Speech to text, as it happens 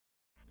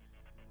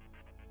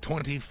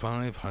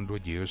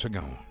2,500 years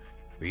ago,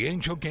 the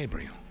angel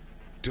Gabriel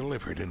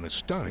delivered an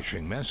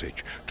astonishing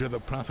message to the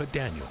prophet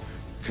Daniel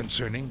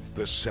concerning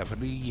the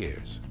 70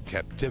 years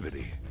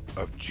captivity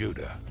of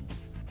Judah.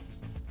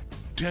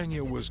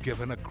 Daniel was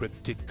given a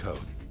cryptic code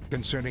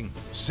concerning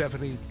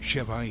 70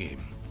 Shevaim,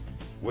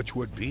 which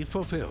would be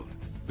fulfilled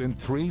in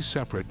 3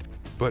 separate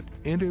but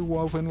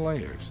interwoven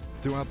layers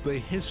throughout the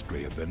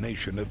history of the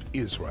nation of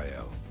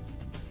Israel.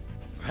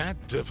 That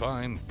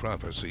divine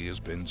prophecy has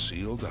been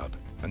sealed up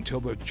until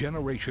the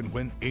generation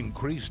when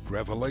increased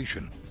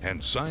revelation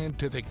and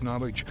scientific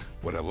knowledge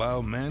would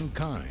allow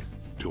mankind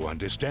to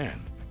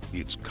understand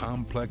its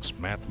complex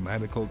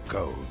mathematical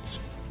codes.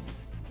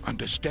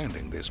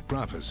 Understanding this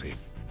prophecy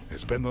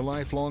has been the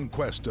lifelong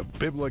quest of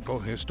biblical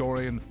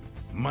historian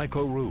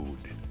Michael Rood.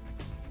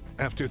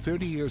 After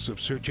 30 years of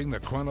searching the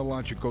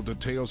chronological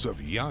details of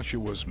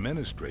Yahshua's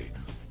ministry,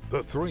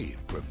 the 3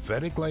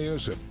 prophetic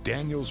layers of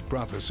Daniel's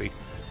prophecy,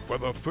 for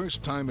the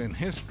first time in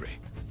history,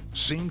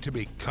 seem to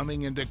be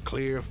coming into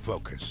clear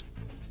focus.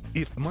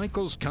 If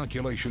Michael's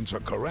calculations are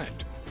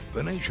correct,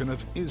 the nation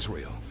of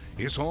Israel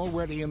is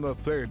already in the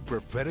 3rd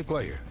prophetic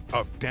layer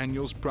of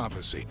Daniel's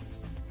prophecy,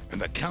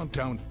 and the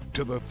countdown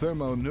to the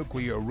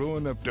thermonuclear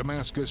ruin of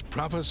Damascus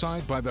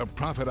prophesied by the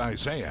prophet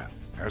Isaiah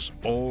has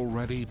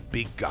already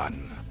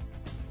begun.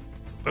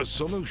 The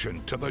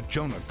solution to the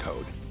Jonah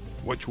Code,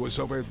 which was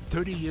over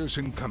 30 years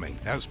in coming,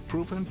 has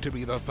proven to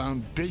be the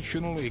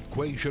foundational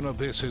equation of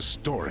this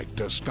historic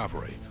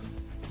discovery.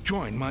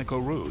 Join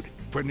Michael Rood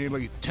for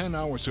nearly 10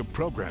 hours of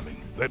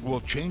programming that will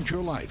change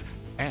your life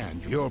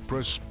and your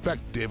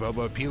perspective of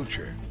the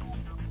future.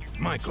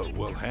 Michael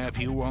will have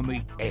you on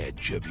the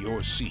edge of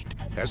your seat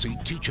as he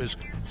teaches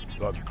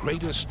the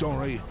greatest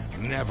story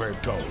never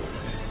told,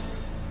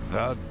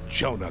 the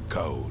Jonah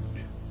Code.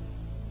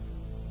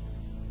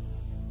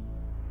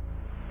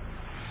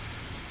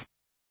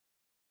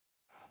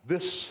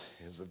 This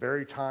is the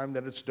very time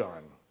that it's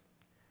done.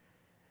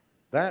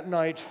 That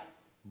night,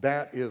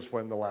 that is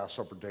when the Last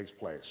Supper takes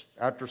place.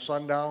 After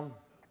sundown,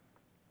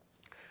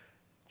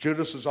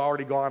 Judas has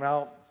already gone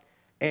out,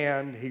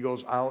 and he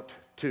goes out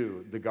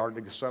to the Garden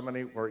of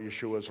Gethsemane where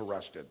Yeshua is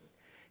arrested.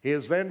 He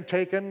is then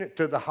taken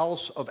to the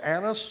house of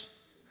Annas,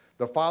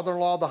 the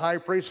father-in-law of the high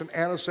priest, and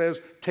Annas says,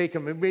 take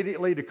him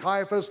immediately to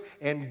Caiaphas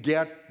and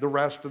get the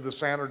rest of the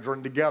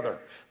Sanhedrin together.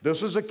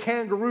 This is a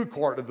kangaroo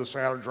court of the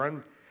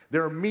Sanhedrin.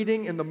 They're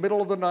meeting in the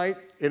middle of the night.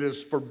 It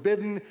is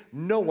forbidden.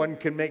 No one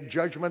can make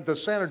judgment. The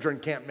Sanhedrin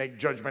can't make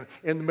judgment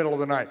in the middle of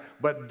the night.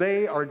 But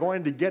they are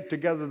going to get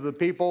together the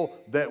people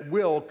that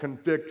will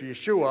convict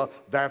Yeshua.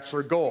 That's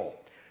their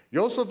goal.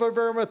 Joseph of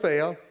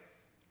Arimathea,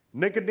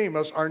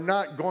 Nicodemus are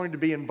not going to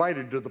be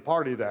invited to the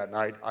party that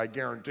night, I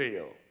guarantee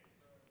you.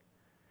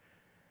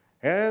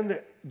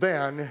 And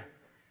then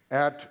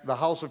at the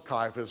house of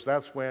Caiaphas,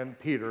 that's when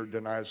Peter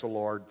denies the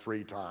Lord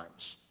 3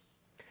 times.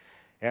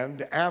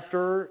 And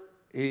after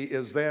he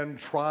is then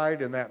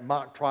tried in that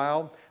mock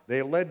trial,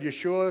 they led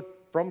Yeshua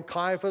from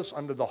Caiaphas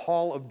under the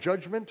hall of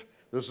judgment.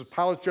 This is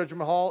Pilate's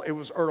judgment hall. It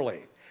was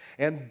early.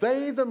 And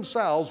they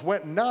themselves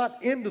went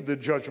not into the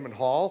judgment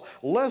hall,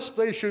 lest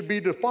they should be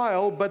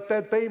defiled, but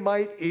that they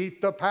might eat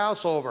the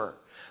Passover.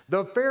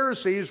 The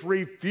Pharisees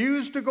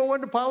refused to go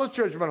into Pilate's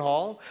judgment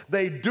hall.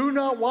 They do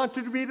not want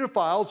to be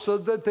defiled so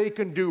that they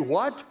can do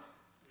what?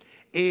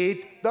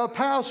 Eat the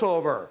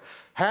Passover.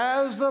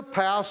 Has the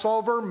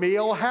Passover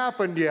meal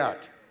happened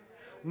yet?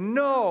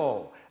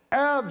 No,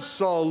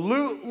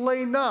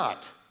 absolutely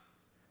not.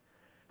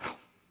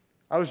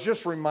 I was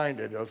just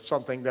reminded of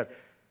something that,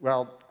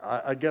 well,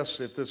 I guess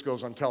if this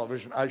goes on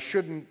television, I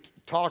shouldn't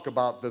talk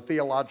about the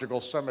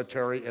theological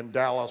cemetery in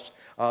Dallas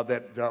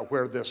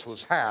where this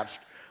was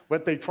hatched.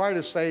 But they try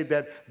to say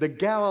that the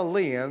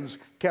Galileans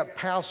kept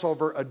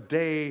Passover a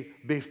day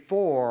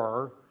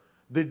before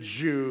the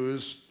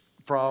Jews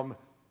from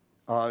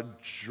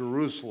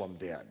Jerusalem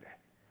did.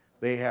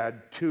 They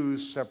had 2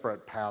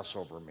 separate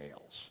Passover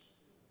meals.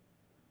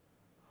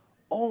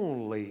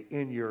 Only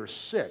in your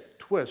sick,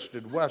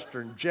 twisted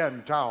Western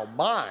Gentile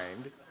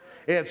mind.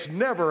 It's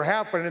never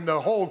happened in the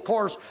whole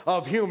course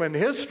of human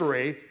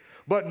history.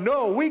 But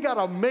no, we got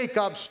to make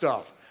up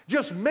stuff.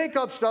 Just make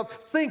up stuff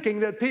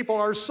thinking that people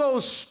are so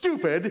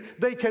stupid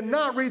they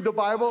cannot read the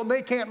Bible and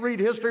they can't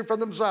read history for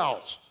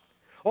themselves.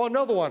 Oh,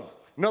 another one.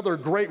 Another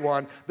great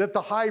one, that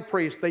the high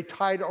priest, they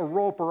tied a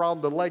rope around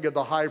the leg of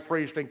the high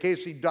priest in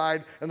case he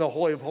died in the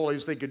Holy of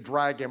Holies, they could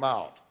drag him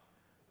out.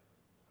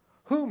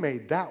 Who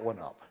made that one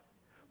up?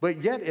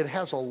 But yet it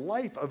has a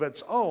life of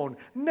its own,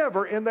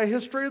 never in the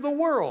history of the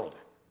world.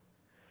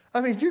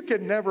 I mean, you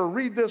can never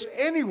read this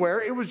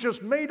anywhere. It was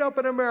just made up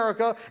in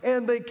America,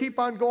 and they keep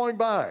on going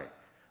by.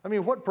 I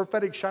mean, what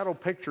prophetic shadow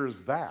picture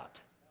is that?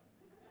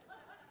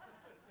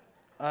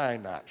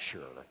 I'm not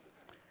sure.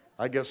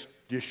 I guess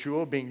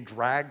Yeshua being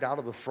dragged out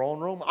of the throne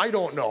room? I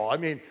don't know. I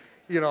mean,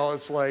 you know,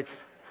 it's like,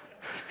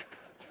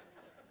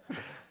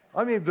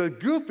 I mean, the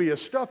goofiest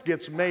stuff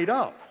gets made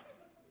up.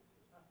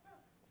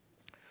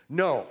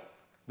 No,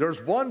 There's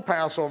one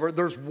Passover.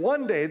 There's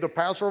one day the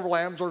Passover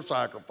lambs are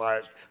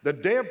sacrificed. The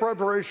day of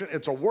preparation,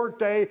 it's a work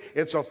day.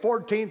 It's a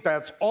 14th.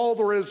 That's all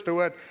there is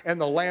to it.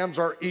 And the lambs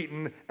are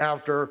eaten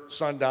after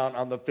sundown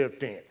on the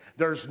 15th.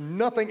 There's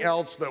nothing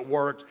else that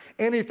works.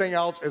 Anything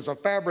else is a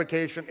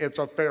fabrication. It's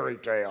a fairy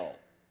tale.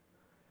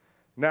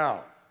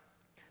 Now,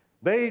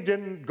 they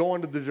didn't go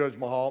into the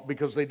judgment hall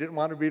because they didn't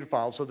want to be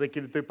defiled so they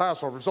could eat the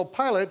Passover. So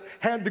Pilate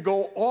had to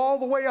go all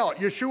the way out.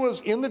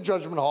 Yeshua's in the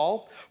judgment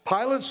hall.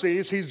 Pilate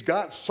sees he's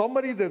got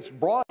somebody that's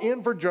brought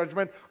in for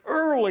judgment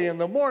early in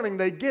the morning.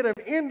 They get him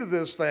into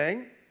this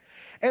thing,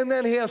 and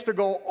then he has to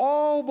go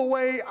all the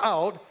way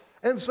out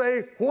and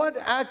say, what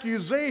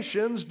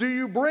accusations do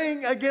you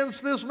bring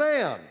against this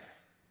man?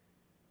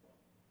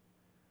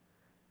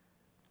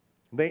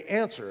 They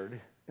answered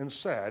and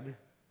said,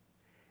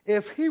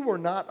 if he were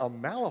not a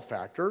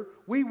malefactor,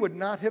 we would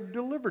not have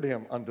delivered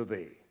him unto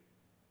thee.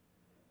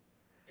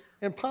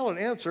 And Pilate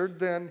answered,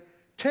 then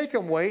take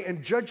him away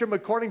and judge him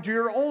according to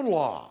your own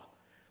law.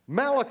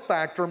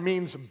 Malefactor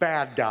means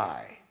bad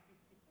guy.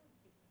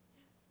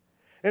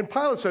 And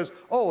Pilate says,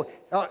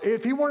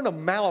 if he weren't a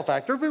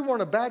malefactor, if he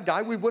weren't a bad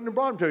guy, we wouldn't have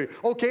brought him to you.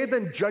 Okay,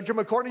 then judge him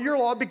according to your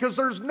law, because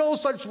there's no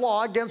such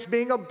law against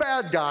being a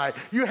bad guy.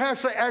 You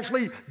have to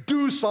actually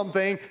do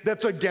something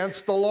that's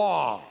against the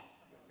law.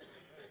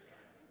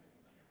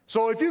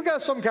 So if you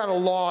got some kind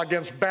of law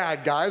against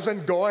bad guys,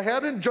 then go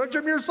ahead and judge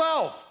them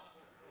yourself.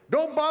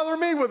 Don't bother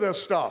me with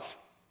this stuff.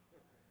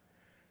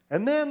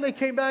 And then they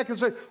came back and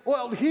said,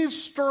 well,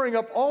 he's stirring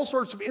up all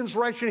sorts of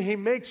insurrection. He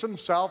makes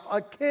himself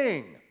a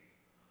king.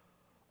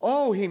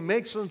 Oh, he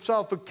makes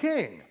himself a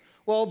king.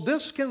 Well,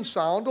 this can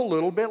sound a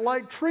little bit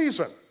like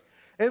treason.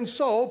 And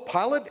so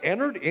Pilate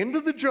entered into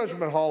the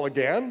judgment hall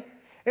again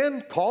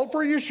and called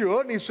for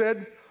Yeshua, and he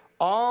said,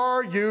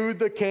 are you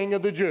the king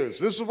of the Jews?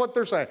 This is what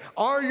they're saying.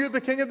 Are you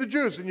the king of the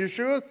Jews? And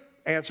Yeshua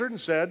answered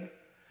and said,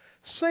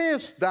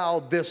 sayest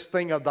thou this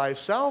thing of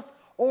thyself,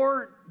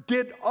 or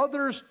did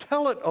others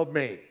tell it of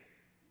me?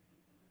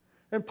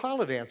 And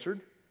Pilate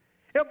answered,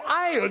 am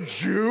I a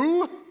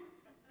Jew?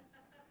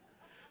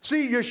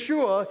 See,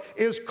 Yeshua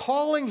is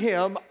calling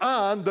him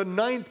on the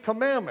 9th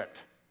commandment.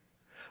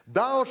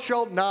 Thou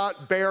shalt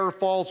not bear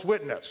false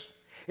witness.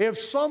 If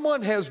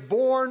someone has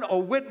borne a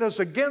witness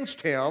against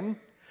him,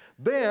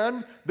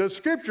 then the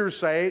scriptures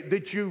say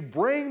that you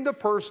bring the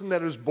person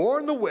that has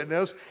borne the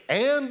witness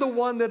and the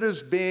one that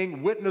is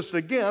being witnessed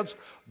against.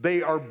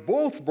 They are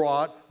both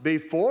brought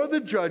before the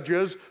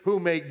judges, who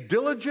make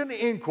diligent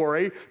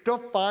inquiry to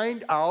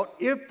find out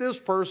if this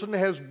person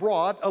has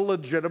brought a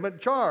legitimate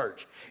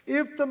charge.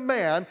 If the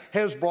man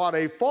has brought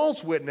a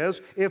false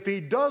witness, if he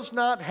does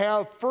not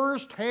have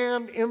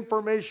first-hand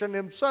information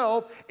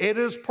himself, it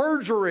is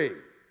perjury.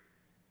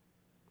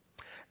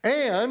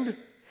 And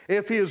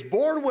if he has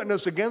borne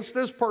witness against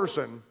this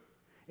person,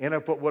 and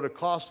if it would have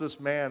cost this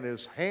man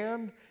his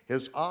hand,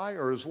 his eye,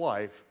 or his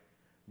life,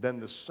 then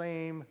the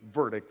same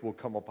verdict will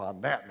come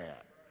upon that man.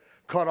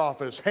 Cut off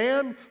his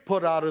hand,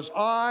 put out his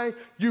eye,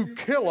 you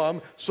kill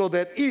him so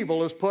that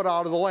evil is put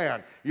out of the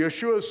land.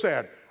 Yeshua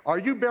said, are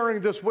you bearing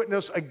this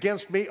witness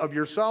against me of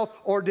yourself,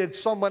 or did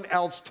someone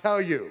else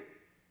tell you?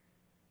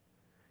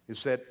 He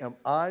said, am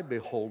I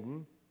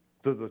beholden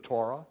to the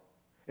Torah?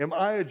 Am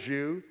I a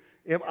Jew?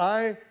 Am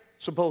I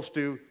supposed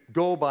to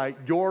go by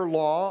your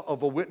law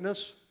of a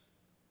witness?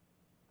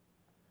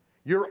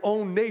 Your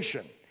own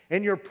nation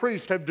and your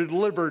priests have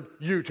delivered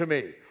you to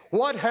me.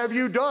 What have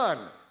you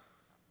done?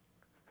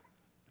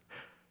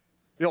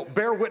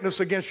 Bear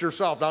witness against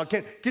yourself. Now,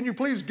 can you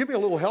please give me a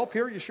little help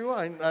here,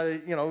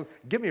 Yeshua?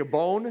 Give me a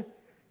bone.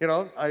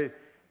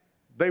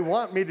 They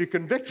want me to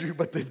convict you,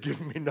 but they've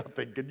given me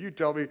nothing. Can you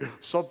tell me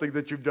something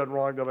that you've done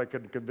wrong that I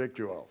can convict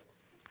you of?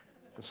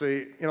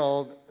 See,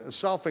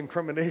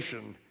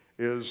 self-incrimination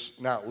is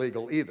not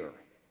legal either.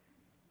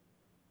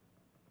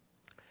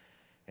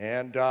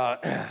 And,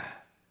 and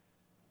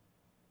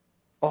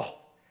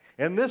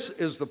this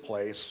is the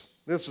place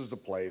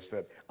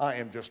that I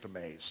am just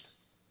amazed.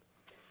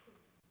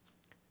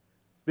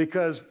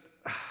 Because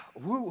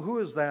who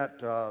is that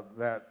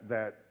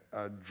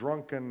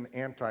drunken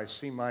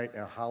anti-Semite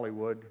in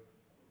Hollywood?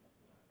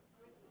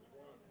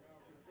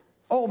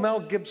 Oh, Mel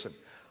Gibson.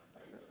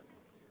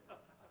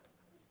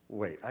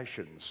 Wait, I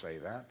shouldn't say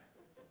that.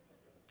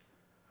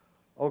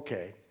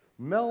 Okay,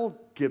 Mel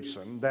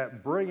Gibson,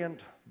 that brilliant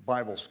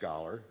Bible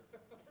scholar,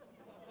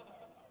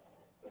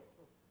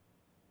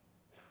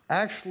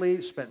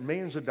 actually spent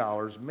millions of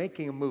dollars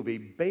making a movie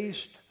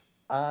based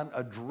on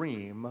a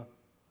dream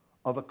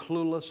of a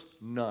clueless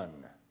nun.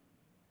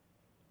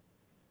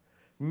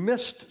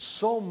 Missed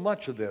so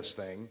much of this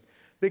thing,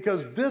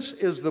 because this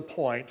is the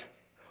point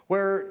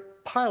where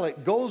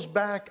Pilate goes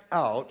back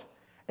out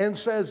and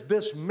says,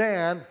 this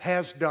man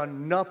has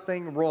done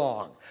nothing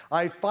wrong.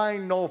 I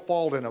find no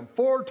fault in him.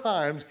 4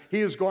 times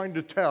he is going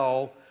to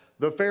tell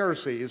the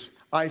Pharisees,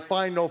 I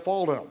find no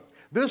fault in him.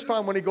 This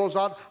time when he goes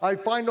out, I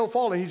find no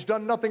fault, and he's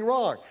done nothing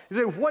wrong. He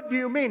said, what do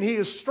you mean? He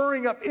is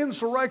stirring up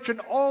insurrection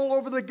all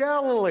over the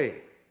Galilee.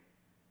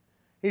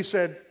 He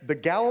said, the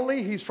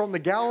Galilee? He's from the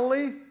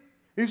Galilee?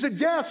 He said,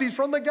 yes, he's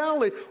from the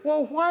Galilee.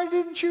 Well, why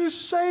didn't you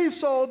say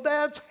so?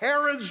 That's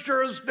Herod's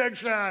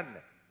jurisdiction.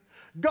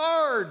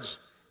 Guards,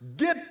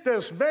 get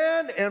this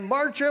man and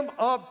march him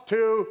up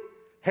to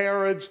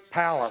Herod's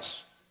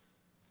palace.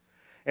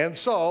 And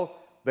so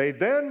they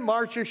then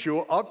march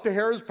Yeshua up to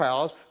Herod's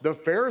palace. The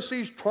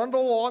Pharisees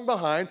trundle along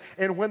behind.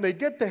 And when they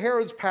get to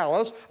Herod's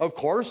palace, of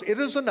course, it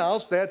is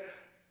announced that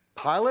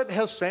Pilate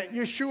has sent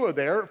Yeshua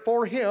there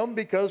for him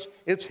because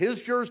it's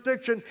his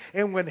jurisdiction.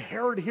 And when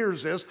Herod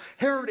hears this,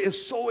 Herod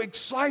is so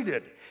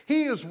excited.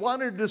 He has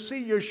wanted to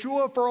see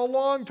Yeshua for a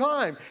long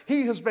time.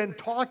 He has been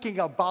talking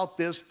about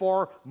this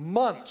for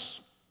months.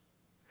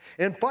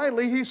 And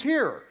finally, he's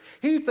here.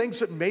 He thinks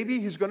that maybe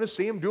he's going to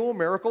see him do a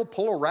miracle,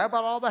 pull a rabbit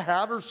out of the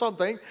hat or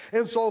something.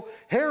 And so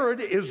Herod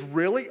is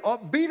really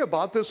upbeat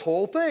about this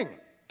whole thing.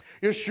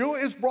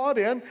 Yeshua is brought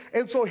in,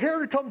 and so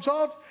Herod comes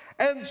out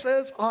and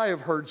says, I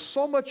have heard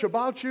so much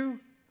about you.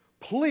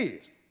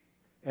 Please.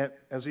 And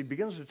as he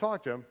begins to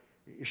talk to him,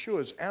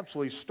 Yeshua is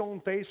absolutely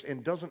stone-faced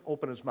and doesn't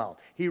open his mouth.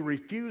 He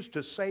refused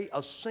to say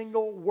a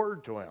single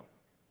word to him.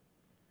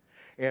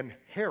 And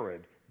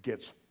Herod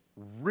gets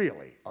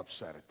really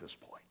upset at this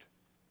point.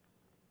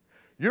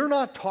 You're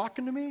not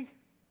talking to me?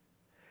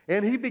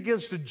 And he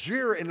begins to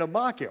jeer and to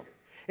mock him.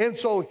 And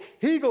so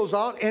he goes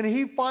out and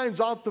he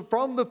finds out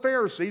from the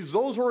Pharisees,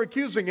 those who are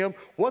accusing him,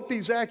 what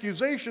these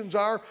accusations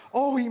are.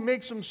 Oh, he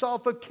makes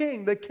himself a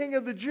king, the king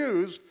of the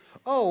Jews.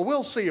 Oh,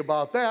 we'll see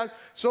about that.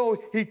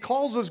 So he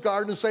calls his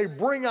guard and say,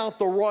 bring out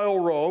the royal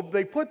robe.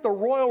 They put the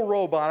royal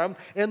robe on him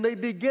and they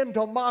begin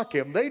to mock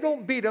him. They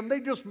don't beat him, they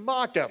just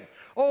mock him.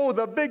 Oh,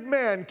 the big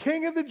man,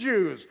 king of the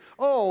Jews.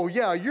 Oh,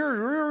 yeah,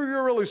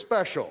 you're really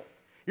special.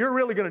 You're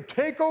really going to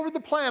take over the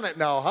planet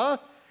now, huh?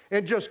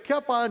 And just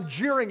kept on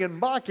jeering and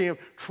mocking him,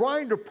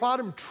 trying to prod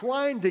him,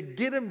 trying to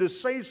get him to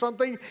say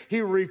something.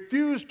 He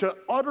refused to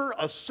utter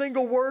a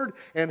single word,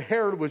 and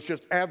Herod was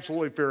just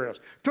absolutely furious.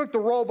 Took the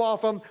robe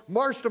off him,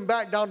 marched him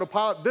back down to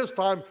Pilate. This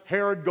time,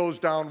 Herod goes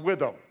down with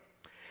him.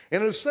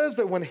 And it says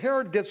that when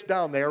Herod gets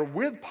down there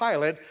with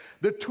Pilate,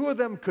 the two of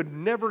them could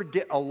never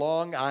get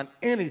along on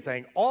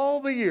anything. All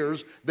the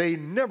years, they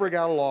never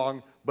got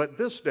along, but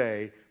this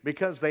day,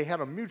 because they had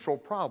a mutual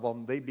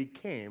problem, they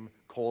became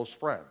close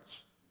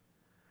friends.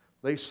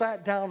 They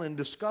sat down and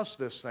discussed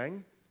this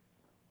thing.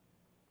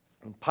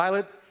 And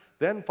Pilate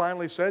then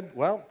finally said,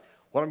 well,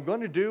 what I'm going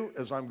to do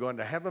is I'm going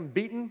to have him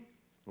beaten,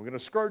 I'm going to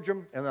scourge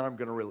him, and then I'm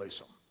going to release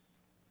him.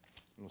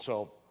 And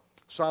so,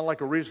 sound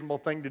like a reasonable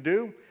thing to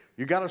do.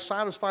 You got to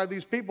satisfy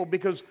these people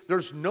because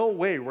there's no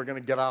way we're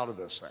going to get out of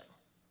this thing.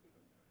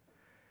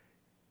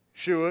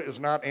 Yeshua is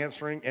not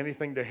answering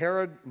anything to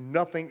Herod.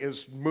 Nothing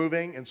is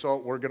moving, and so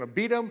we're going to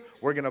beat him.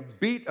 We're going to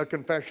beat a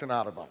confession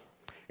out of him.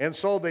 And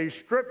so they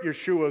strip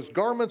Yeshua's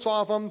garments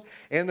off him,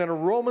 and then a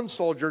Roman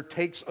soldier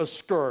takes a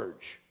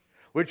scourge,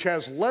 which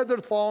has leather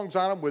thongs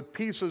on them with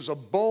pieces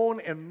of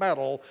bone and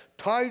metal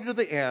tied to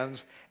the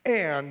ends,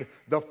 and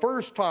the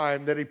first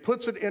time that he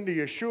puts it into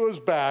Yeshua's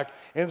back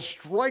and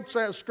strikes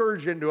that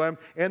scourge into him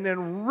and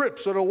then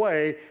rips it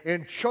away,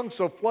 and chunks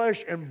of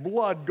flesh and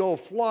blood go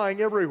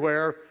flying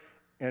everywhere,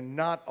 and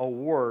not a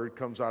word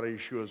comes out of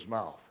Yeshua's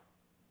mouth.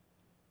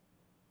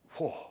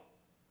 Whoa,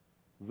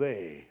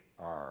 they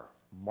are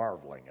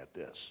marveling at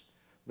this.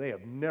 They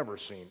have never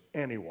seen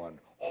anyone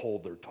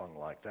hold their tongue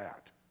like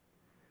that.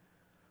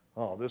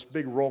 Oh, this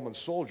big Roman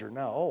soldier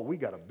now, oh, we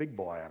got a big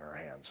boy on our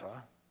hands,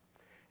 huh?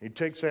 He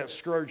takes that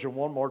scourge and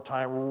one more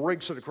time,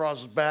 rakes it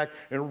across his back,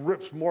 and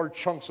rips more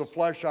chunks of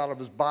flesh out of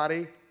his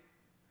body.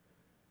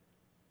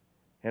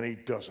 And he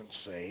doesn't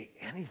say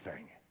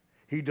anything.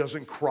 He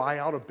doesn't cry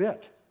out a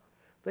bit.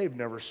 They've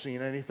never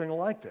seen anything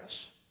like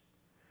this.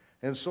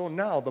 And so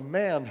now the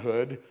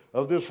manhood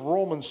of this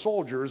Roman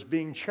soldier is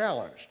being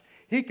challenged.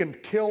 He can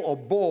kill a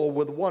bull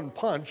with one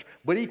punch,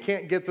 but he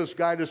can't get this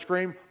guy to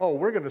scream, oh,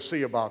 we're going to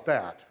see about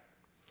that.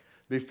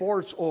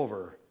 Before it's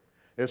over,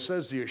 it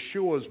says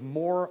Yeshua is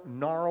more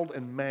gnarled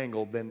and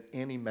mangled than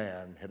any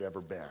man had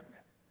ever been.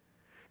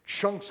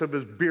 Chunks of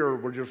his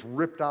beard were just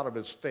ripped out of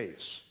his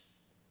face.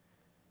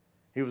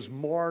 He was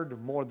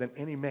marred more than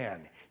any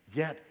man,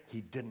 yet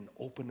he didn't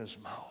open his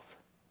mouth.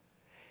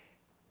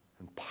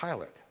 And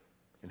Pilate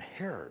and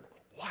Herod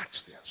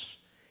watched this.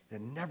 They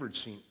had never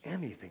seen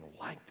anything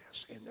like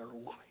this in their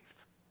life.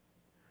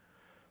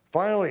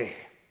 Finally,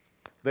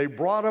 they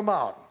brought him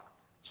out,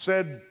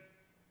 said,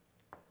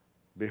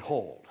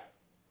 behold,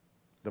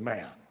 the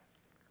man.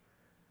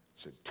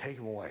 Said, take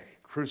him away,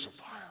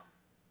 crucify him.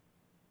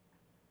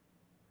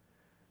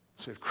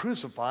 Said,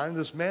 crucify him,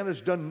 this man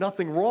has done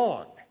nothing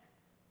wrong.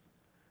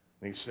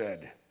 And he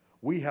said,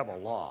 we have a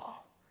law.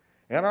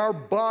 And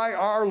by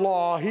our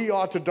law, he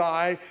ought to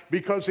die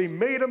because he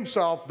made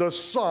himself the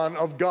Son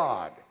of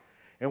God.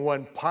 And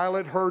when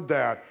Pilate heard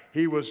that,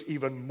 he was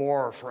even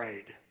more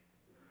afraid.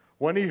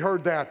 When he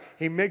heard that,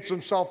 he makes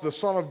himself the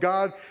Son of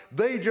God,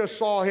 they just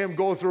saw him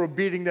go through a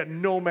beating that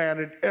no man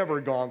had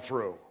ever gone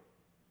through.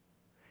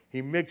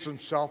 He makes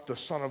himself the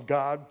Son of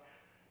God,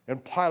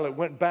 and Pilate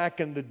went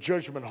back in the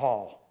judgment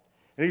hall.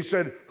 And he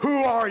said,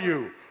 who are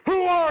you?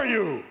 Who are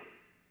you?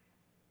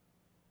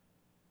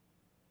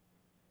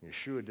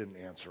 Yeshua didn't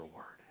answer a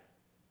word.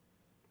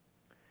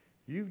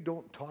 You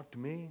don't talk to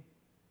me?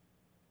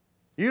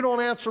 You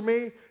don't answer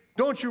me?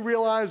 Don't you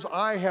realize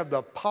I have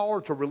the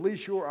power to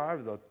release you, or I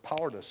have the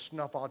power to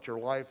snuff out your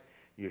life?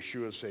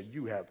 Yeshua said,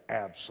 you have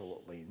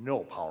absolutely no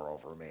power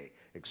over me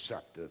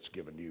except that it's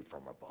given to you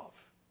from above.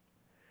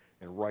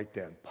 And right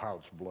then,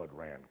 Pilate's blood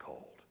ran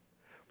cold.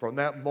 From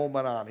that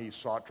moment on, he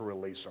sought to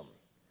release him.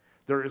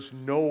 There is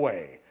no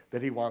way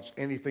that he wants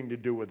anything to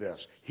do with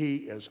this. He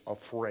is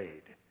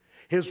afraid.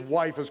 His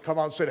wife has come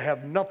out and said,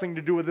 have nothing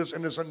to do with this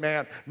innocent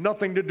man,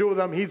 nothing to do with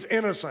him. He's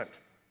innocent.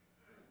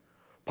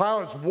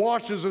 Pilate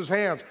washes his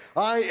hands.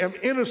 I am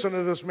innocent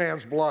of this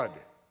man's blood.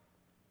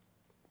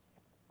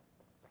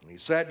 And he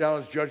sat down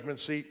in his judgment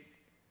seat.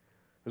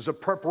 It was a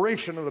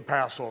preparation of the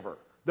Passover.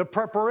 The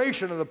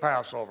preparation of the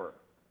Passover.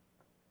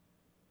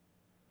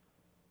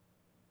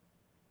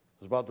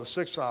 It was about the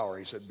 6th hour.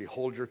 He said,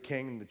 behold your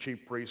king. And the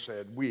chief priest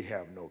said, we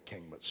have no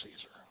king but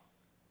Caesar.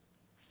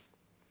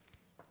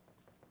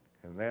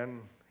 And then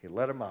he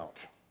let him out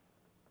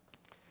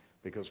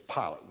because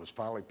Pilate was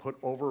finally put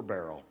over a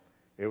barrel.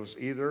 It was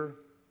either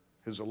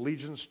his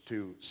allegiance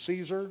to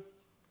Caesar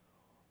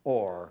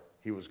or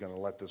he was going to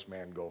let this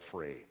man go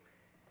free.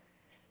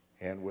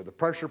 And with the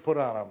pressure put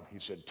on him, he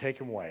said, take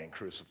him away and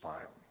crucify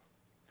him.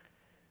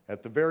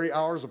 At the very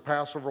hours the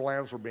Passover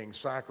lambs were being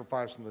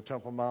sacrificed in the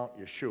Temple Mount,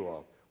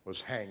 Yeshua was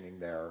hanging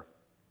there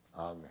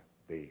on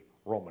the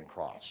Roman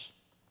cross.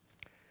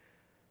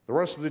 The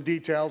rest of the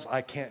details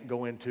I can't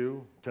go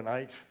into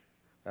tonight.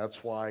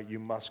 That's why you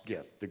must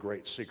get the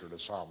great secret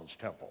of Solomon's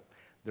temple.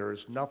 There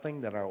is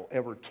nothing that I will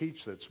ever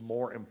teach that's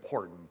more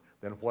important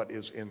than what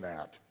is in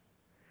that.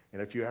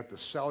 And if you have to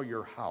sell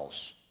your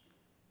house,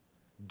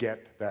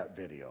 get that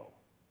video.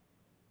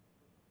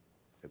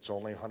 It's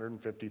only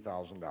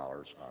 $150,000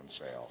 on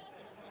sale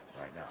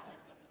right now.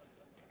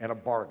 And a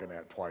bargain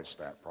at twice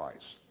that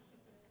price.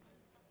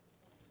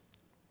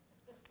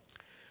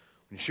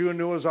 When Yeshua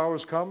knew his hour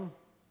was come,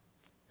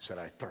 he said,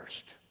 I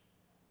thirst.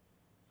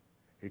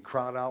 He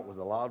cried out with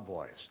a loud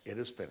voice, it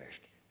is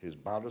finished. He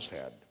bowed his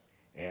head,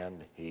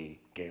 and he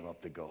gave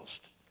up the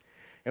ghost.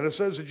 And it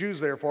says the Jews,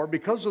 therefore,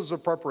 because of the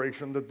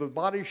preparation, that the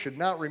body should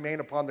not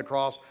remain upon the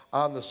cross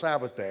on the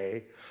Sabbath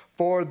day,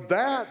 for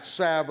that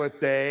Sabbath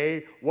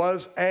day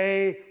was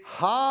a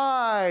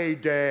high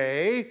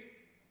day.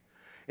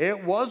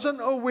 It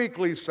wasn't a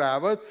weekly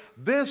Sabbath.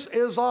 This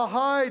is a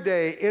high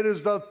day. It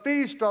is the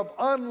feast of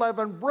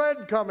unleavened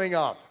bread coming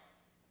up.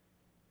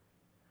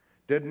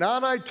 Did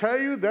not I tell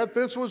you that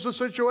this was the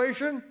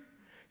situation?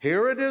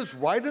 Here it is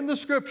right in the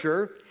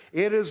scripture.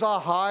 It is a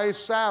high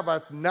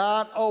Sabbath,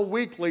 not a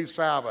weekly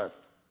Sabbath.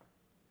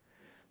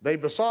 They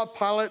besought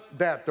Pilate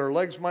that their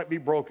legs might be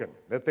broken,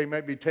 that they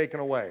might be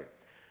taken away,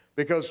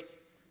 because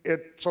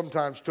it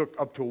sometimes took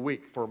up to a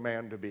week for a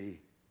man to be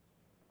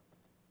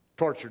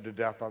tortured to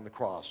death on the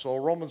cross. So a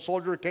Roman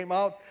soldier came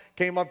up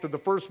to the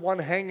first one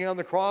hanging on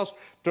the cross,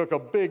 took a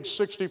big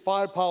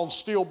 65-pound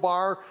steel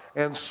bar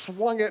and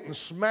swung it and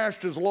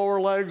smashed his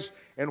lower legs,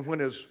 and when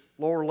his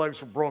lower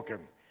legs were broken,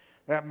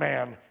 that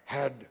man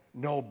had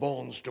no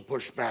bones to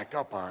push back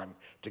up on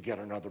to get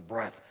another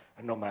breath.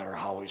 And no matter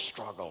how he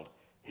struggled,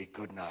 he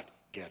could not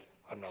get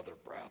another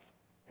breath.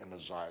 And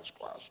his eyes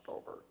glassed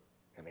over,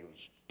 and he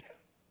was dead.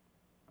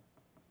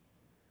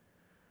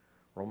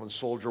 Roman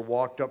soldier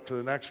walked up to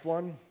the next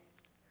one,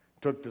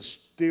 took the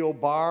steel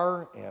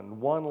bar, and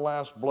one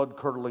last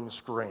blood-curdling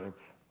scream.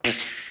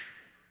 It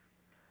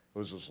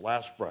was his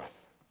last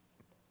breath.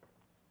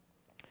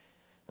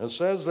 And it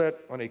says that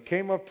when he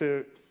came up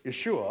to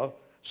Yeshua,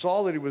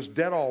 saw that he was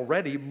dead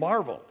already,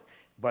 marveled,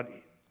 but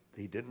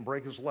he didn't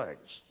break his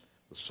legs.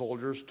 The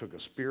soldiers took a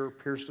spear,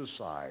 pierced his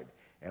side,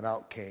 and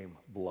out came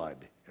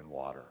blood and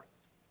water.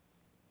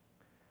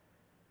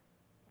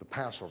 The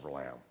Passover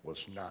lamb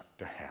was not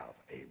to have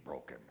a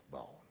broken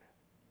bone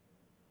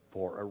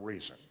for a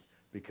reason,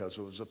 because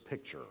it was a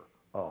picture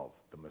of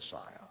the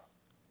Messiah.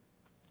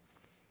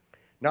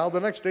 Now the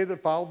next day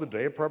that followed the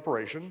day of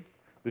preparation,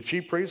 the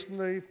chief priests and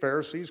the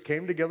Pharisees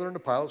came together unto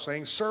Pilate,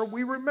 saying, Sir,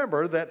 we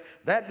remember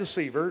that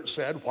deceiver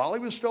said while he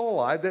was still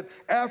alive that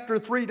after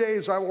 3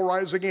 days I will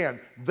rise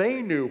again.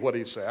 They knew what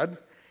he said.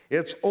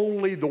 It's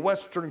only the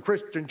Western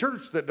Christian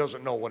church that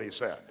doesn't know what he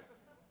said.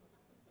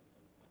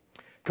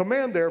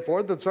 Command,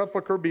 therefore, that the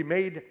sepulchre be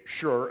made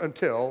sure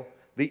until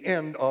the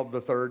end of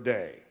the 3rd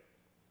day.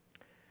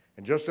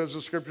 And just as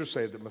the scriptures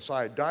say that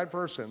Messiah died for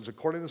our sins,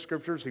 according to the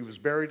scriptures, he was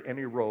buried and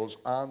he rose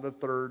on the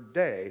 3rd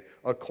day,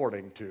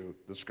 according to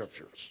the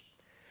scriptures.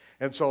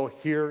 And so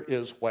here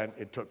is when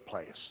it took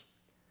place.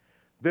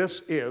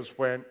 This is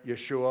when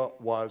Yeshua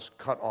was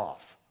cut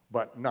off,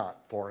 but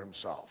not for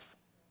himself.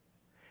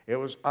 It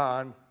was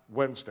on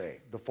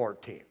Wednesday, the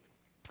 14th.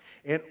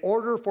 In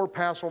order for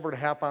Passover to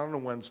happen on a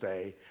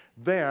Wednesday,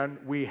 then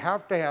we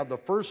have to have the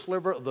first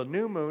sliver of the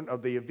new moon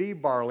of the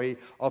Aviv barley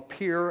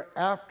appear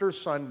after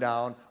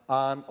sundown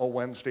on a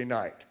Wednesday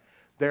night.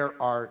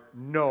 There are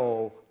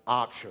no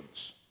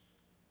options.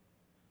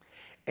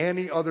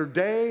 Any other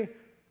day,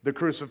 the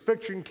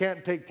crucifixion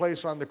can't take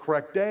place on the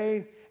correct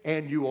day,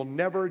 and you will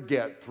never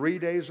get 3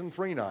 days and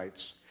 3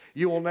 nights.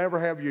 You will never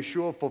have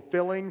Yeshua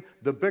fulfilling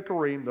the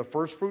Bikurim, the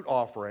first fruit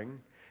offering.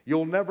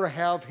 You'll never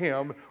have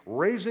him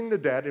raising the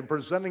dead and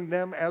presenting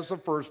them as the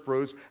first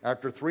fruits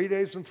after 3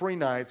 days and 3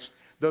 nights.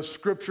 The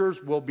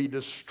scriptures will be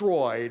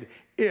destroyed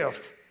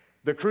if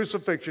the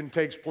crucifixion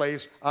takes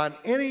place on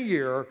any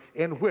year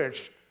in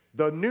which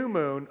the new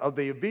moon of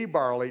the Aviv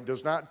barley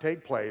does not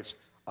take place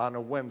on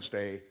a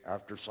Wednesday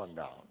after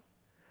sundown.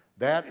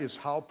 That is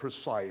how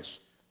precise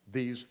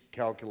these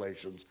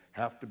calculations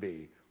have to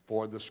be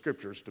for the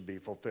scriptures to be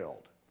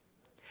fulfilled.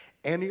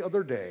 Any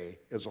other day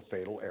is a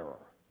fatal error.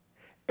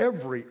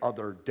 Every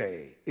other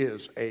day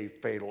is a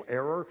fatal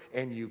error,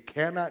 and you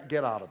cannot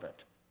get out of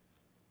it.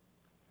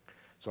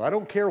 So I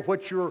don't care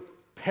what your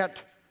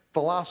pet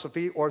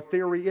philosophy or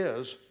theory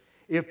is,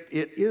 if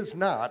it is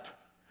not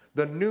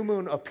the new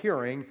moon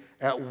appearing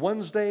at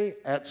Wednesday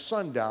at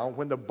sundown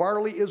when the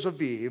barley is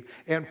Aviv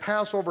and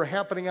Passover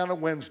happening on a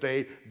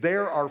Wednesday,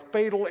 there are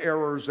fatal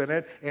errors in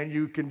it, and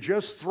you can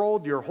just throw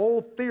your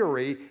whole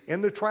theory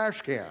in the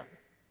trash can.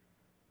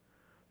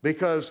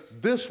 Because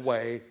this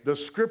way, the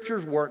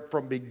scriptures work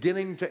from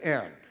beginning to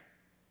end,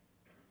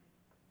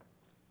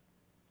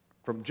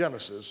 from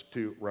Genesis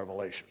to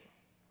Revelation.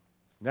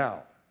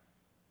 Now,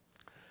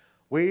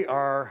 we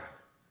are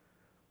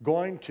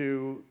going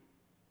to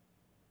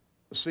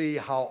see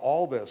how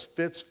all this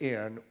fits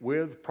in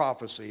with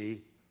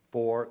prophecy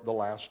for the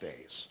last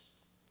days.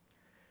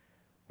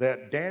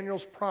 That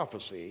Daniel's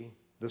prophecy,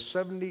 the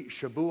 70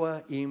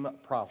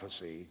 Shavuot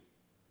prophecy,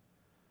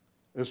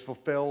 is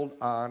fulfilled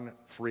on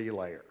 3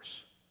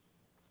 layers.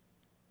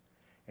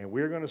 And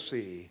we're going to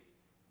see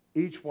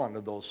each one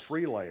of those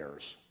 3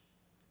 layers.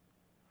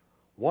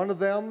 One of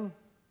them,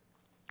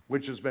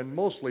 which has been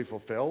mostly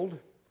fulfilled,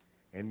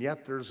 and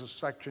yet there's a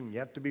section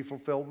yet to be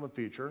fulfilled in the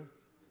future.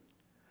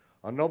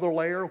 Another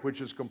layer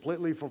which is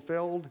completely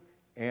fulfilled,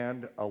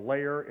 and a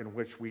layer in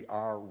which we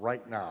are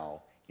right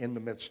now in the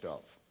midst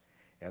of.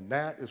 And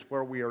that is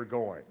where we are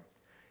going.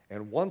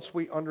 And once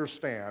we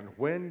understand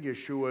when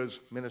Yeshua's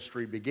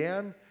ministry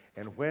began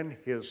and when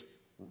his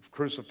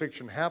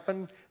crucifixion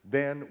happened,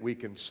 then we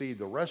can see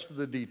the rest of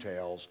the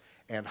details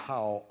and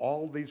how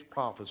all these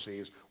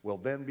prophecies will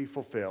then be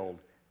fulfilled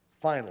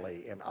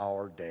finally in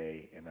our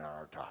day, in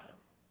our time.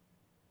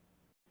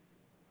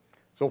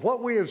 So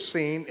what we have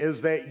seen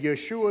is that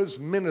Yeshua's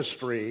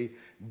ministry,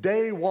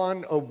 day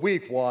 1 of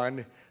week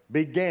 1,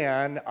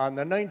 began on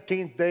the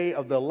 19th day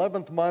of the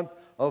 11th month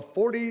of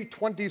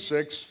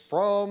 4026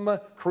 from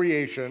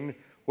creation,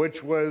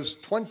 which was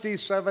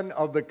 27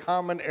 of the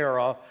Common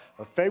Era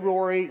of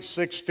February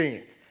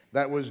 16th.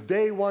 That was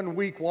day 1,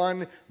 week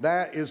 1.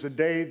 That is the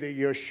day that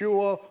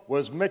Yeshua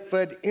was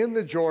mikvahed in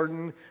the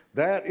Jordan.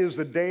 That is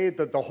the day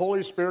that the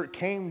Holy Spirit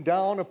came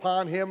down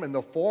upon him in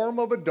the form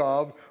of a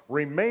dove,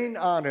 remained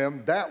on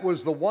him. That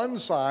was the one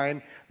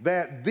sign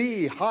that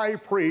the high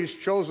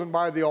priest chosen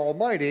by the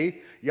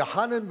Almighty,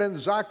 Yohanan ben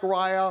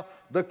Zechariah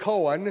the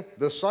Cohen,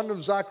 the son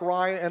of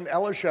Zechariah and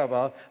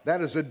Elisheva,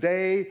 that is the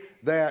day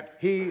that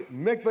he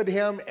mikvahed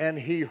him, and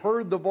he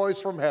heard the voice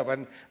from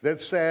heaven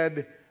that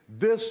said,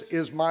 "This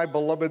is my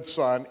beloved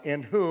Son,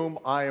 in whom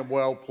I am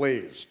well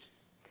pleased."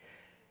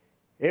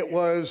 It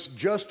was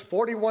just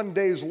 41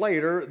 days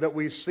later that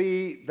we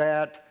see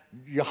that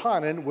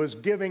Yohanan was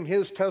giving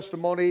his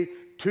testimony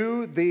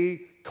to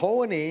the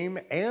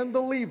Kohanim and the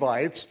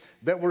Levites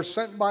that were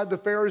sent by the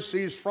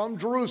Pharisees from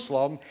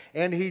Jerusalem,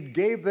 and he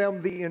gave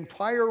them the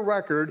entire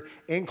record,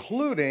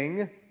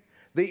 including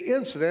the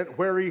incident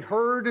where he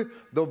heard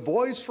the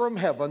voice from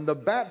heaven, the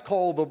bat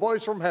call, the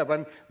voice from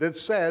heaven that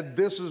said,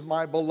 "This is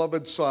my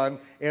beloved Son,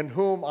 in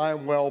whom I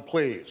am well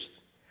pleased."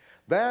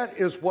 That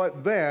is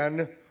what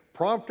then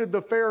prompted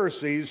the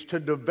Pharisees to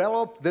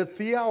develop the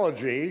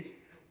theology,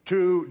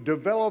 to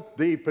develop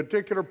the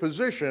particular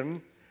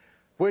position,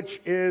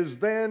 which is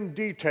then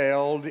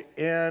detailed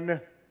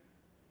in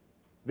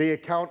the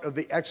account of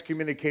the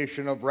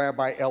excommunication of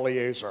Rabbi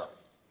Eliezer.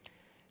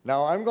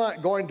 Now, I'm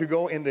not going to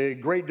go into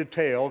great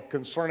detail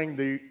concerning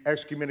the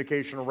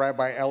excommunication of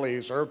Rabbi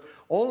Eliezer,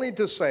 only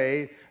to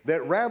say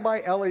that Rabbi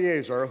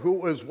Eliezer, who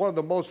was one of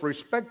the most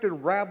respected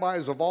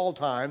rabbis of all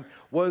time,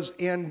 was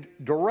in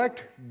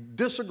direct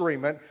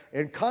disagreement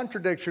and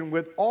contradiction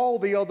with all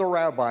the other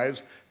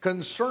rabbis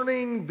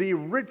concerning the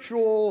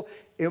ritual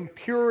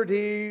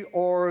impurity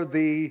or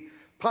the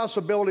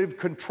possibility of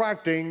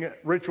contracting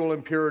ritual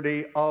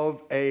impurity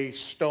of a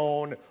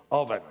stone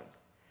oven.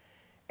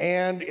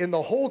 And in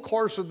the whole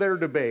course of their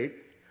debate,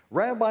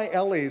 Rabbi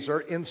Eliezer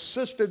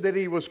insisted that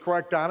he was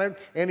correct on it,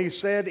 and he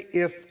said,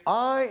 "If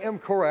I am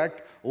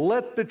correct,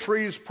 let the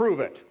trees prove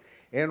it."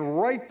 And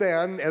right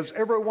then, as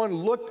everyone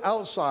looked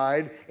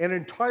outside, an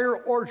entire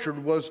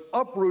orchard was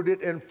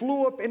uprooted and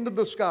flew up into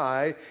the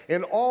sky,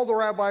 and all the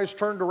rabbis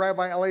turned to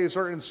Rabbi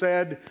Eliezer and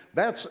said,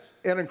 "That's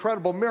an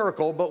incredible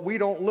miracle, but we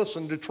don't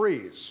listen to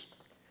trees."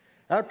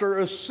 After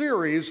a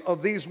series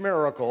of these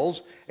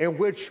miracles in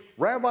which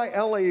Rabbi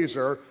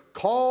Eliezer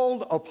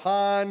called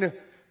upon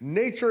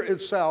nature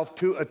itself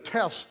to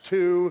attest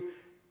to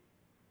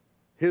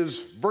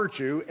his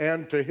virtue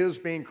and to his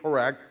being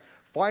correct,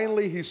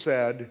 finally he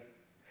said,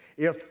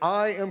 "If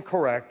I am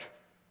correct,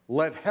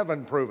 Let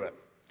heaven prove it.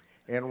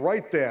 And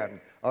right then,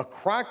 a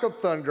crack of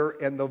thunder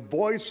and the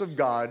voice of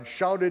God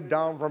shouted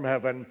down from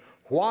heaven,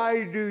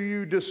 why do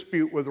you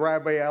dispute with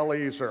Rabbi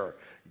Eliezer?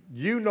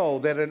 You know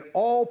that in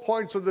all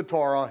points of the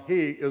Torah,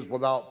 he is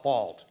without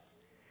fault.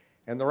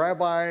 And the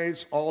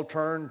rabbis all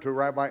turned to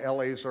Rabbi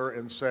Eliezer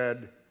and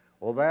said,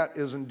 well, that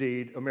is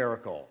indeed a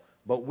miracle,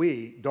 but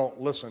we don't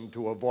listen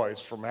to a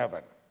voice from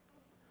heaven.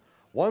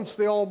 Once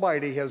the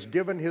Almighty has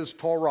given his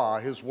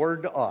Torah, his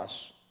word to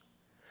us,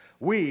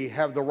 we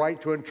have the right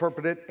to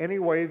interpret it any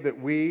way that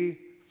we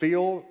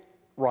feel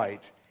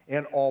right,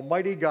 and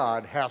Almighty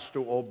God has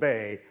to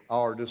obey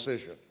our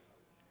decision.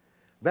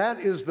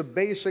 That is the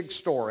basic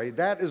story.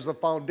 That is the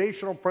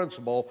foundational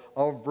principle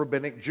of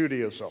Rabbinic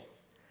Judaism.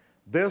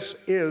 This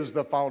is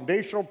the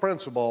foundational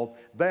principle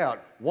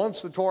that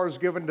once the Torah is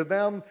given to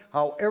them,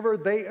 however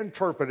they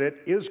interpret it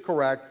is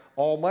correct.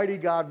 Almighty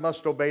God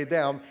must obey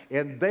them,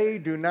 and they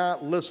do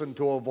not listen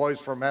to a voice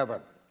from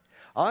heaven.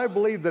 I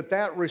believe that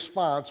that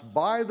response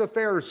by the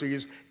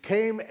Pharisees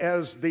came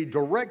as the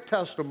direct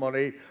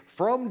testimony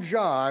from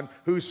John,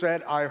 who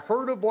said, I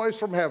heard a voice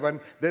from heaven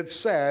that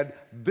said,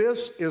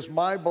 this is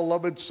my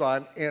beloved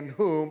Son in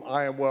whom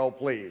I am well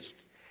pleased.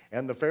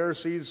 And the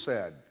Pharisees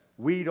said,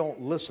 we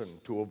don't listen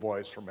to a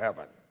voice from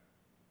heaven.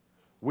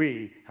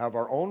 We have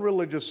our own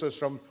religious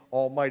system.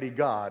 Almighty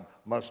God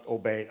must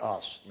obey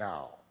us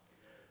now.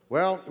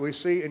 Well, we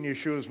see in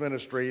Yeshua's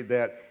ministry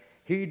that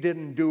he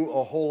didn't do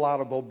a whole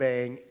lot of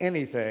obeying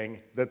anything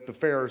that the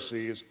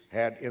Pharisees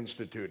had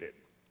instituted.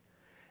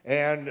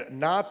 And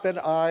not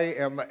that I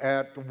am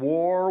at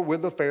war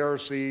with the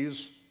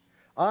Pharisees.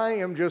 I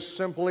am just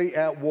simply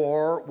at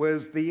war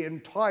with the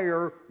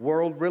entire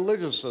world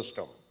religious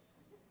system.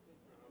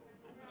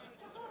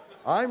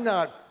 I'm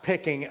not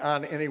picking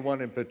on anyone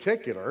in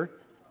particular.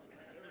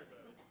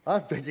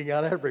 I'm picking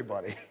on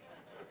everybody.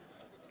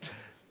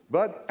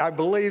 But I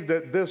believe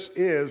that this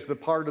is the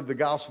part of the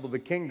gospel of the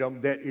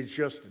kingdom that is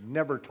just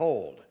never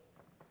told.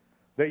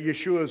 That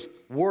Yeshua's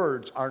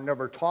words are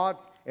never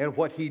taught, and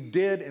what he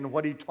did and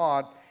what he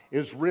taught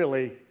is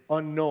really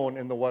unknown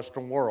in the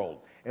Western world.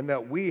 And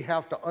that we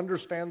have to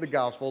understand the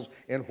gospels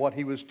and what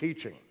he was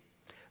teaching.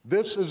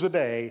 This is a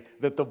day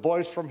that the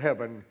voice from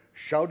heaven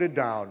shouted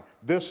down,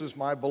 this is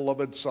my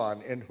beloved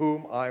Son in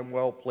whom I am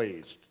well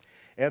pleased.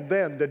 And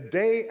then the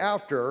day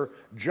after,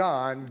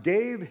 John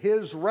gave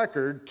his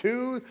record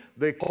to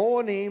the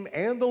Kohanim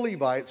and the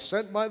Levites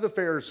sent by the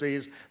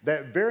Pharisees.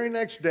 That very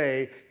next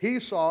day, he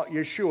saw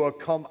Yeshua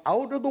come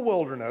out of the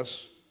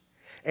wilderness,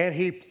 and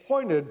he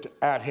pointed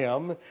at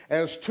him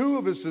as two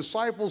of his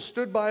disciples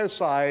stood by his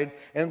side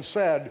and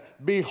said,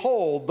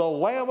 behold, the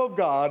Lamb of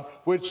God,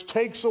 which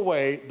takes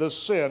away the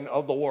sin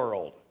of the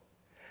world.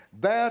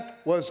 That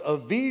was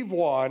Aviv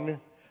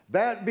 1.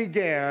 That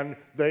began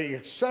the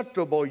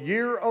acceptable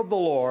year of the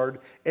Lord.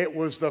 It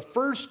was the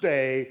first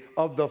day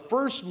of the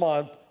first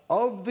month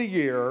of the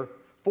year,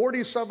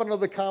 47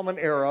 of the common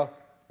era,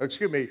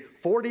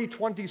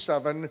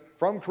 4027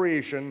 from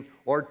creation,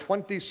 or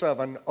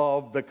 27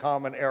 of the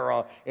common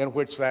era in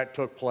which that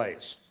took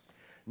place.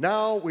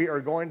 Now we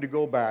are going to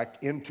go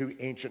back into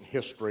ancient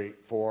history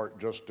for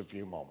just a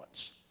few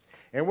moments.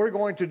 And we're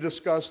going to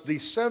discuss the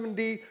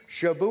 70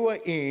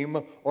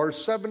 Shavuaim, or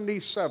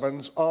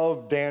 77s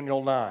of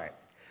Daniel 9.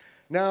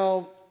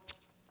 Now,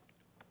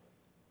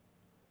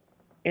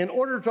 in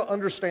order to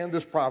understand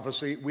this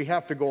prophecy, we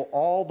have to go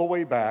all the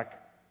way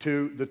back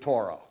to the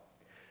Torah.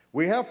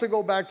 We have to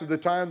go back to the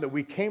time that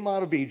we came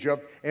out of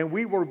Egypt and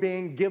we were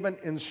being given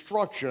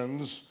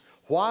instructions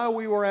while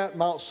we were at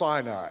Mount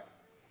Sinai.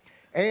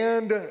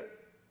 And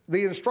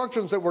the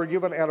instructions that were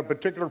given at a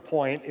particular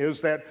point is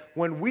that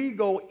when we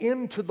go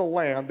into the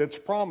land that's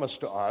promised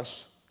to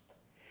us,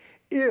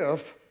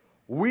 if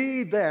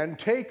we then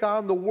take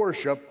on the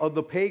worship of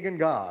the pagan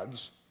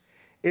gods,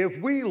 if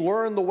we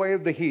learn the way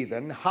of the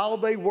heathen, how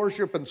they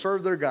worship and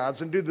serve their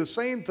gods, and do the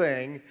same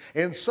thing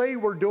and say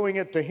we're doing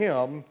it to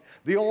him,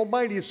 the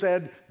Almighty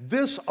said,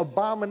 this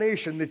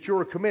abomination that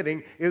you're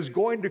committing is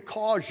going to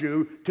cause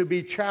you to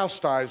be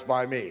chastised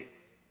by me.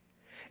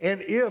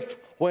 And if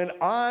when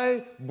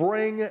I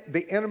bring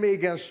the enemy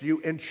against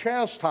you and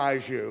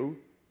chastise you,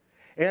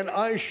 and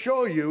I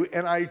show you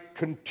and I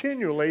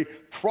continually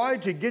try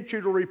to get you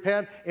to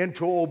repent and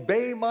to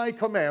obey my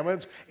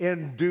commandments,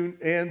 and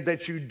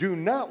that you do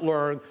not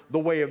learn the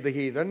way of the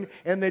heathen,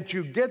 and that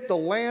you get the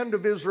land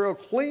of Israel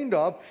cleaned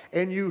up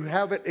and you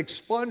have it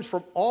expunged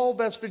from all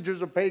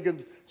vestiges of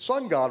pagan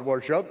sun god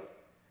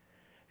worship,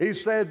 he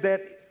said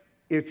that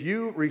if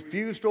you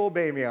refuse to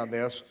obey me on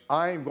this,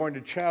 I am going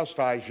to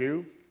chastise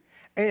you.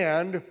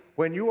 And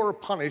when you are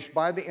punished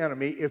by the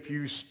enemy, if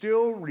you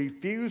still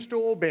refuse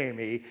to obey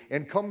me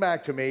and come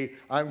back to me,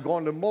 I'm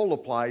going to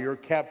multiply your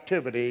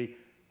captivity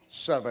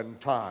 7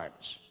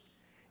 times.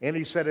 And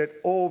he said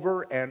it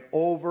over and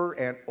over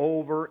and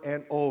over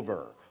and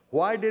over.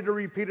 Why did he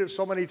repeat it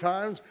so many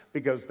times?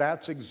 Because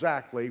that's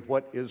exactly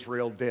what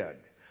Israel did.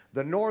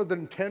 The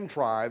northern 10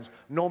 tribes,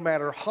 no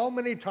matter how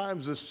many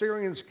times the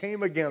Syrians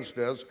came against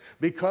us,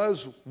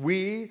 because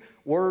we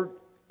were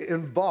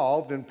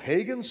involved in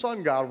pagan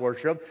sun god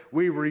worship.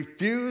 We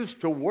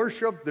refused to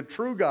worship the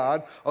true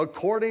God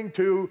according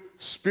to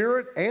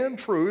spirit and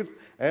truth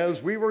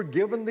as we were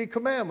given the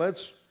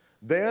commandments.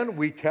 Then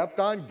we kept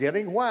on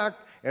getting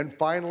whacked, and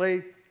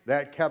finally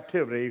that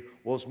captivity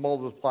was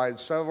multiplied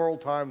several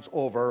times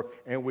over,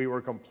 and we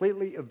were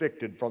completely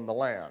evicted from the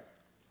land.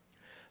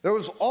 There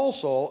was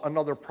also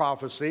another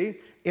prophecy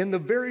in the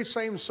very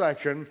same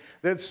section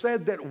that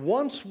said that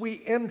once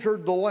we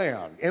entered the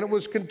land, and it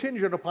was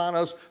contingent upon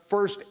us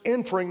first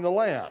entering the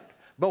land,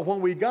 but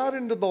when we got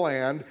into the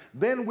land,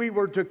 then we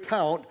were to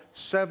count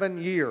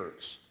 7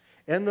 years.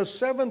 And the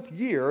 7th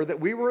year that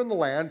we were in the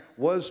land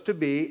was to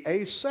be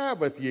a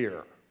Sabbath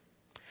year.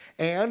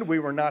 And we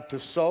were not to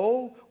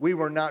sow, we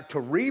were not to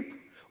reap,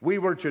 we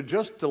were to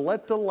just to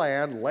let the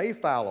land lay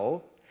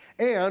fallow.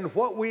 And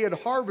what we had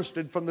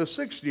harvested from the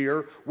 6th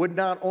year would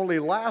not only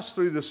last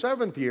through the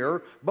 7th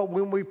year, but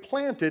when we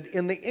planted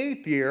in the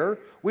 8th year,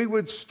 we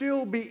would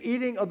still be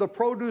eating of the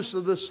produce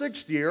of the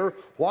 6th year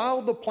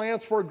while the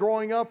plants were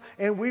growing up,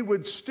 and we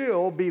would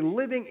still be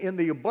living in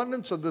the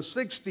abundance of the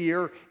 6th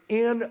year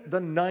in the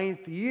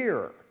 9th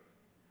year.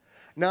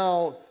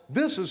 Now,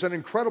 this is an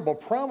incredible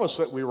promise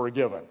that we were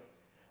given,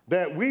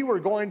 that we were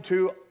going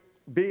to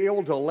be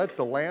able to let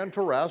the land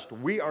to rest.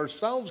 We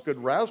ourselves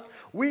could rest.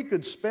 We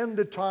could spend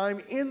the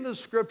time in the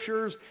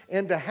scriptures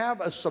and to have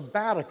a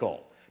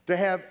sabbatical, to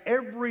have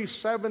every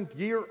 7th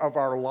year of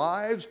our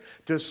lives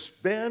to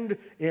spend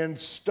in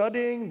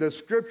studying the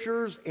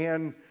scriptures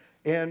and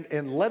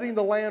letting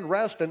the land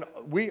rest, and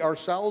we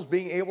ourselves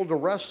being able to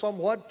rest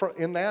somewhat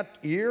in that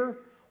year.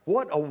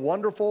 What a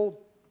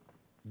wonderful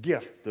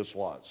gift this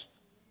was.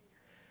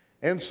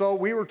 And so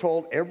we were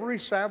told every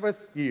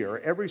 7th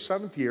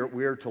year,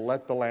 we are to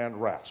let the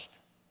land rest.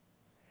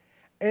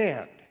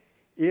 And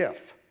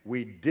if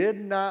we did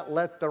not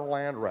let the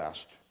land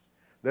rest,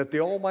 that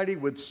the Almighty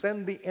would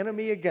send the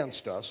enemy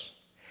against us,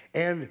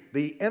 and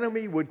the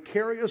enemy would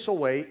carry us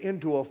away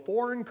into a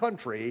foreign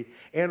country,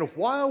 and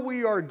while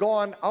we are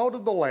gone out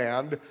of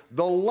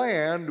the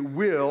land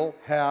will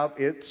have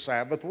its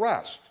Sabbath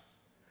rest.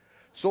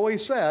 So he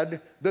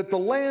said that the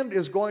land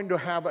is going to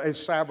have a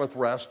Sabbath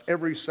rest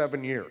every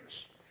 7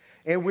 years.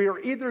 And we are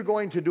either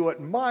going to do it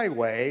my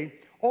way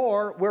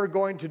or we're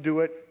going to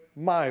do it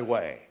my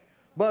way.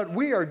 But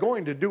we are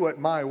going to do it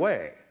my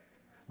way.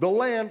 The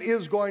land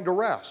is going to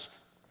rest.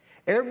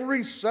 Every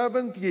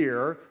 7th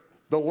year,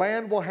 the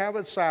land will have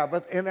its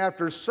Sabbath, and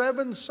after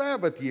 7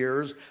 Sabbath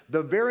years,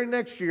 the very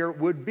next year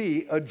would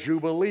be a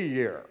Jubilee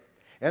year.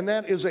 And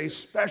that is a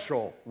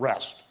special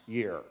rest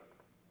year.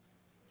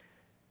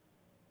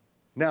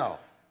 Now,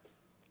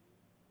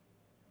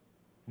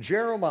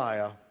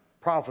 Jeremiah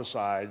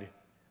prophesied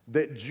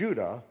that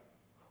Judah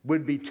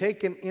would be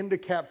taken into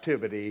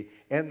captivity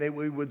and that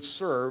we would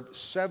serve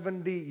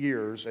 70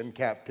 years in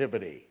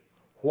captivity.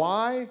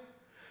 Why?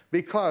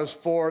 Because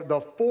for the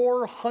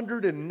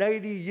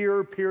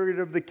 480-year period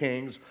of the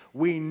kings,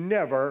 we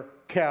never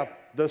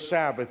kept the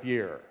Sabbath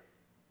year.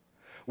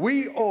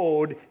 We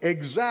owed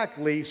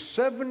exactly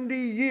 70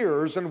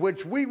 years in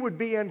which we would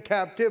be in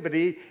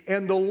captivity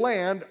and the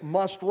land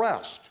must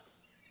rest.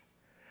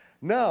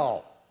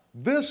 Now,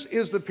 this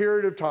is the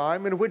period of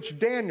time in which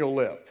Daniel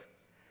lived.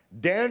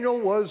 Daniel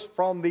was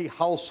from the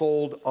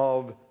household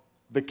of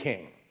the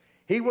king.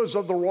 He was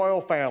of the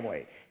royal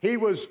family. He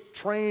was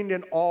trained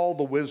in all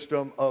the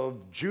wisdom of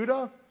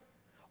Judah,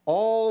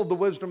 all the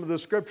wisdom of the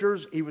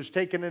scriptures. He was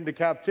taken into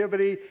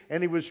captivity,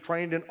 and he was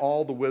trained in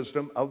all the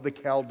wisdom of the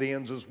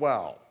Chaldeans as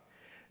well.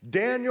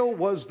 Daniel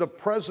was the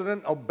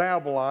president of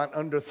Babylon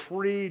under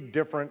 3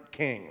 different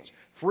kings,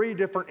 3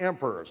 different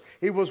emperors.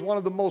 He was one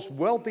of the most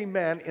wealthy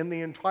men in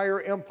the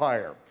entire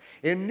empire.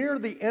 And near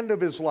the end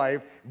of his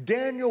life,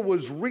 Daniel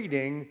was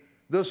reading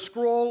the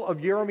scroll of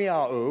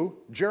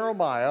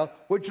Jeremiah,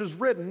 which is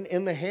written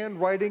in the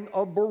handwriting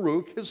of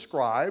Baruch, his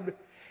scribe.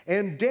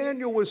 And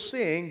Daniel was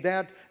seeing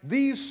that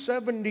these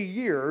 70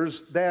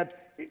 years that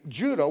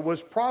Judah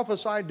was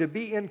prophesied to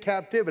be in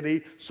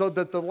captivity so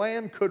that the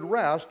land could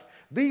rest,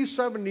 these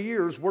 70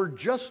 years were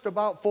just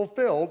about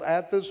fulfilled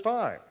at this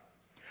time.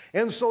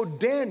 And so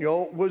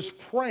Daniel was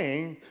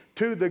praying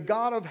to the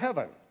God of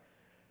heaven.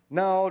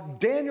 Now,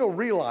 Daniel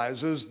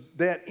realizes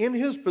that in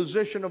his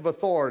position of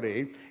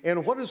authority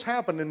and what has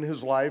happened in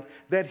his life,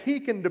 that he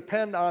can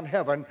depend on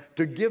heaven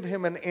to give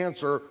him an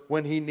answer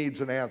when he needs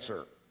an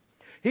answer.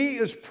 He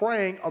is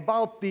praying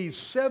about these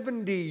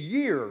 70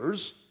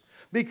 years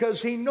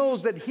because he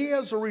knows that he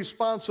has a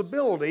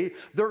responsibility.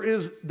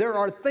 There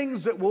are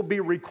things that will be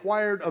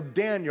required of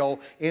Daniel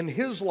in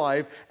his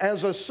life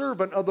as a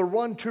servant of the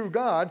one true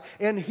God,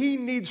 and he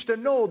needs to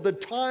know the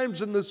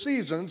times and the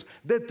seasons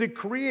that the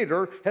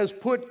Creator has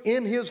put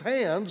in his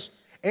hands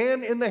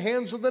and in the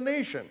hands of the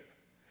nation.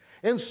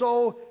 And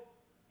so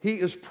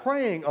he is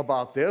praying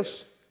about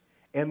this,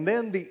 and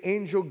then the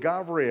angel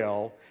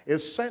Gabriel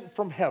is sent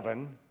from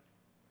heaven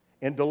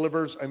and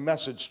delivers a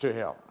message to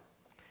him.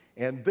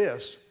 And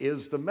this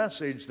is the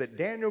message that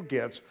Daniel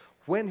gets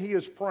when he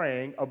is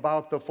praying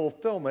about the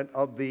fulfillment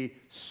of the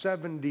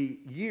 70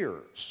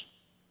 years.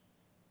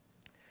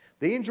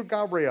 the angel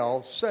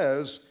Gabriel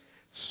says,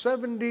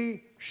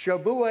 70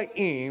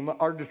 Shavuaim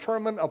are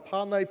determined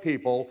upon thy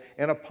people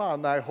and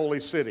upon thy holy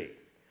city.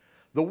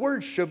 The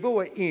word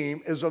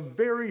Shavuaim is a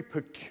very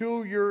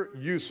peculiar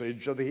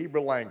usage of the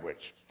Hebrew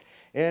language.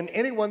 And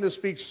anyone that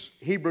speaks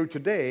Hebrew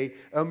today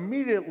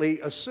immediately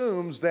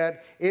assumes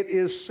that it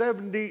is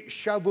 70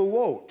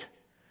 Shavuot.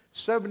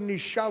 70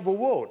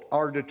 Shavuot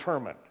are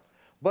determined.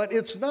 But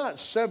it's not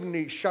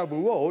 70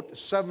 Shavuot,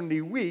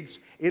 70 weeks.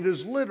 It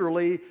is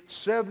literally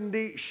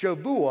 70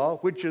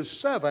 Shavua, which is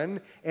 7,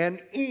 and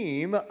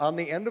im on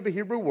the end of a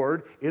Hebrew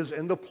word is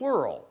in the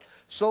plural.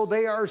 So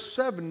they are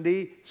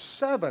 70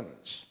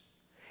 sevens.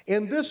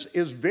 And this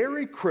is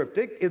very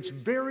cryptic. It's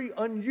very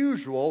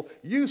unusual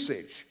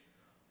usage.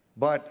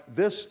 But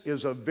this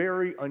is a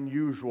very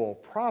unusual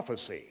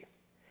prophecy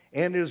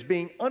and is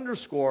being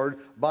underscored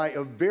by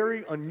a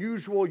very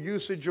unusual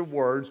usage of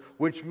words,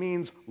 which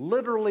means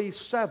literally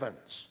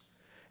sevens.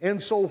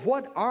 And so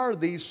what are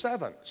these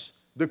sevens?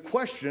 The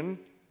question,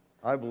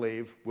 I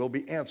believe, will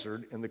be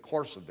answered in the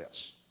course of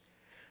this.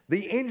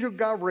 The angel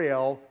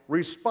Gabriel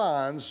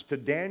responds to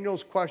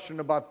Daniel's question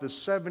about the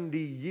 70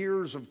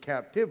 years of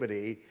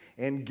captivity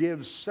and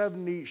gives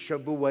 70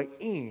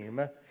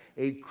 Shavuaim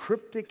a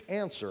cryptic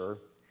answer,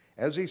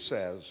 as he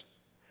says,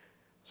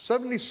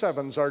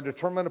 77s are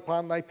determined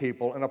upon thy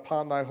people and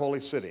upon thy holy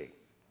city,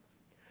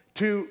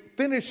 to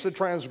finish the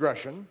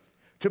transgression,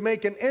 to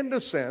make an end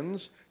of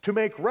sins, to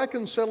make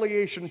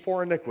reconciliation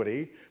for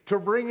iniquity, to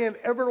bring in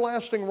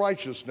everlasting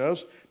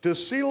righteousness, to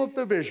seal up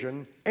the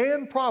vision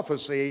and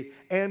prophecy,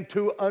 and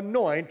to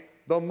anoint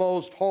the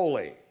most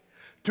holy.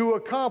 To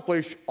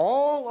accomplish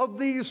all of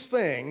these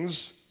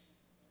things,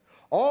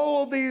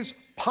 all of these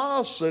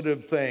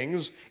positive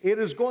things, it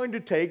is going to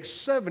take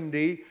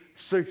 70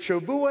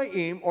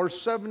 Shavuaim, or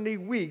 70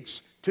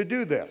 weeks, to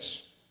do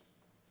this.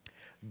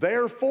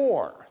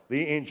 Therefore,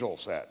 the angel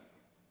said,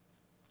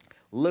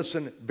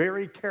 listen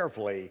very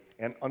carefully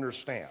and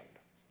understand.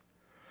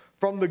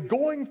 From the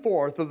going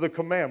forth of the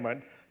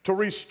commandment to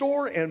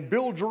restore and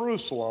build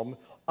Jerusalem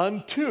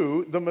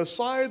unto the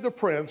Messiah the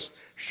Prince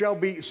shall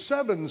be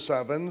 7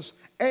 sevens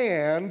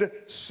and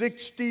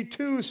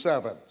 62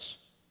 sevens.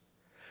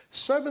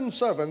 7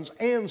 sevens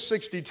and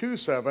 62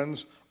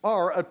 sevens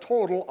are a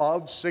total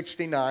of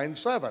 69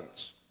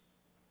 sevens.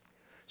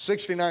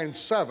 69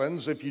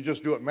 sevens, if you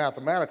just do it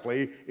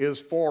mathematically,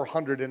 is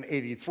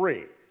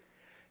 483.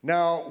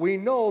 Now, we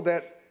know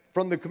that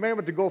from the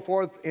commandment to go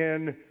forth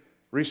and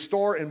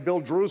restore and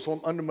build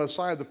Jerusalem unto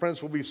Messiah the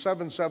Prince will be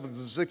 7 sevens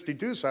and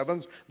 62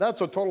 sevens.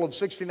 That's a total of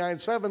 69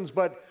 sevens,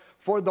 but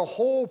for the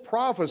whole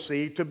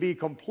prophecy to be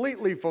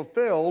completely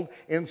fulfilled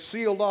and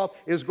sealed up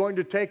is going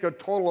to take a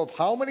total of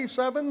how many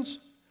sevens?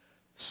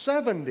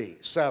 70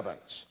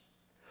 sevens.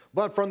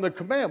 But from the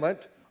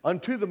commandment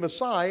unto the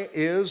Messiah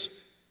is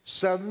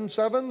 7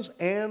 sevens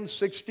and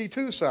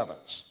 62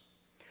 sevens.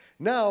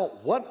 Now,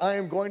 what I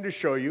am going to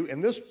show you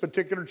in this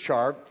particular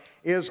chart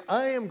is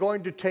I am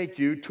going to take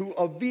you to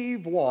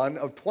Aviv 1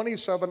 of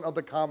 27 of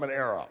the Common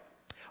Era.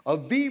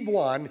 Aviv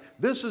 1,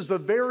 this is the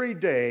very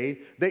day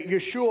that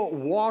Yeshua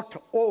walked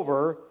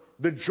over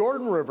the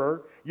Jordan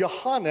River.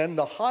 Yohanan,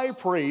 the high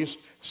priest,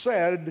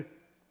 said,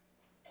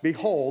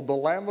 behold, the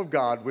Lamb of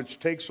God, which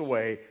takes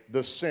away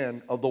the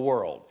sin of the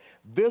world.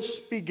 This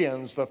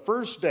begins the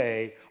first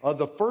day of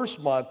the first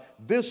month.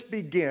 This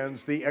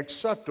begins the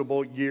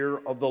acceptable year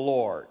of the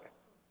Lord.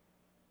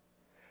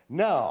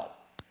 Now,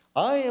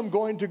 I am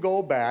going to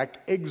go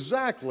back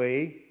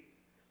exactly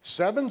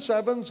 7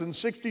 sevens and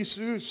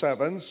 62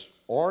 sevens,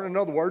 or in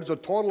other words, a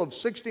total of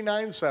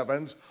 69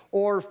 sevens,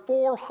 or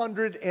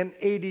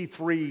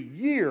 483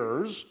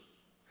 years.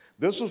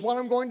 This is what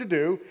I'm going to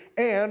do,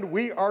 and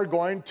we are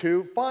going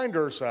to find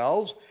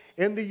ourselves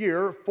in the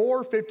year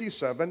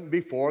 457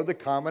 before the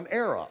Common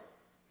Era.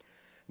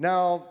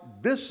 Now,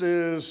 this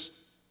is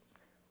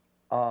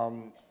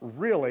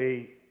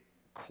really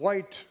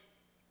quite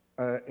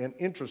an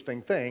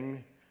interesting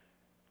thing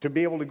to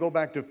be able to go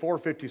back to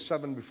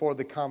 457 before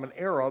the Common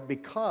Era,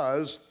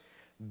 because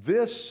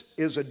this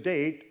is a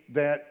date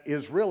that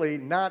is really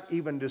not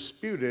even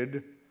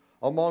disputed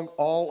among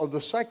all of the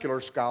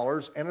secular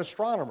scholars and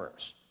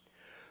astronomers.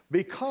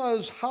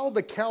 Because how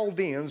the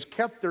Chaldeans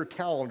kept their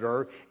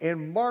calendar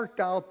and marked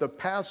out the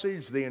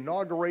passage, the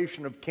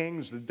inauguration of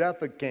kings, the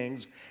death of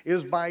kings,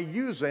 is by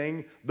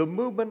using the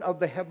movement of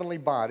the heavenly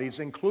bodies,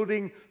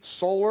 including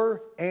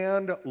solar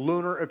and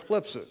lunar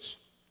eclipses.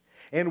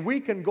 And we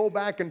can go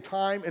back in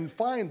time and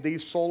find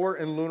these solar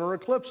and lunar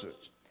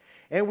eclipses.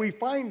 And we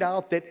find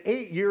out that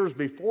 8 years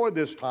before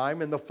this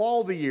time, in the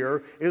fall of the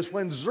year, is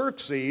when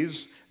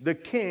Xerxes, the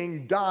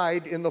king,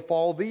 died in the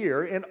fall of the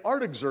year, and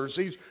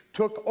Artaxerxes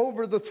took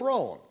over the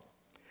throne.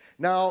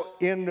 Now,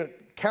 in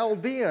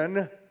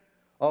Chaldean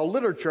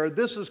literature,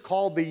 this is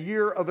called the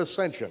year of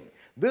ascension.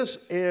 This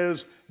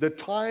is the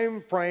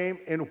time frame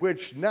in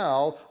which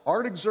now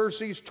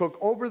Artaxerxes took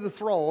over the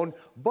throne,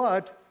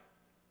 but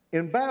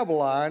in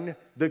Babylon,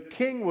 the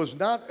king was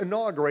not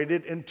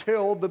inaugurated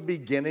until the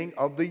beginning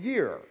of the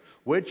year,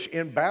 which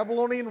in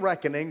Babylonian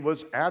reckoning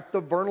was at the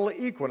vernal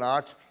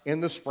equinox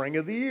in the spring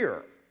of the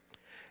year.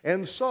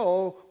 And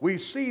so we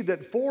see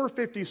that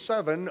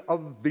 457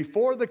 of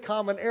before the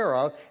Common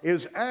Era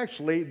is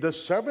actually the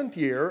 7th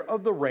year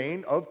of the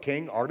reign of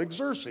King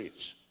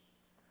Artaxerxes.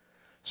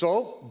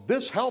 So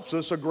this helps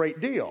us a great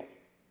deal,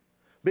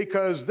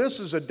 because this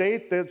is a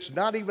date that's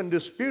not even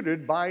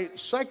disputed by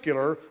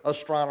secular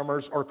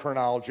astronomers or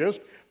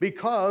chronologists.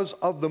 Because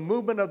of the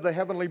movement of the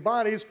heavenly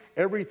bodies,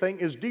 everything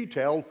is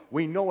detailed.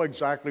 We know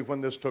exactly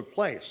when this took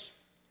place.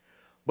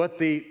 But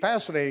the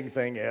fascinating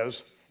thing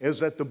is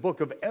that the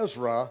book of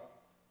Ezra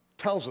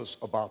tells us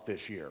about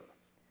this year.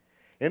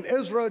 In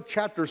Ezra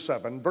chapter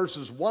 7,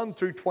 verses 1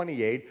 through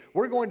 28,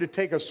 we're going to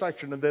take a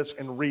section of this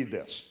and read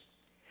this.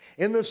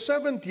 In the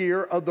 7th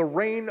year of the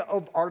reign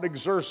of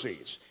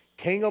Artaxerxes,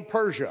 king of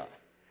Persia,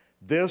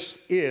 this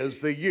is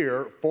the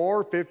year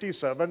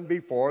 457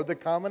 before the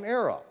Common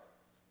Era,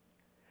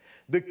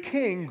 the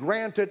king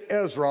granted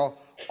Ezra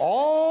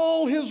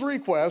all his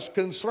requests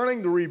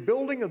concerning the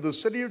rebuilding of the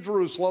city of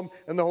Jerusalem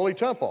and the Holy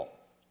Temple.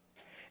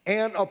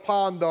 And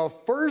upon the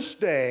first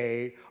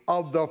day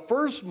of the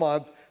first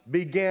month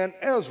began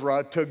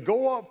Ezra to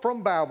go up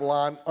from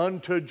Babylon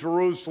unto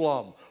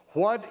Jerusalem.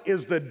 What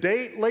is the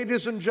date,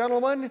 ladies and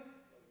gentlemen?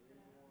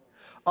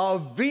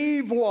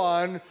 Aviv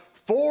 1,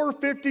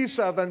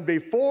 457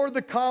 before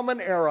the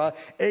Common Era,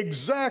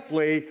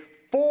 exactly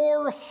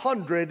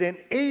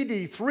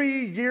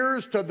 483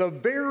 years to the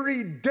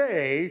very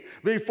day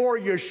before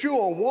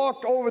Yeshua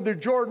walked over the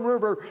Jordan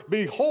River.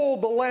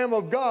 Behold the Lamb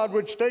of God,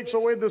 which takes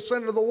away the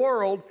sin of the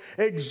world.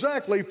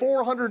 Exactly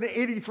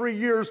 483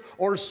 years,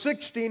 or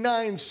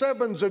 69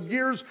 sevens of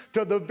years,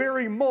 to the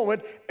very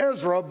moment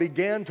Ezra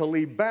began to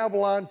leave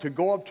Babylon to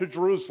go up to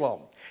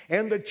Jerusalem.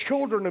 And the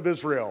children of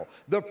Israel,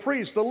 the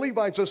priests, the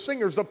Levites, the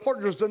singers, the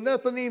porters, the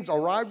Nethinims,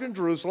 arrived in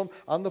Jerusalem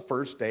on the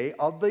first day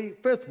of the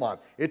 5th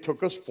month. It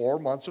took us 4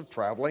 months of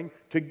traveling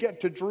to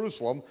get to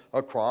Jerusalem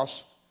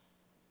across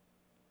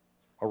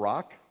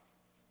Iraq,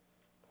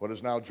 what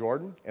is now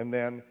Jordan, and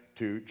then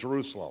to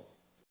Jerusalem.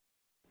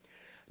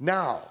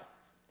 Now,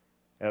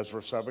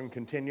 Ezra 7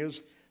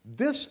 continues,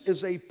 this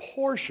is a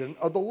portion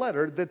of the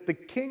letter that the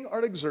king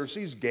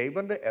Artaxerxes gave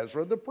unto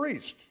Ezra the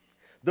priest,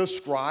 the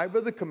scribe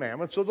of the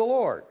commandments of the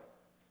Lord.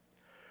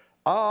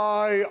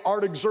 I,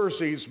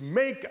 Artaxerxes,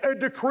 make a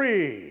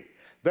decree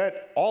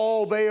that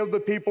all they of the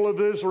people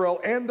of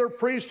Israel and their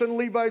priests and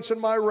Levites in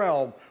my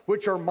realm,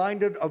 which are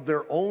minded of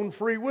their own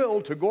free will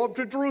to go up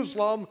to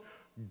Jerusalem,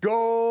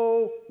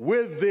 go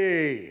with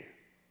thee.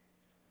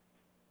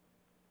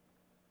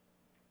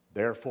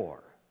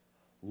 Therefore,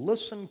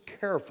 listen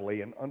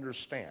carefully and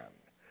understand.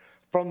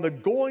 From the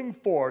going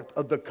forth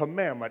of the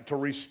commandment to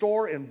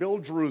restore and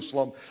build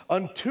Jerusalem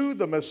unto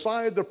the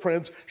Messiah the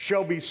Prince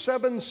shall be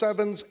 7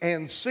 sevens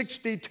and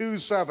 62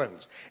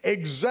 sevens,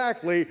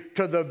 exactly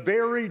to the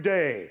very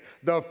day,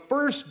 the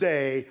first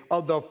day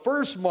of the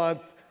first month.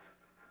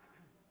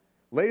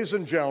 Ladies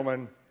and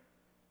gentlemen,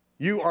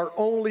 you are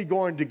only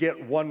going to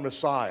get one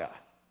Messiah.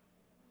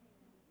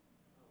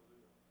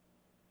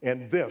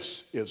 And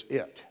this is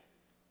it.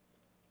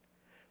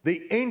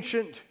 The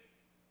ancient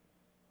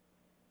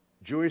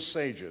Jewish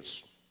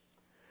sages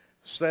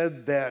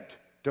said that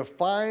to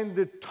find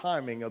the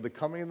timing of the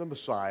coming of the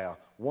Messiah,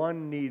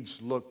 one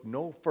needs look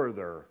no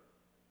further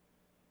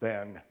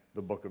than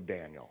the book of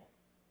Daniel.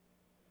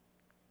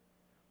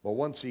 But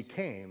once he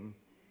came,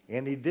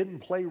 and he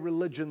didn't play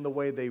religion the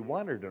way they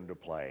wanted him to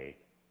play,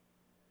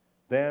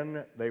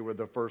 then they were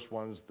the first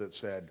ones that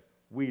said,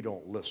 we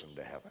don't listen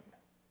to heaven.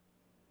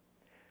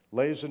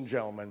 Ladies and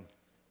gentlemen,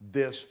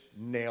 this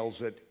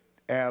nails it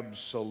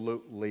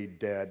absolutely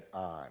dead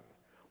on.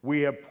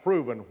 We have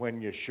proven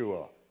when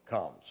Yeshua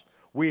comes.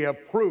 We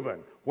have proven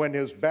when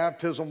his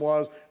baptism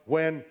was,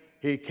 when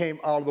he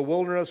came out of the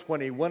wilderness, when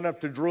he went up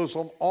to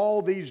Jerusalem.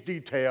 All these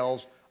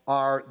details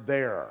are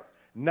there.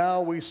 Now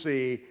we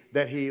see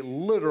that he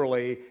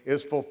literally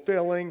is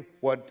fulfilling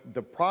what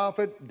the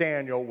prophet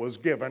Daniel was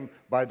given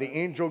by the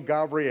angel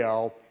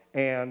Gabriel,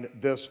 and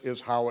this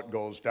is how it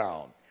goes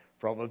down.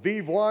 From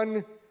Aviv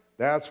 1,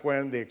 that's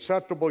when the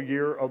acceptable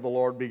year of the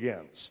Lord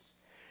begins.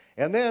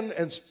 And then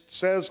it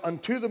says,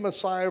 unto the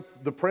Messiah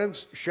the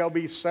Prince shall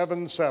be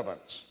 7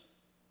 sevens.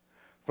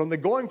 From the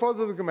going forth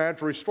of the command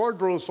to restore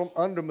Jerusalem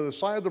unto the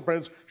Messiah the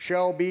Prince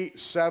shall be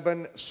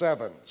 7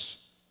 sevens.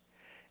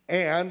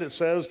 And it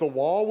says the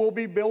wall will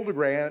be built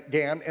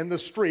again in the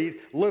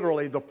street,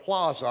 literally the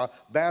plaza.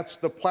 That's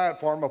the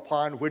platform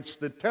upon which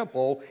the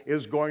temple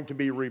is going to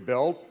be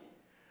rebuilt.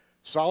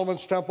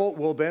 Solomon's temple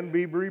will then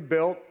be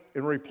rebuilt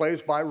and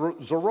replaced by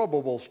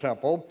Zerubbabel's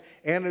temple.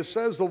 And it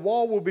says the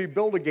wall will be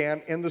built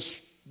again in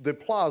the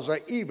plaza,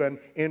 even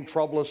in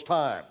troublous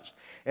times.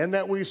 And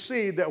that we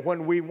see that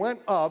when we went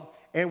up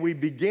and we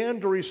began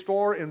to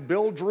restore and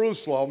build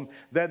Jerusalem,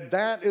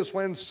 that is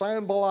when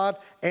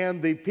Sanballat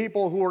and the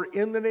people who were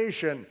in the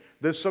nation,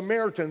 the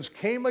Samaritans,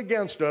 came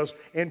against us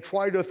and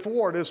tried to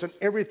thwart us in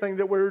everything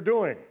that we were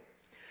doing.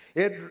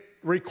 It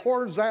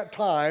records that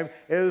time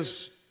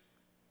as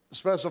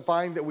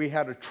specifying that we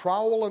had a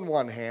trowel in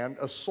one hand,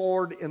 a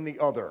sword in the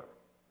other.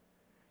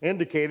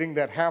 indicating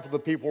that half of the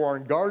people were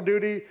on guard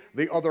duty,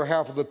 the other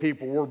half of the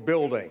people were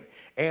building.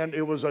 And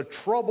it was a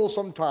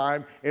troublesome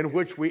time in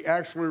which we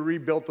actually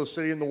rebuilt the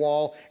city and the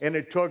wall, and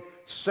it took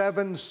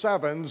 7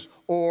 sevens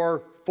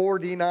or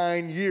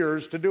 49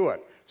 years to do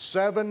it.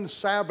 7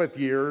 Sabbath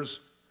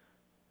years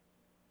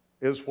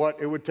is what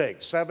it would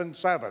take, 7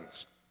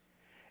 sevens.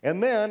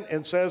 And then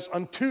it says,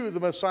 unto the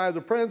Messiah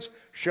the Prince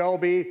shall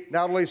be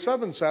not only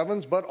 7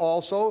 sevens, but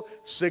also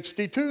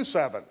 62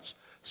 sevens.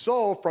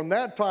 So from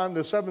that time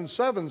the 7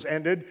 sevens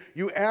ended,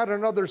 you add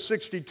another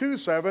 62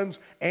 sevens,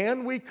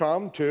 and we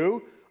come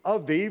to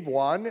Aviv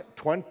 1,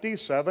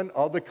 27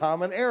 of the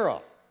Common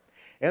Era.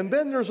 And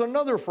then there's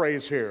another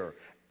phrase here.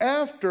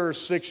 After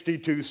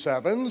 62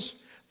 sevens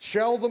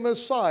shall the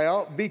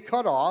Messiah be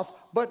cut off,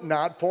 but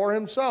not for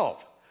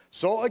himself.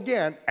 So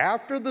again,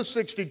 after the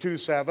 62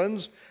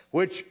 sevens,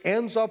 which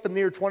ends up in the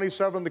year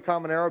 27 of the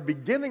Common Era,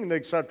 beginning the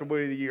acceptable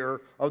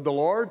year of the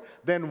Lord,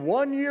 then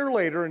 1 year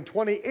later in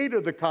 28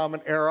 of the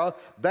Common Era,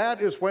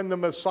 that is when the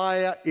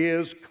Messiah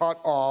is cut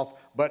off,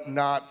 but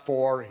not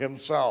for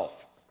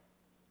himself.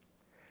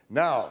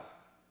 Now,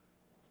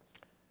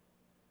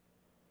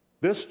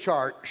 this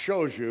chart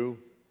shows you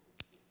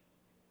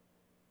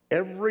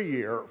every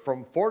year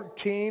from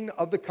 14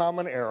 of the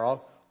Common Era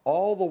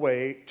all the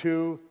way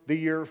to the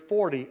year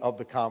 40 of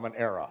the Common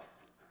Era.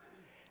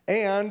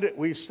 And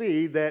we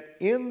see that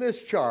in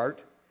this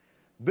chart,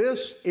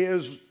 this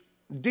is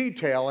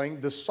detailing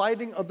the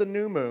sighting of the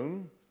new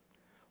moon,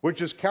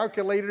 which is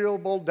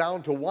calculatable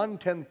down to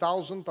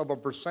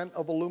 1/10,000%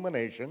 of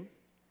illumination.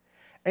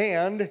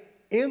 And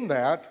in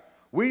that,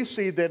 we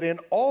see that in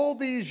all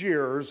these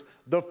years,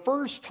 the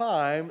first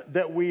time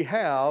that we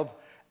have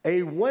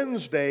a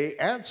Wednesday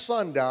at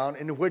sundown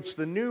in which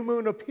the new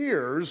moon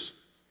appears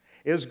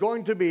is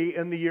going to be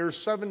in the year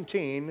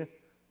 17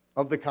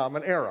 of the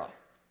Common Era.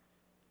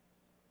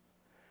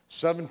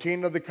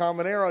 17 of the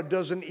Common Era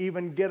doesn't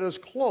even get us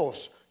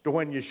close to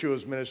when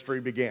Yeshua's ministry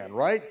began,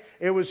 right?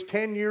 It was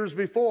 10 years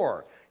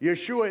before.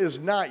 Yeshua is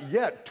not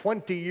yet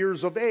 20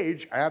 years of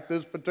age at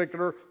this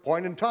particular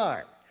point in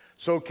time.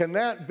 So can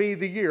that be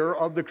the year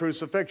of the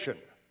crucifixion?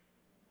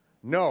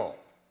 No.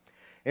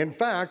 In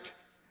fact,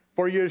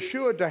 for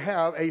Yeshua to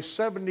have a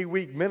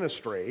 70-week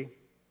ministry,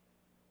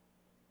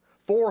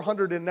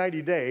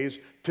 490 days,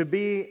 to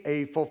be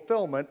a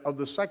fulfillment of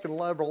the second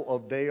level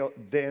of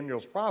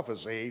Daniel's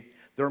prophecy,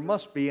 there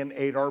must be an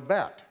Adar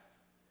bet.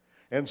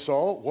 And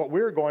so what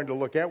we're going to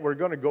look at, we're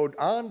going to go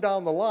on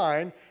down the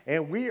line,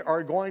 and we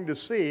are going to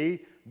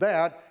see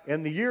that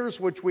in the years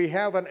which we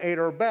have an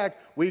Adar bet,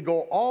 we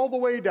go all the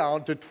way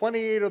down to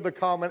 28 of the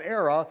Common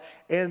Era,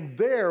 and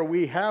there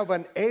we have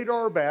an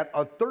Adar bet,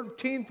 a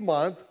 13th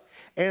month,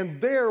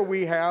 and there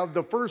we have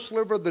the first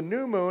sliver of the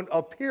new moon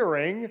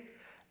appearing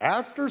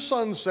after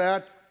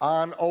sunset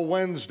on a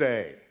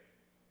Wednesday,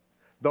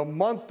 the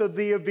month of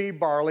the Aviv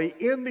barley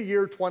in the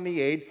year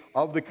 28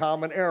 of the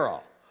Common Era.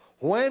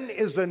 When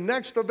is the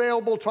next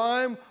available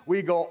time?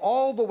 We go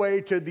all the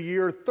way to the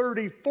year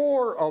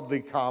 34 of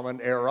the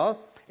Common Era,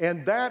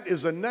 and that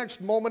is the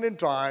next moment in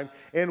time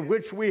in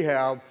which we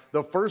have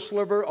the first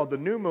sliver of the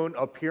new moon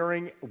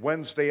appearing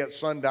Wednesday at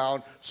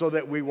sundown, so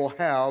that we will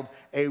have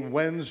a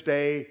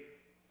Wednesday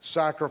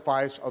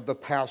sacrifice of the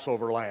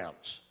Passover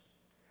lambs.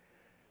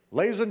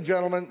 Ladies and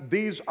gentlemen,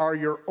 these are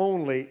your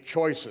only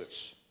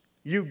choices.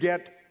 You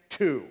get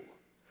 2.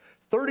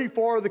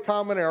 34 of the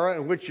Common Era,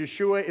 in which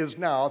Yeshua is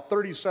now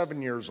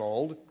 37 years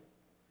old.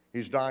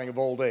 He's dying of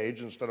old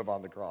age instead of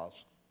on the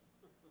cross.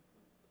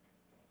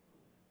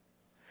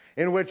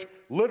 In which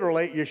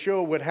literally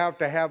Yeshua would have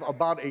to have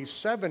about a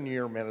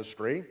 7-year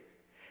ministry.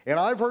 And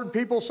I've heard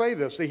people say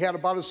this, he had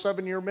about a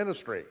 7-year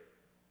ministry.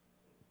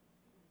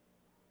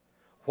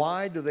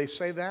 Why do they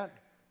say that?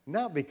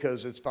 Not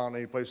because it's found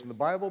any place in the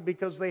Bible,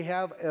 because they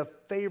have a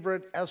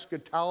favorite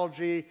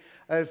eschatology,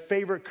 a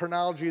favorite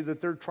chronology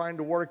that they're trying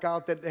to work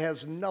out that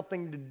has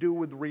nothing to do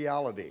with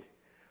reality.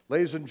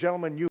 Ladies and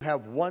gentlemen, you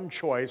have one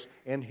choice,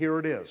 and here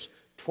it is,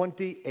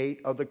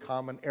 28 of the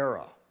Common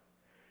Era.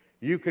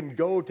 You can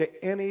go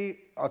to any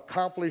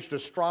accomplished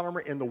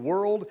astronomer in the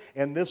world,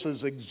 and this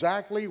is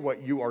exactly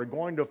what you are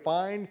going to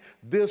find.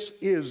 This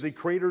is the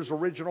Creator's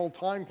original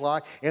time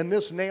clock, and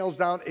this nails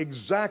down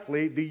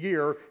exactly the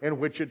year in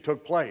which it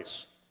took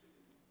place.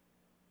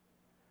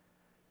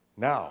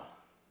 Now,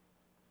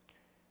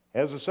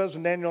 as it says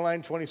in Daniel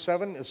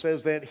 9:27, it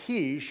says that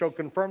he shall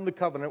confirm the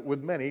covenant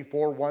with many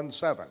for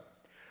 1/7.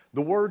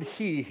 The word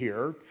he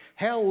here,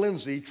 Hal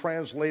Lindsey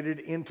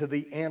translated into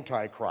the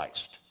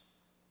Antichrist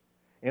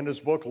in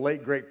his book,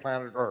 Late Great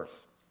Planet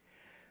Earth.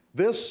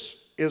 This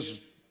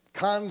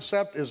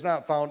concept is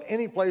not found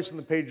any place in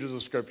the pages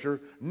of Scripture,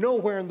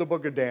 nowhere in the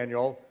book of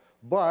Daniel,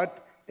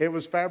 but it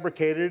was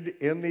fabricated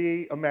in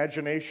the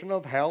imagination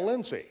of Hal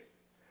Lindsey.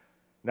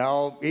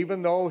 Now,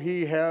 even though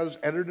he has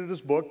edited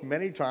his book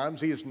many times,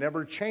 he has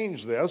never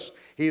changed this.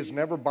 He has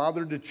never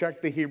bothered to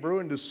check the Hebrew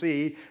and to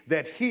see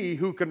that he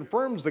who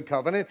confirms the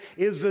covenant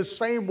is the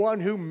same one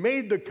who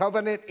made the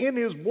covenant in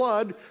his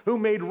blood, who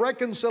made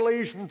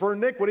reconciliation for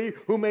iniquity,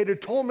 who made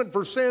atonement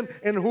for sin,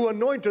 and who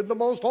anointed the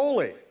most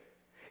holy.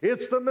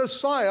 It's the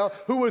Messiah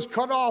who was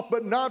cut off,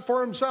 but not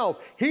for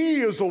himself.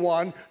 He is the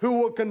one who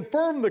will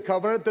confirm the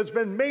covenant that's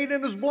been made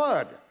in his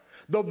blood.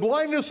 The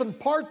blindness in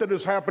part that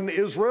has happened to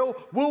Israel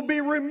will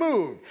be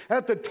removed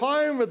at the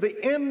time of the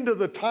end of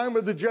the time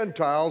of the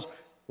Gentiles,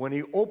 when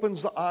he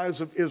opens the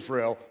eyes of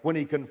Israel, when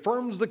he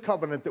confirms the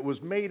covenant that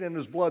was made in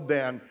his blood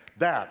then.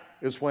 That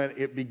is when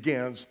it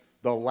begins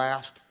the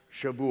last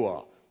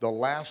Shavuot, the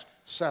last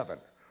 7.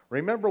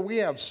 Remember, we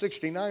have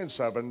 69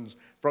 sevens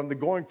from the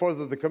going forth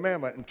of the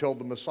commandment until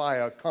the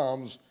Messiah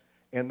comes,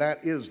 and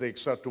that is the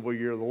acceptable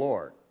year of the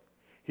Lord.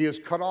 He is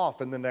cut off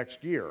in the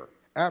next year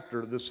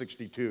after the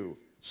 62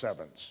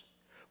 sevens.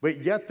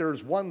 But yet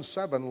there's 1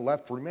 7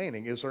 left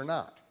remaining, is there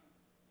not?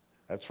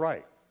 That's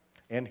right.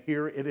 And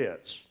here it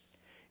is.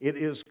 It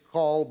is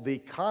called the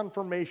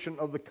confirmation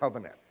of the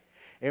covenant.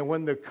 And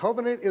when the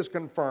covenant is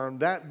confirmed,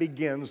 that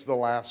begins the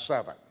last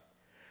 7.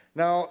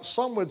 Now,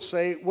 some would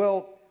say,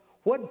 well,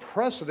 what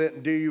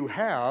precedent do you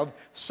have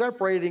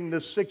separating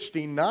the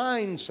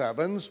 69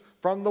 sevens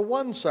from the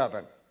 1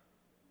 7?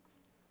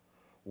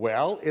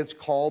 Well, it's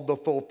called the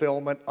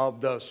fulfillment of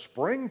the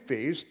spring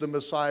feast, the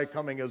Messiah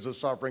coming as a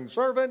suffering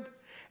servant,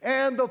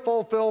 and the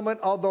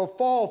fulfillment of the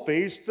fall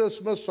feast,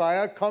 this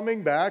Messiah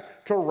coming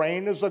back to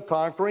reign as a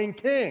conquering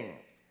king.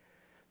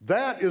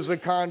 That is the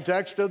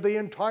context of the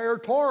entire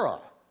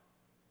Torah.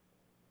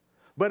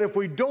 But if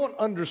we don't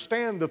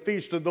understand the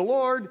feast of the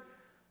Lord,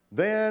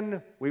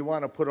 then we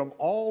want to put them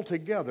all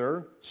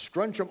together,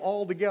 scrunch them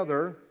all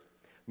together,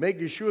 make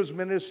Yeshua's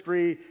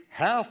ministry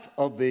half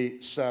of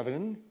the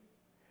 7,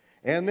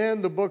 and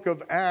then the book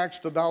of Acts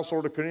to thou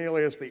sort of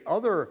Cornelius, the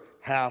other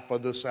half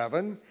of the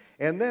 7,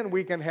 and then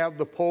we can have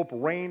the Pope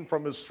reign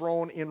from his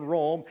throne in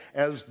Rome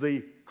as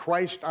the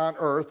Christ on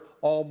earth,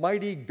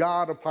 Almighty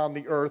God upon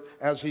the earth,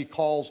 as he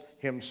calls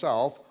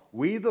himself.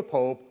 We, the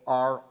Pope,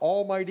 are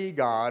Almighty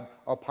God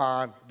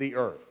upon the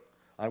earth.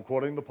 I'm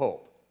quoting the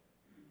Pope.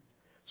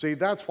 See,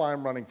 that's why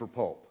I'm running for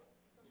Pope.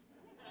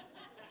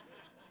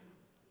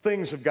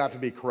 Things have got to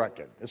be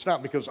corrected. It's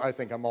not because I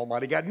think I'm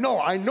Almighty God.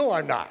 No, I know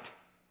I'm not.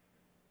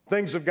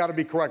 Things have got to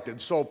be corrected.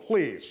 So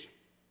please,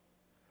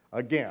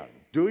 again,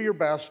 do your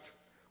best.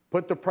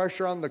 Put the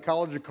pressure on the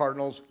College of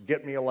Cardinals.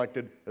 Get me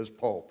elected as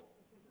Pope.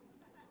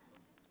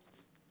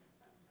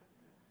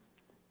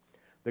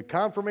 The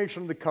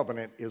confirmation of the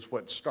covenant is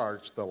what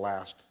starts the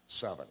last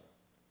 7.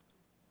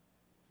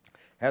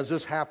 Has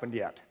this happened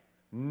yet?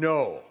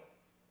 No.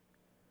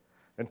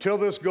 Until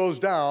this goes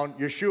down,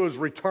 Yeshua's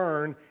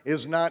return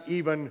is not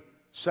even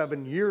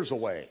 7 years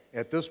away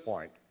at this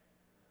point.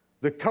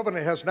 The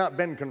covenant has not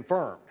been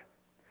confirmed.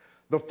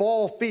 The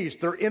fall feast,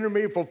 their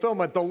intermediate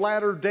fulfillment, the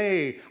latter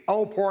day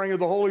outpouring of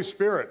the Holy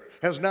Spirit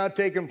has not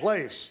taken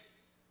place.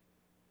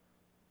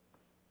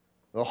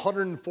 The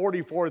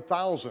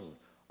 144,000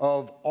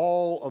 of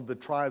all of the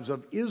tribes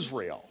of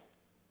Israel,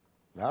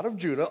 not of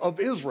Judah, of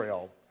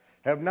Israel,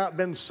 have not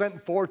been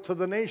sent forth to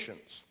the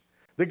nations.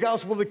 The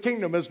gospel of the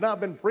kingdom has not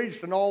been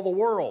preached in all the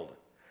world.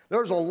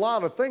 There's a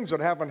lot of things that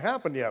haven't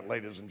happened yet,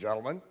 ladies and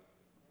gentlemen.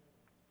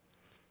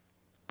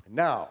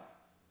 Now,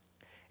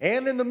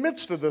 and in the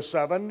midst of the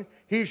 7,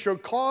 he shall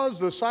cause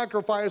the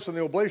sacrifice and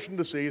the oblation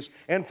to cease,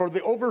 and for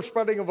the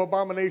overspreading of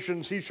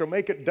abominations he shall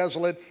make it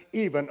desolate,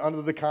 even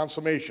unto the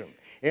consummation.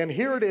 And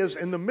here it is,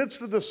 in the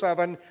midst of the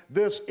 7,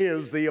 this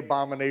is the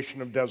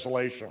abomination of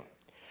desolation.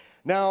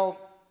 Now,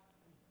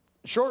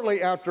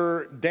 shortly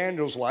after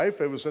Daniel's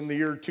life, it was in the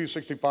year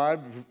 265,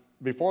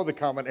 before the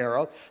Common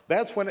Era,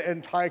 that's when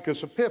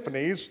Antiochus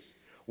Epiphanes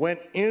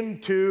went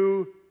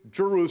into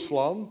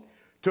Jerusalem,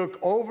 took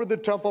over the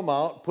Temple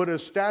Mount, put a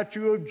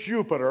statue of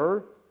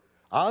Jupiter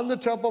on the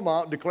Temple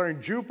Mount,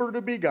 declaring Jupiter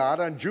to be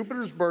God on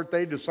Jupiter's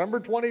birthday, December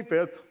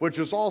 25th, which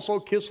is also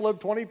Kislev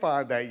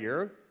 25 that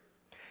year.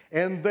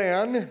 And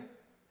then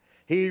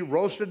he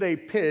roasted a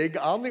pig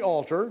on the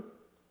altar,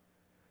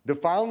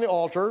 defiling the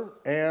altar,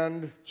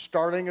 and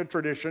starting a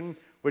tradition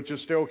which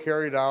is still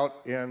carried out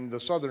in the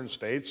southern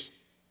states,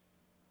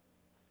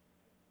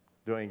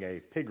 doing a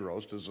pig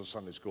roast as a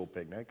Sunday school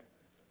picnic.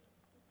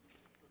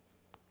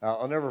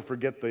 I'll never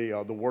forget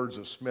the words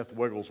of Smith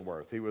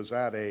Wigglesworth. He was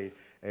at a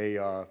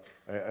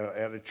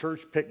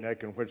church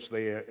picnic in which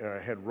they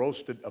had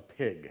roasted a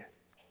pig.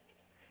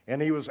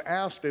 And he was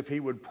asked if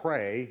he would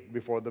pray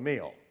before the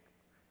meal.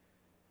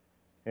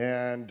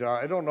 And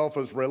I don't know if it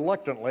was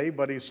reluctantly,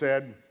 but he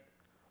said,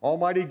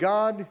 Almighty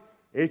God,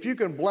 if you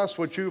can bless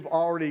what you've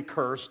already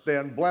cursed,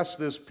 then bless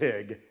this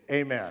pig.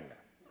 Amen.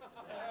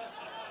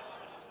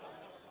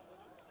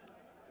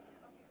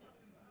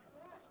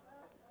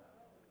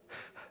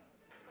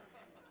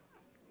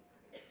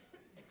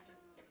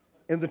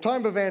 In the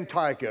time of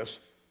Antiochus,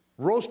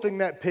 roasting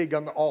that pig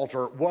on the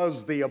altar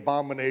was the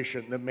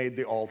abomination that made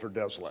the altar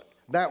desolate.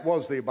 That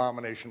was the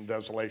abomination of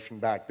desolation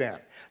back then.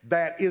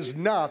 That is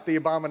not the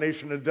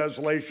abomination of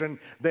desolation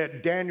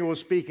that Daniel was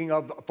speaking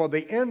of for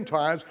the end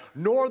times,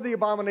 nor the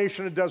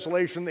abomination of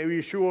desolation that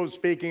Yeshua was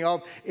speaking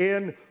of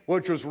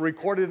which was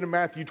recorded in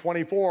Matthew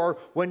 24,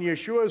 when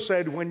Yeshua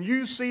said, when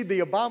you see the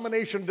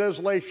abomination of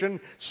desolation,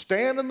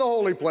 stand in the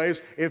holy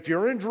place. If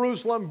you're in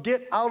Jerusalem,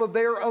 get out of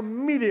there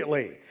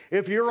immediately.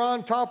 If you're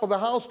on top of the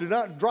house, do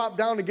not drop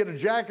down to get a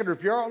jacket, or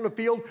if you're out in the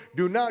field,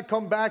 do not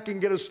come back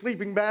and get a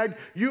sleeping bag.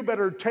 You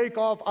better take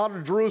off out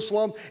of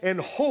Jerusalem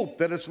and hope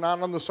that it's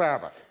not on the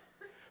Sabbath.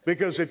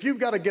 Because if you've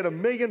got to get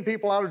 1 million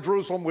people out of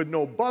Jerusalem with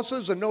no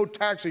buses and no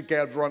taxi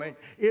cabs running,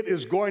 it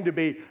is going to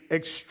be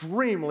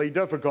extremely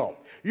difficult.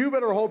 You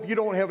better hope you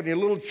don't have any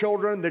little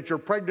children that you're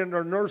pregnant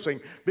or nursing,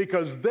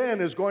 because then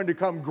is going to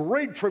come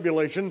great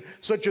tribulation,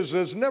 such as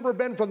has never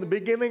been from the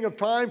beginning of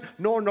time,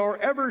 nor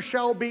ever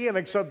shall be, and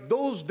except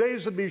those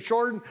days that be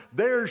shortened,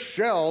 there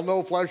shall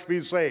no flesh be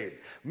saved.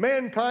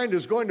 Mankind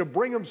is going to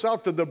bring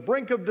himself to the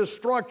brink of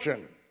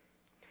destruction,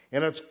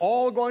 and it's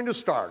all going to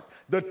start.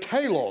 The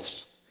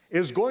telos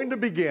is going to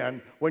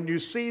begin when you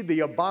see the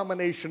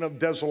abomination of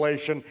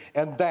desolation,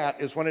 and that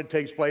is when it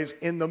takes place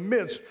in the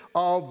midst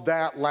of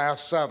that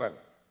last seven.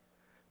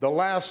 The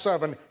last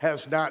seven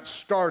has not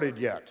started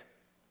yet.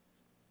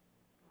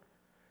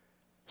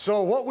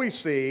 So what we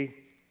see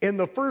in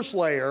the first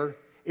layer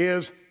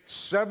is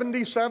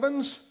 70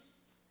 sevens,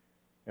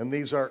 and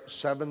these are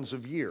sevens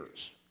of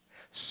years.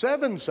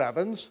 7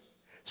 sevens,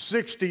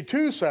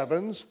 62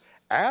 sevens,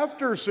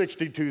 after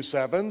 62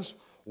 sevens,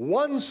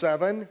 1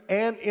 7,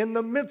 and in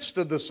the midst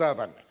of the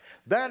 7.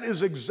 That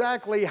is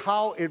exactly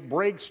how it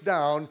breaks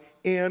down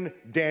in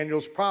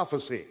Daniel's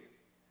prophecy.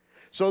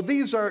 So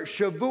these are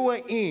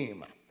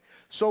Shavuaim.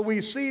 So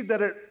we see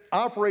that it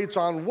operates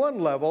on one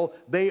level.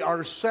 They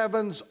are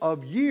sevens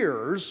of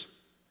years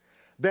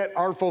that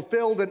are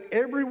fulfilled in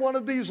every one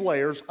of these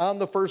layers on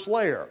the first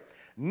layer.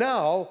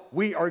 Now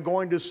we are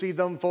going to see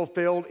them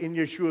fulfilled in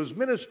Yeshua's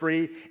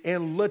ministry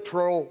in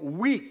literal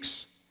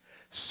weeks.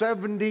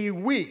 70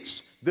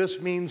 weeks.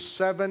 This means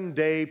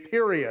 7-day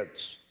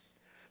periods.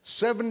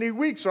 70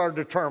 weeks are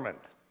determined.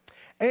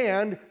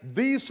 And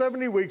these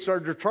 70 weeks are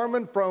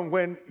determined from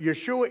when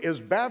Yeshua is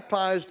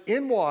baptized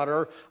in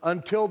water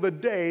until the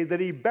day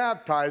that he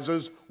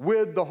baptizes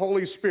with the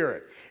Holy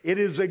Spirit. It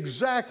is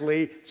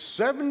exactly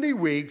 70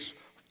 weeks,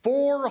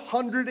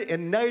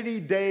 490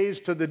 days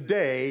to the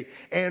day,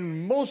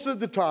 and most of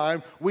the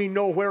time we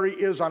know where he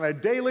is on a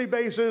daily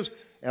basis,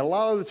 and a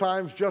lot of the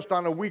times just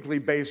on a weekly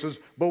basis,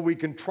 but we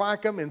can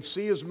track him and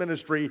see his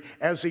ministry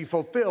as he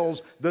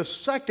fulfills the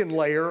second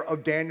layer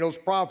of Daniel's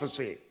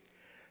prophecy.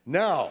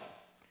 Now,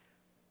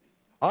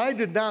 I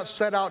did not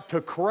set out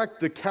to correct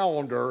the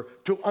calendar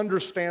to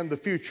understand the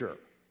future.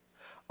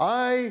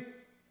 I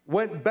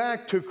went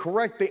back to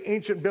correct the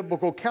ancient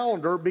biblical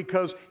calendar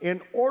because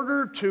in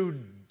order to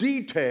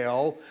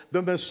detail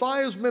the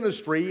Messiah's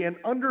ministry and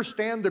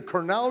understand the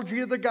chronology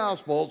of the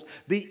Gospels,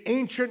 the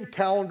ancient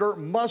calendar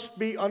must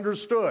be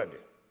understood.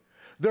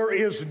 There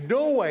is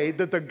no way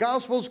that the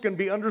Gospels can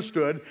be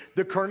understood,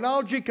 the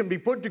chronology can be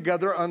put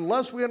together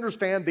unless we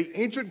understand the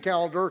ancient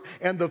calendar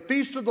and the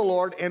feast of the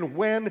Lord and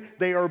when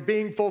they are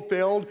being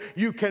fulfilled.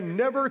 You can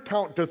never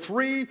count to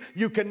 3.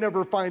 You can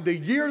never find the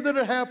year that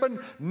it happened.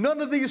 None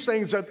of these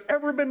things have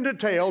ever been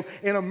detailed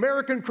in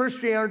American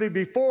Christianity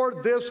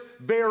before this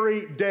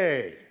very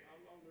day.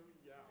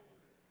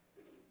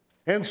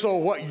 And so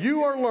what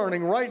you are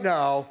learning right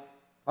now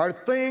are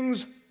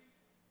things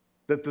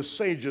that the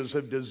sages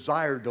have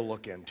desired to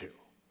look into.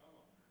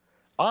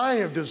 I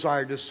have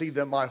desired to see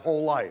them my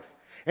whole life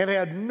and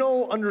had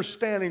no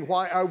understanding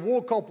why I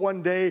woke up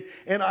one day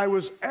and I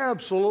was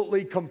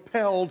absolutely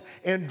compelled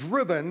and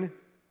driven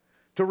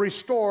to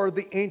restore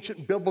the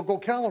ancient biblical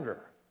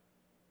calendar.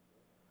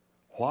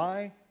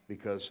 Why?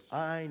 Because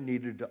I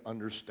needed to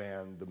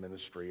understand the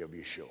ministry of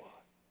Yeshua.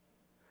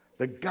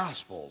 The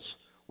Gospels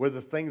were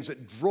the things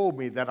that drove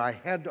me, that I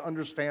had to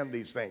understand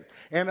these things.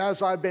 And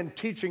as I've been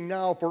teaching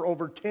now for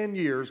over 10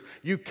 years,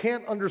 you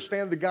can't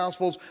understand the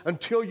Gospels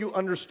until you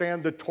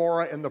understand the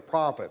Torah and the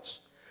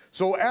prophets.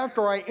 So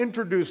after I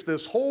introduced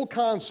this whole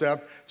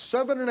concept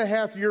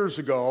 7.5 years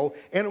ago,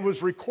 and it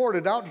was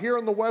recorded out here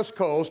on the West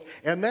Coast,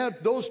 and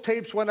those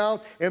tapes went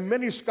out, and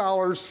many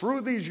scholars through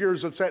these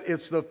years have said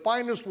it's the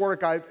finest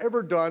work I've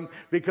ever done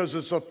because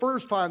it's the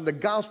first time the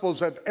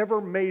Gospels have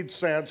ever made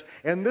sense.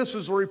 And this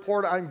is a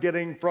report I'm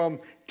getting from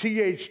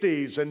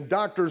THDs and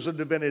doctors of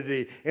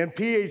divinity and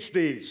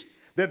PhDs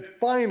that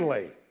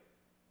finally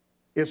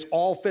it's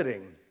all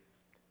fitting.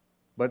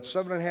 But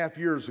 7.5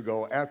 years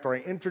ago, after I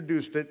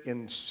introduced it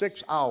in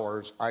 6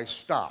 hours, I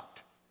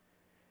stopped.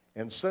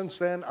 And since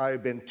then,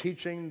 I've been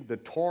teaching the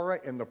Torah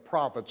and the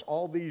prophets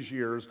all these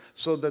years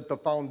so that the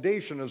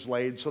foundation is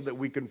laid so that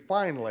we can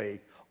finally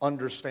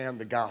understand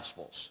the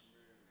Gospels.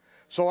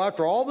 So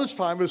after all this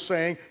time is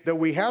saying that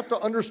we have to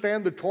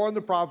understand the Torah and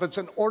the prophets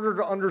in order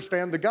to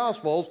understand the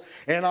Gospels,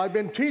 and I've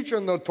been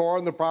teaching the Torah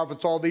and the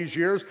prophets all these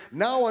years.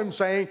 Now I'm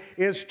saying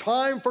it's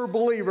time for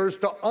believers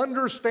to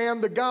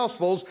understand the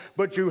Gospels,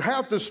 but you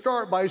have to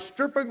start by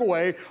stripping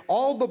away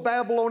all the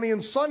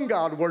Babylonian sun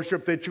god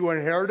worship that you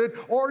inherited,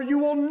 or you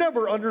will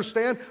never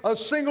understand a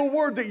single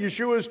word that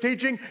Yeshua is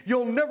teaching.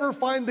 You'll never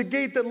find the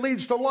gate that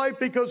leads to life,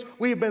 because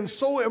we've been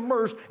so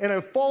immersed in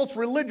a false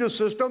religious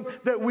system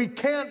that we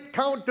can't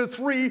count to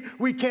three.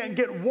 We can't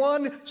get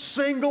one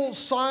single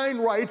sign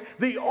right.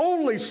 The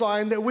only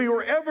sign that we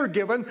were ever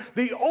given,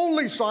 the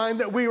only sign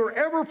that we were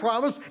ever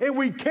promised, and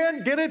we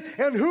can't get it,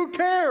 and who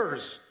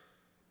cares?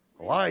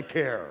 Well, I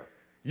care.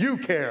 You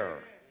care.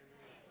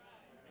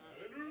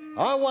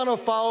 I want to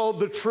follow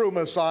the true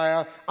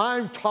Messiah.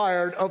 I'm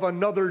tired of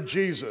another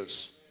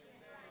Jesus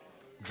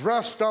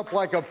dressed up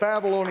like a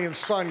Babylonian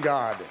sun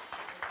god.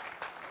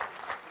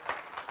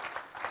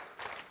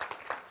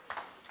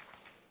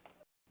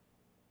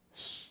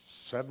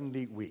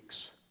 70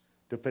 weeks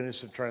to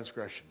finish the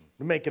transgression,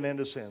 to make an end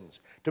of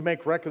sins, to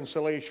make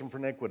reconciliation for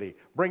iniquity,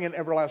 bring in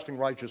everlasting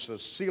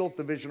righteousness, seal up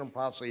the vision and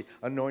prophecy,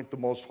 anoint the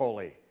most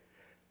holy.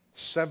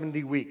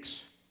 70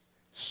 weeks,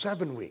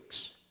 7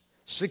 weeks,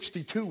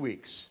 62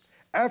 weeks,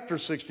 after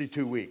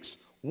 62 weeks,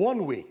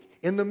 1 week,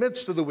 in the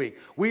midst of the week.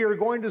 We are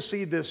going to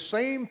see this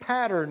same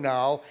pattern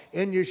now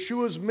in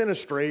Yeshua's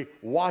ministry.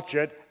 Watch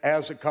it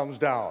as it comes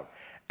down.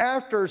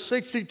 After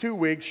 62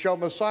 weeks shall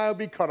Messiah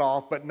be cut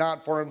off, but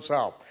not for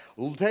himself.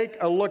 Take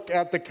a look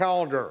at the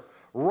calendar.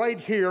 Right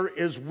here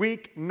is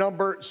week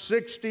number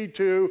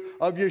 62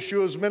 of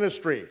Yeshua's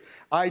ministry.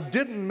 I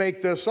didn't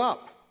make this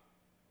up.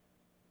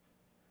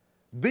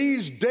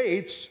 These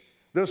dates,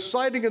 the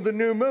sighting of the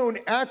new moon,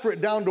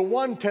 accurate down to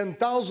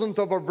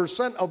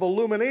 1/10,000% of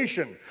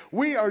illumination.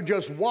 We are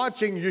just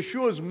watching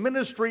Yeshua's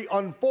ministry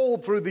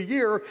unfold through the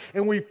year,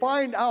 and we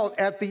find out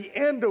at the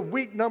end of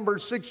week number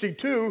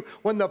 62,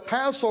 when the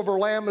Passover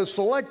lamb is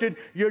selected,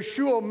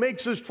 Yeshua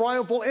makes his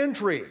triumphal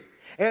entry.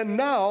 And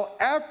now,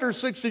 after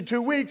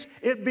 62 weeks,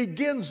 it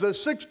begins the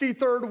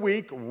 63rd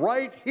week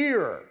right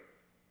here.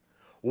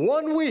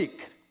 1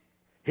 week,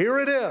 here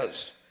it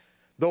is.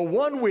 The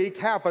 1 week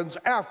happens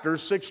after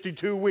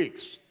 62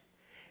 weeks.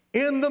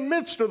 In the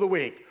midst of the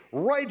week,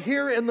 right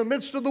here in the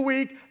midst of the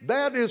week,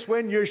 that is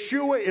when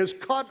Yeshua is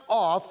cut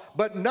off,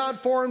 but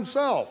not for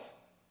himself.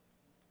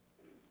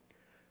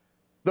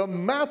 The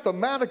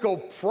mathematical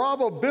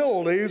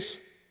probabilities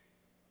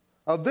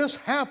of this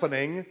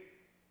happening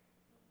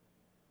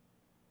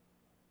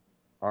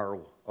are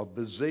a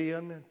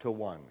bazillion to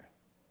 1.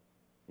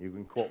 You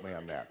can quote me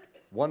on that.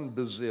 1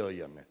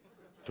 bazillion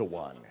to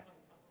 1.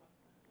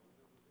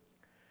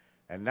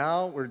 And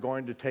now we're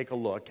going to take a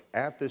look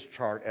at this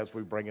chart as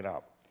we bring it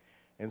up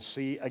and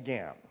see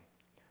again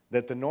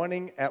that the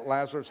anointing at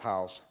Lazarus'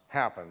 house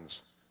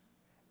happens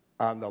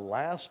on the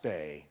last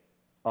day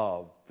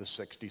of the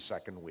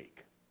 62nd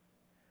week.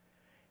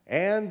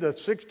 And the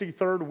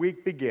 63rd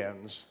week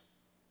begins,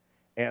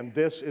 and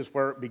this is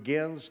where it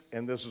begins,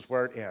 and this is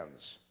where it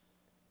ends.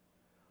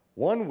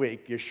 1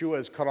 week, Yeshua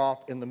is cut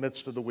off in the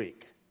midst of the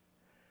week.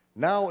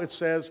 Now it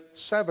says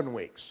 7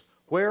 weeks.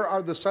 Where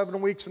are the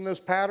 7 weeks in this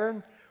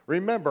pattern?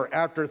 Remember,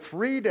 after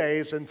 3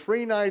 days and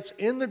 3 nights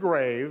in the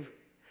grave,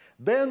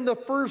 then the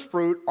first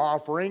fruit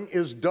offering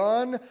is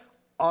done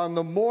on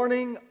the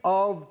morning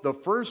of the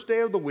first day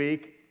of the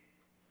week,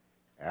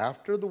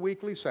 after the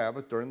weekly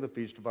Sabbath during the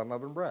Feast of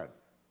Unleavened Bread.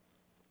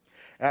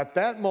 At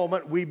that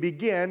moment, we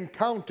begin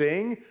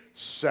counting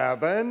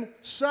 7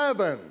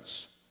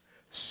 sevens.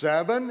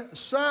 7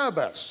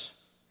 Sabbaths.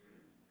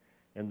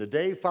 And the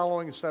day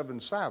following 7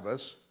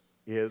 Sabbaths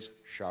is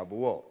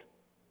Shavuot.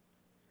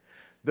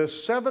 The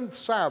 7th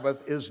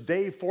Sabbath is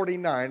day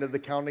 49 of the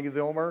counting of the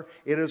Omer.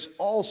 It is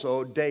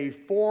also day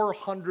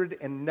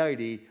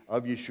 490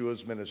 of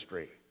Yeshua's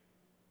ministry.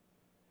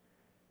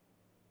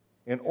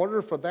 In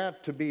order for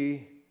that to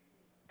be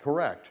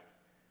correct,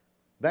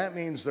 that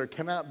means there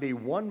cannot be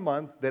 1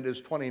 month that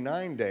is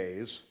 29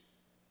 days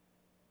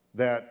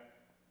that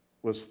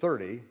was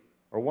 30,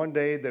 or 1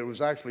 day that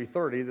was actually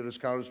 30 that is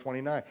counted as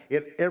 29.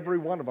 Every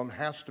one of them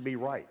has to be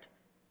right.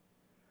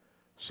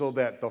 So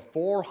that the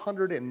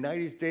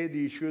 490th day of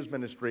the Yeshua's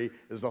ministry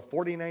is the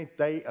 49th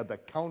day of the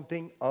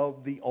counting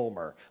of the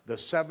Omer. The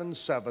 7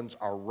 sevens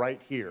are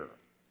right here.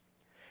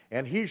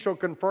 And he shall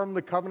confirm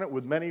the covenant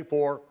with many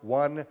for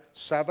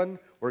 1/7.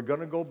 We're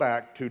going to go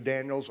back to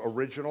Daniel's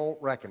original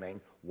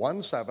reckoning.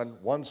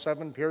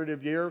 1/7 period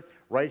of year,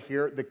 right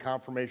here, the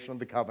confirmation of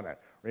the covenant.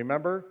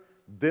 Remember,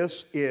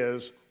 this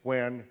is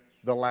when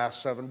the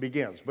last 7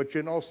 begins. But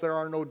you notice there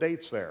are no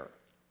dates there.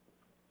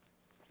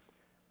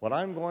 What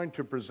I'm going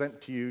to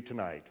present to you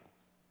tonight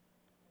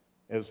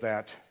is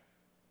that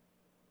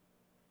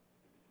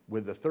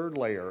with the 3rd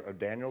layer of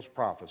Daniel's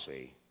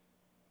prophecy,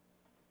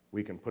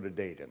 we can put a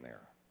date in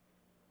there.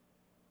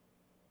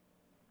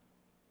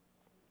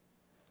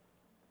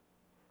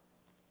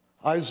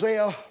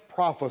 Isaiah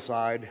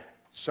prophesied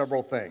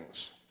several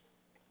things.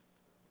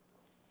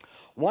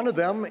 One of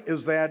them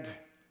is that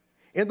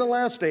In the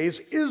last days,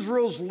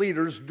 Israel's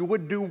leaders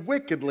would do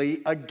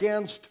wickedly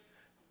against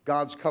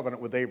God's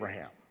covenant with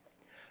Abraham.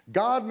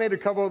 God made a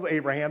covenant with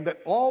Abraham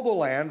that all the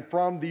land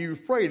from the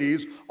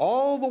Euphrates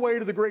all the way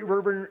to the great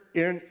river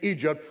in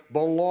Egypt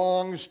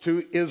belongs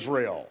to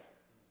Israel.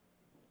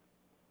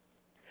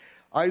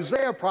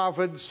 Isaiah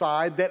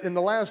prophesied that in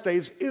the last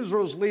days,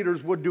 Israel's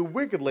leaders would do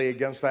wickedly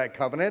against that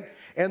covenant,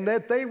 and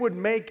that they would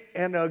make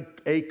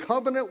a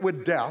covenant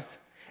with death,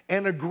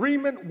 an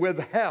agreement with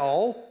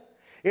hell,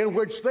 in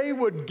which they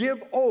would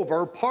give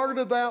over part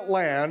of that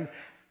land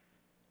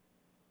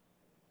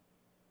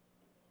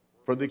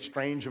for the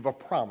exchange of a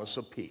promise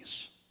of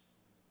peace.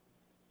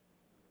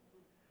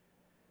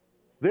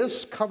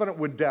 This covenant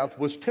with death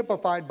was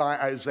typified by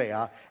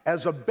Isaiah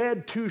as a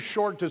bed too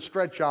short to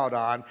stretch out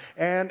on,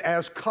 and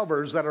as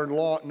covers that are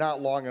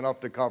not long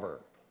enough to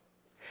cover.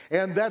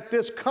 And that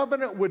this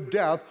covenant with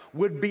death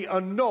would be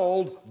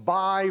annulled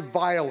by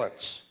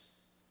violence.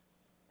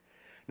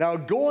 Now,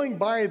 going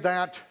by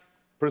that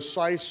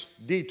precise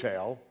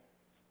detail,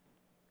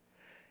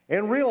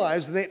 and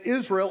realizing that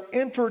Israel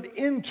entered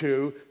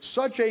into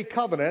such a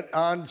covenant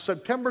on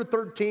September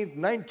 13th,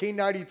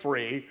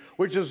 1993,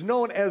 which is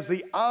known as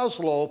the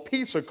Oslo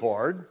Peace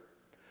Accord,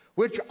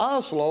 which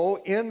Oslo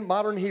in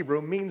modern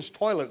Hebrew means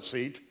toilet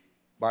seat,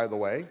 by the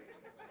way.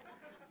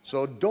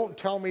 So don't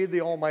tell me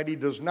the Almighty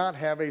does not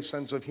have a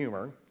sense of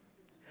humor.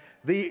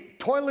 The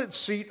Toilet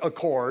Seat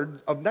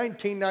Accord of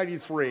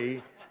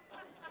 1993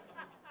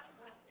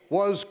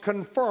 was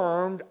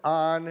confirmed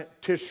on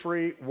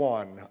Tishri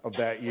 1 of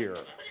that year.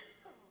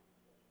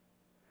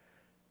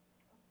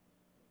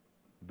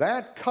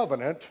 That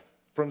covenant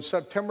from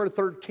September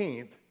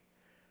 13th,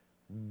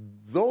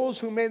 those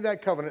who made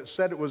that covenant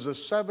said it was a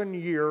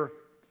 7-year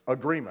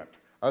agreement,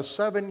 a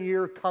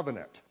 7-year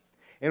covenant,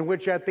 in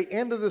which at the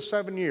end of the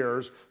 7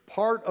 years,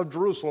 part of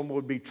Jerusalem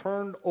would be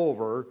turned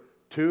over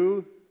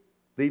to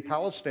the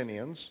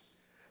Palestinians.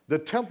 The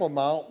Temple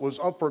Mount was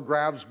up for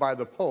grabs by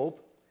the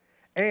Pope,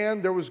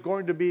 and there was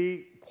going to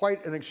be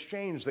quite an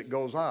exchange that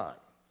goes on.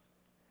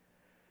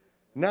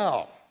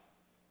 Now,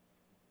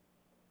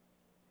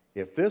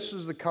 if this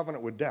is the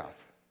covenant with death,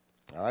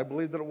 and I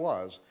believe that it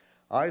was,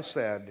 I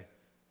said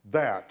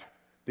that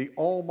the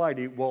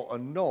Almighty will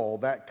annul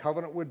that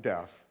covenant with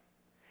death,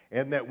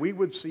 and that we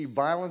would see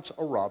violence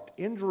erupt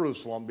in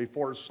Jerusalem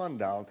before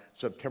sundown,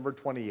 September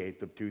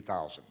 28th of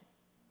 2000.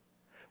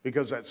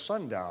 Because at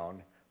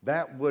sundown,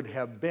 that would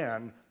have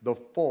been the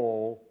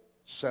full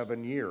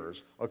 7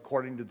 years,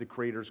 according to the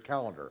Creator's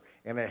calendar,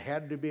 and it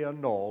had to be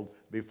annulled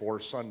before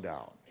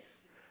sundown.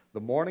 The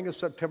morning of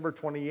September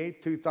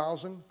 28,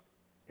 2000,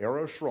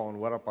 Aaron Schron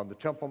went up on the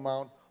Temple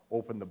Mount,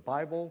 opened the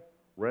Bible,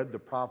 read the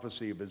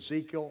prophecy of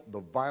Ezekiel, the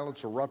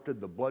violence erupted,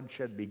 the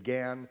bloodshed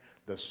began,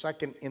 the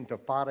second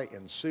intifada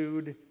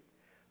ensued,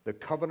 the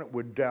covenant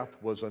with death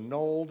was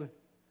annulled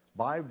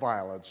by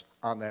violence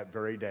on that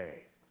very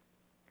day.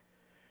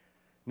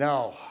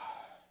 Now,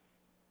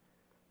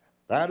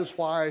 that is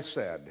why I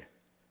said,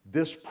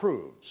 this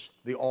proves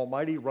the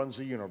Almighty runs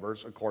the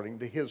universe according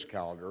to His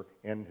calendar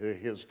and to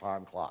His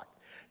time clock.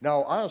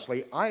 Now,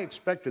 honestly, I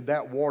expected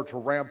that war to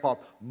ramp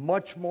up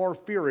much more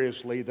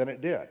furiously than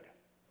it did.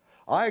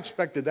 I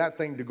expected that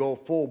thing to go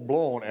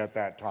full-blown at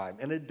that time,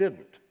 and it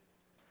didn't.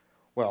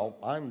 Well,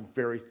 I'm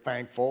very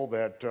thankful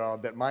that,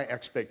 that my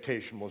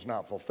expectation was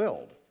not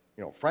fulfilled.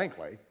 You know,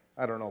 frankly,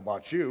 I don't know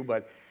about you,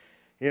 but,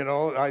 you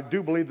know, I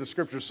do believe the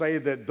Scriptures say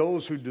that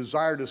those who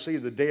desire to see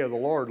the day of the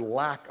Lord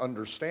lack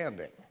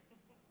understanding.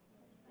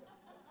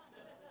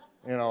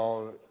 You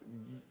know,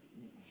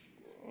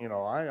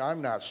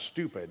 I'm not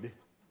stupid,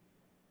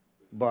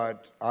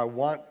 but I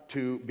want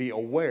to be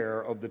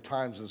aware of the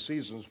times and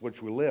seasons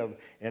which we live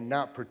and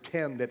not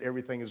pretend that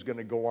everything is going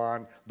to go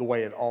on the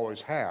way it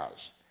always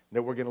has,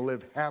 that we're going to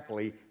live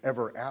happily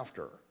ever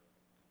after.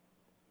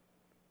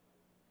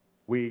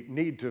 We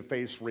need to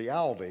face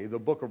reality. The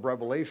book of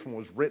Revelation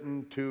was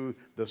written to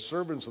the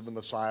servants of the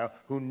Messiah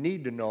who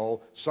need to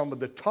know some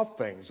of the tough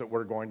things that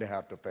we're going to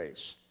have to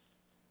face.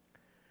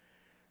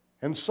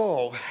 And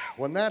so,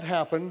 when that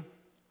happened,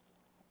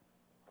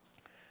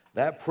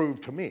 that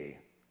proved to me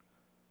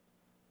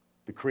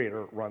the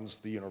Creator runs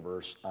the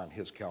universe on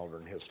His calendar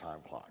and His time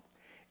clock.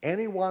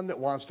 Anyone that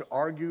wants to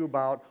argue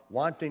about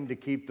wanting to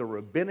keep the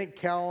rabbinic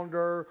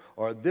calendar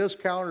or this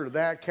calendar or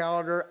that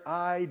calendar,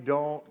 I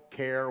don't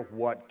care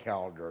what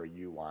calendar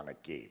you want to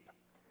keep.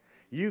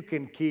 You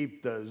can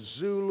keep the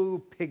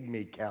Zulu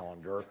pygmy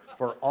calendar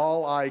for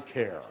all I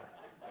care.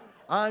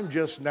 I'm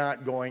just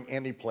not going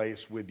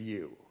anyplace with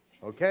you,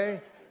 okay?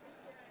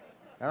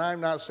 And I'm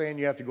not saying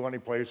you have to go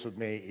anyplace with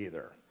me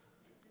either.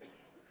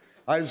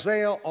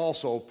 Isaiah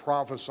also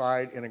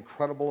prophesied an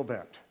incredible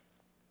event.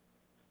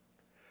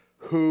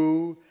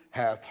 Who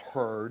hath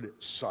heard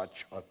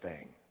such a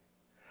thing?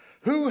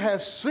 Who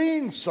has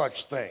seen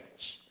such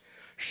things?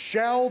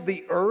 Shall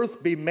the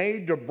earth be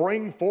made to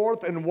bring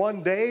forth in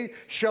one day?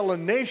 Shall a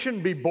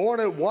nation be born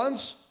at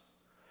once?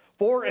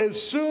 For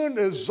as soon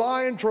as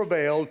Zion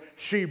travailed,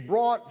 she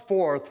brought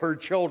forth her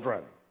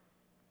children.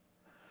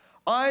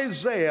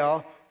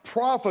 Isaiah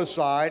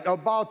prophesied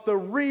about the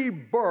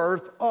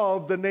rebirth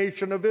of the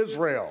nation of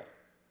Israel.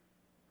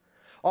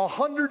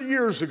 100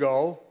 years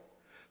ago,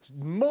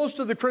 most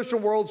of the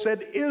Christian world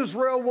said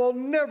Israel will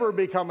never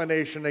become a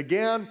nation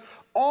again.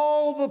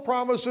 All the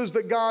promises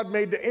that God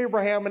made to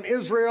Abraham and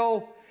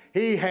Israel,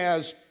 he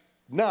has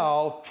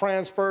now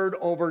transferred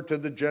over to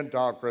the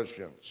Gentile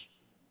Christians.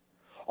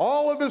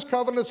 All of his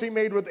covenants he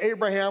made with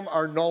Abraham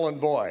are null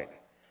and void.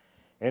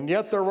 And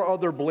yet there were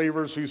other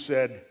believers who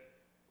said,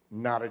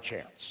 not a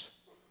chance.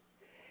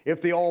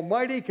 If the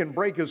Almighty can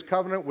break his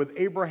covenant with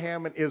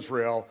Abraham and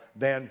Israel,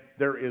 then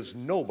there is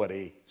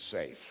nobody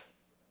safe.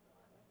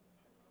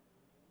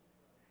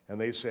 And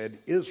they said,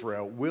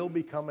 Israel will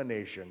become a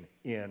nation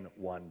in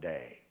one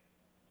day.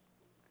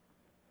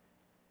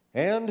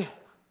 And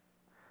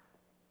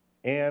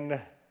in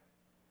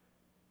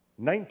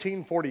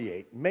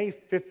 1948, May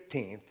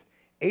 15th,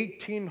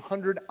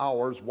 1800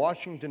 hours,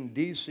 Washington,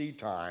 D.C.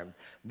 time,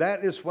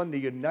 that is when the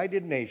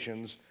United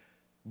Nations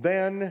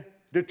then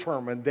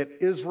determined that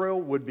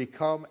Israel would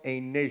become a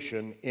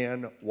nation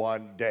in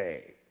one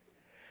day.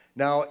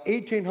 Now,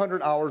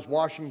 1800 hours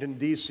Washington,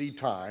 D.C.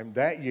 time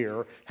that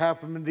year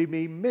happened to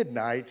be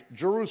midnight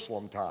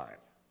Jerusalem time,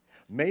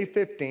 May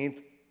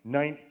 15th,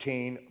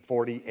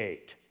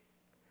 1948.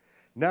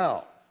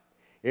 Now,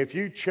 if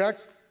you check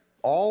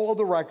all of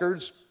the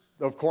records,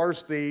 of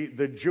course,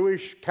 the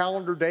Jewish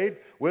calendar date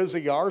was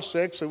Iyar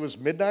 6. It was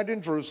midnight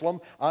in Jerusalem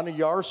on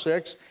Iyar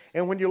 6.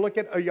 And when you look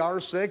at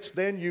Iyar 6,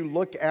 then you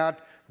look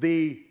at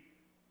the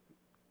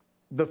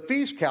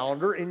feast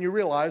calendar and you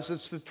realize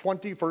it's the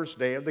 21st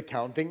day of the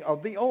counting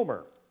of the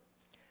Omer.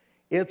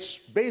 It's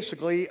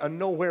basically a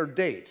nowhere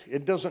date.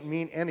 It doesn't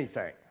mean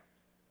anything.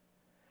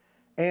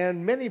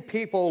 And many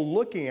people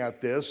looking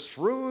at this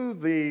through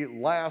the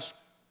last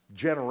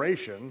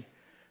generation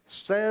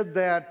said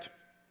that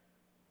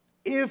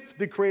if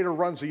the Creator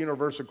runs the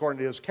universe according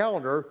to his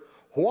calendar,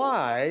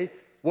 why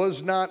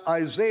was not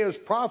Isaiah's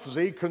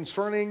prophecy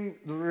concerning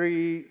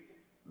the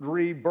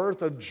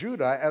rebirth of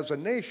Judah as a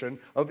nation,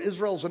 of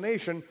Israel as a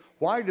nation,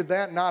 why did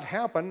that not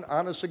happen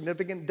on a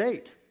significant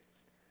date?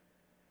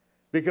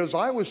 Because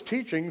I was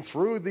teaching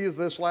through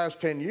this last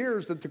 10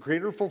 years that the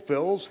Creator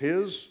fulfills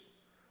his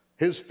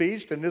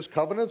feast and his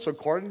covenants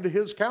according to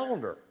his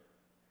calendar.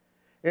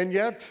 And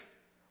yet,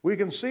 we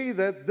can see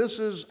that this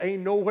is a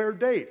nowhere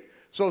date.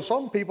 So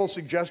some people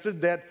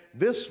suggested that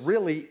this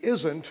really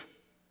isn't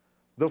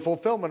the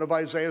fulfillment of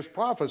Isaiah's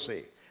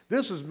prophecy.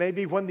 This is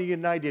maybe when the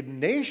United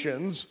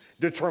Nations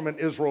determined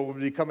Israel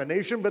would become a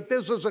nation, but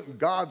this isn't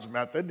God's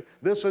method.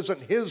 This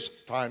isn't his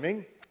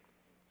timing.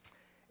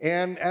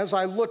 And as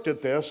I looked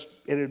at this,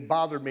 it had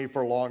bothered me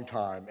for a long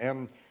time.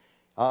 And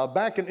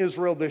back in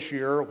Israel this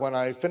year, when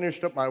I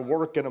finished up my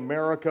work in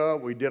America,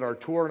 we did our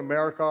tour in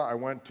America. I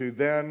went to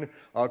then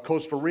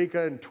Costa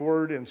Rica and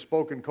toured and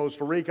spoke in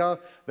Costa Rica,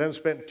 then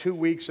spent 2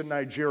 weeks in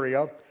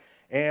Nigeria.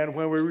 And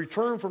when we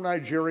returned from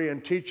Nigeria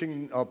and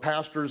teaching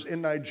pastors in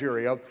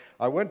Nigeria,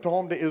 I went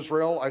home to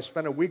Israel. I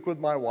spent a week with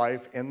my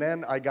wife, and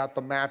then I got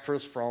the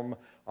mattress from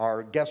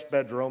our guest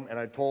bedroom, and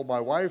I told my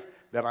wife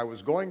that I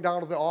was going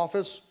down to the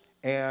office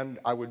and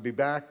I would be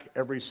back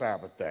every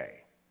Sabbath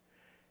day.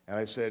 And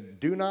I said,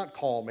 do not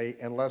call me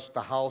unless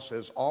the house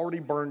has already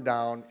burned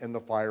down and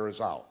the fire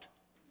is out.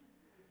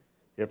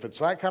 If it's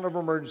that kind of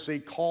emergency,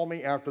 call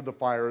me after the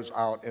fire is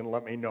out and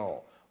let me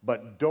know.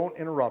 But don't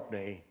interrupt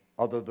me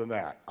other than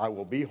that. I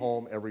will be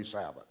home every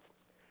Sabbath.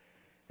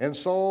 And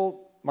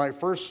so my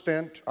first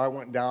stint, I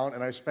went down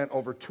and I spent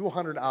over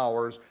 200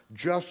 hours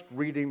just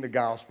reading the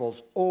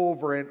Gospels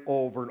over and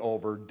over and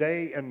over,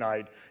 day and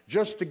night,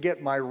 just to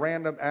get my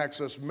random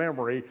access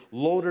memory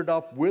loaded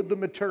up with the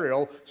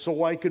material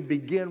so I could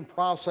begin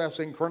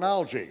processing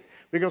chronology.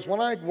 Because when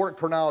I worked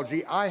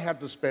chronology, I had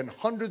to spend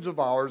hundreds of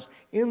hours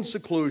in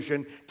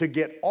seclusion to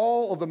get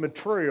all of the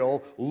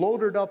material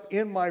loaded up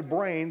in my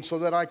brain so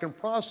that I can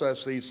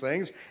process these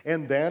things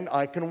and then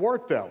I can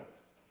work them.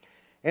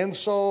 And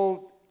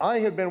so I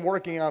had been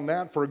working on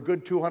that for a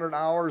good 200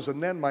 hours,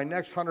 and then my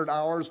next 100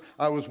 hours,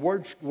 I was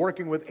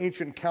working with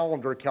ancient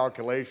calendar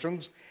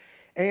calculations.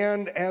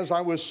 And as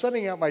I was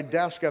sitting at my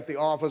desk at the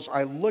office,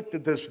 I looked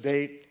at this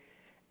date,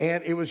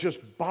 and it was just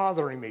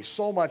bothering me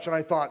so much. And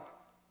I thought,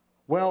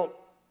 well,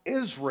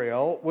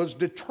 Israel was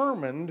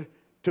determined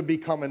to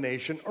become a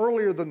nation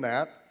earlier than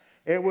that.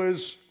 It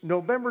was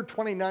November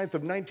 29th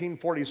of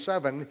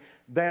 1947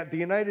 that the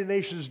United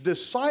Nations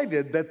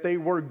decided that they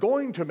were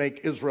going to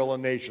make Israel a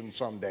nation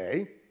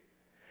someday.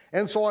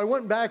 And so I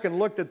went back and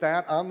looked at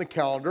that on the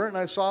calendar, and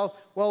I saw,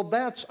 well,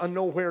 that's a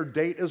nowhere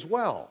date as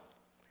well.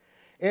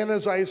 And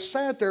as I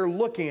sat there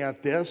looking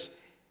at this,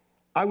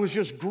 I was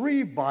just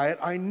grieved by it.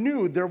 I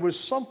knew there was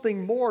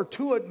something more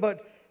to it,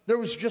 but there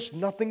was just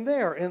nothing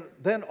there. And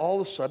then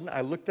all of a sudden, I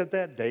looked at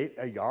that date,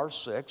 Iyar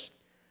 6.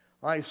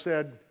 I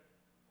said,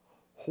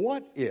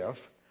 what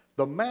if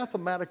the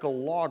mathematical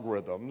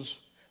logarithms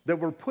that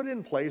were put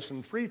in place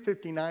in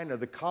 359 of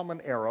the Common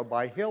Era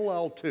by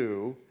Hillel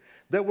II,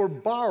 that were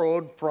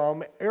borrowed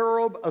from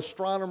Arab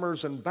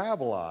astronomers in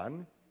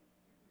Babylon,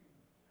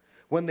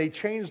 when they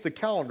changed the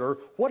calendar,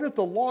 what if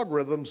the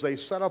logarithms they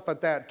set up at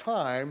that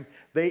time,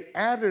 they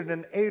added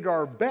an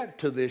Adar bet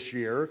to this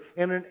year,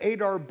 and an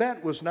Adar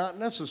bet was not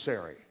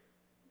necessary?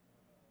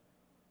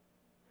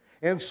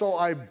 And so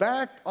I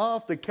backed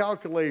off the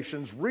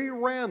calculations,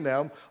 reran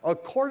them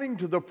according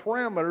to the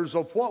parameters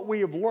of what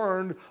we have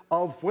learned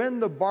of when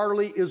the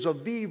barley is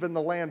aviv in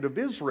the land of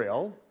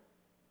Israel.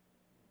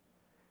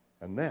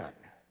 And then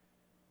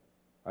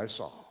I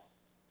saw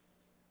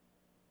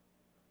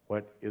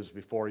what is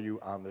before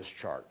you on this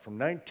chart. From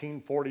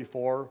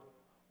 1944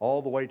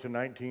 all the way to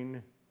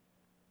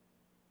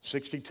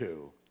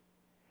 1962,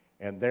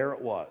 and there it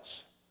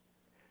was.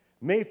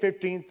 May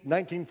 15th,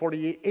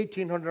 1948,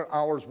 1800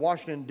 hours,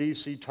 Washington,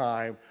 D.C.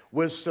 time,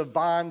 with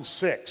Sivan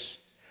 6.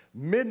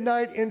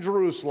 Midnight in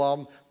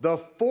Jerusalem, the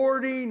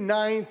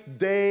 49th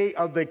day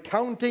of the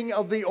counting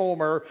of the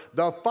Omer.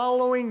 The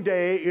following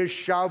day is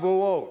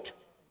Shavuot.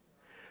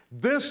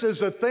 This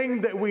is a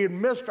thing that we had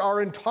missed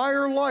our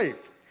entire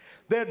life.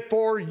 That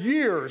for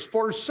years,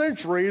 for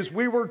centuries,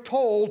 we were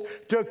told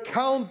to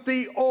count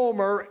the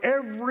Omer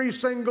every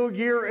single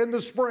year in the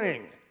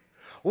spring.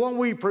 When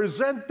we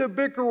present the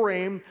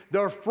Bikurim,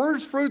 the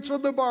first fruits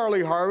of the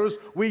barley harvest,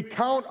 we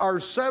count our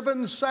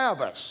 7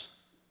 Sabbaths.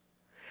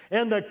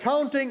 And the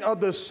counting of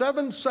the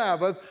 7th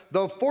Sabbath,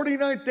 the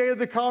 49th day of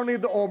the counting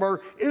of the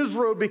Omer,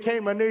 Israel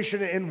became a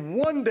nation in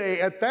one day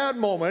at that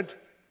moment,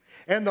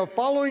 and the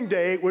following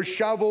day was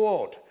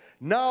Shavuot.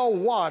 Now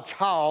watch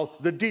how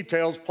the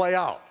details play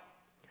out.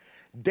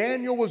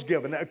 Daniel was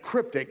given a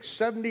cryptic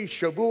 70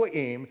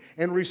 Shavuoim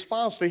in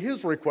response to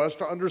his request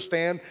to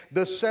understand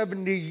the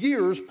 70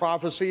 years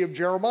prophecy of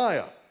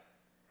Jeremiah.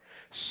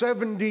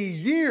 70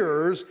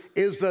 years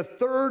is the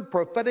third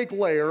prophetic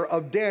layer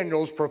of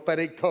Daniel's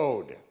prophetic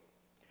code.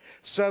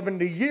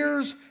 70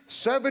 years,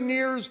 7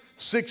 years,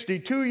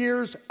 62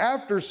 years,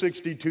 after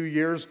 62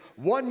 years,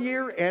 1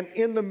 year, and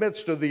in the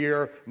midst of the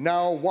year.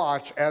 Now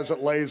watch as it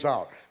lays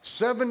out.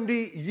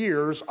 70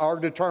 years are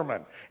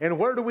determined. And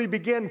where do we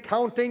begin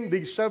counting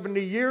these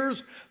 70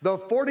 years? The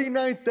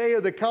 49th day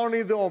of the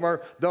counting of the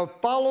Omer, the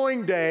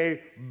following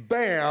day,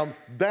 bam,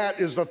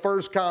 that is the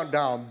first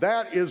countdown.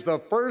 That is the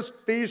first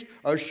feast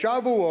of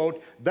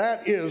Shavuot.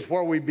 That is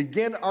where we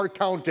begin our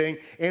counting,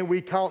 and we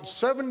count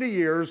 70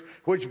 years,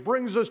 which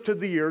brings us to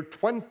the year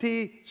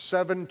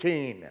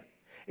 2017.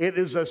 It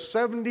is the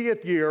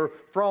 70th year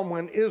from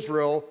when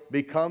Israel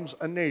becomes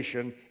a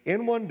nation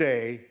in one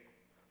day,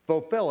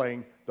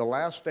 fulfilling the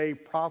last day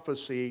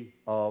prophecy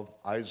of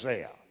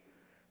Isaiah.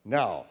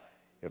 Now,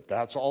 if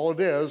that's all it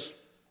is,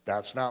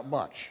 that's not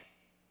much.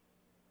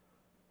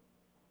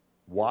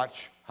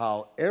 Watch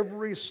how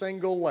every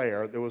single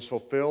layer that was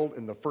fulfilled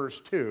in the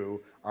first 2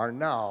 are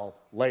now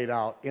laid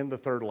out in the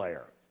third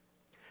layer.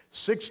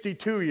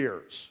 62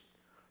 years.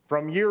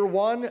 From year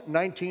 1,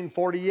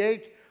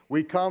 1948,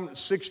 we come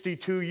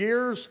 62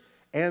 years,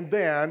 and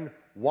then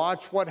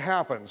watch what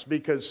happens,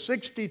 because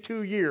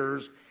 62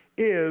 years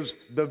is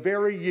the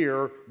very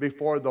year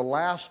before the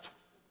last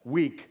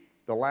week,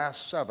 the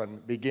last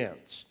 7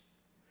 begins.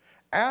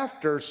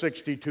 After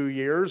 62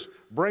 years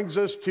brings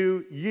us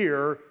to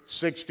year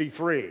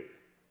 63.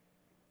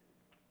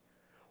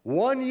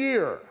 1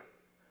 year.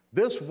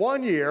 This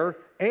 1 year,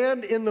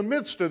 and in the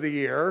midst of the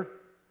year,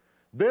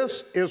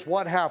 this is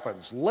what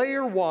happens.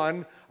 Layer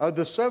 1 of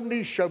the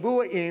 70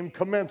 Shavuoim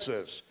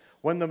commences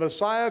when the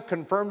Messiah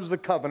confirms the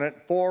covenant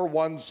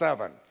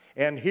 4:17.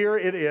 And here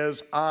it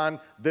is on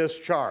this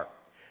chart.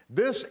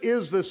 This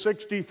is the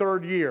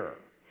 63rd year.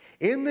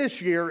 In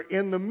this year,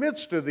 in the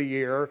midst of the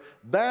year,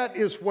 that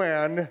is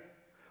when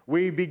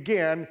we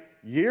begin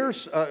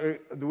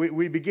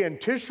we begin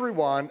Tishri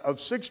 1 of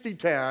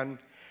 6010,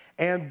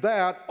 and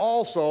that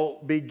also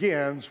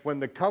begins when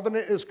the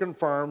covenant is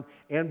confirmed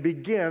and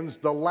begins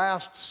the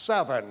last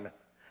 7,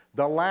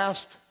 the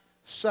last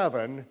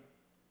Shavuot,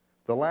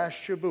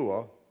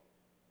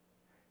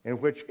 in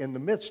which in the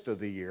midst of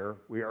the year,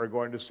 we are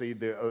going to see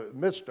the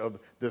midst of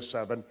this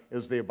 7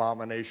 is the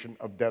abomination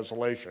of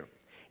desolation.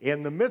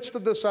 In the midst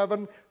of the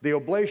 7, the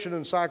oblation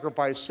and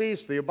sacrifice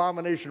cease. The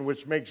abomination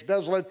which makes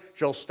desolate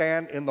shall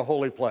stand in the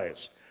holy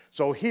place.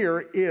 So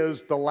here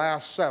is the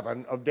last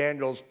 7 of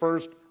Daniel's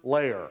first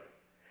layer.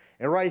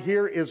 And right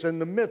here is in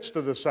the midst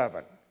of the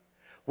 7.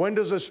 When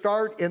does it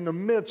start? In the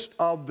midst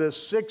of the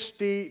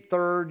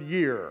 63rd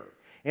year.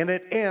 And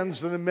it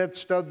ends in the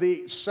midst of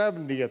the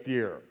 70th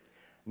year.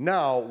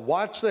 Now,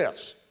 watch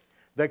this.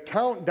 The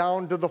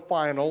countdown to the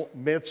final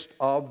midst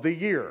of the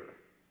year.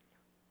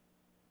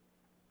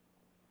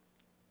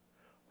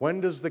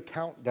 When does the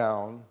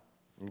countdown,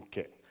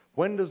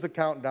 when does the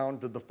countdown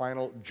to the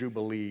final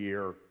Jubilee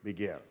year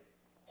begin?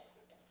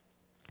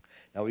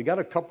 Now, we got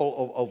a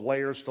couple of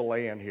layers to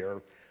lay in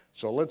here,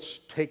 so let's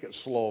take it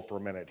slow for a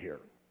minute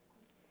here.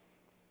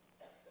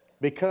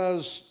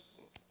 Because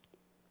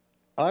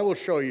I will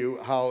show you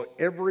how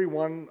every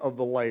one of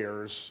the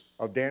layers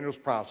of Daniel's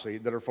prophecy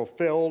that are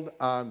fulfilled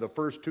on the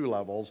first 2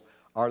 levels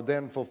are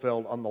then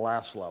fulfilled on the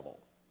last level.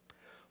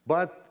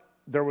 But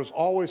there was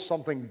always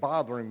something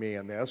bothering me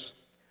in this,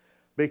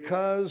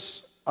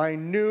 because I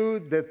knew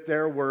that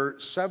there were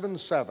 7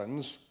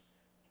 sevens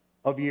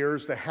of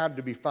years that had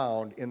to be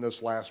found in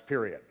this last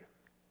period.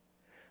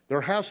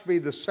 There has to be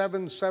the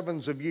 7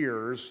 sevens of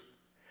years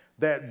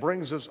that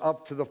brings us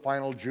up to the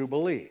final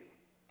Jubilee.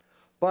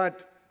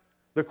 But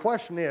the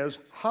question is,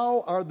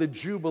 how are the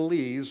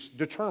Jubilees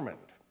determined?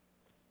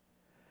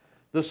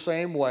 The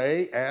same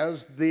way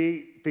as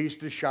the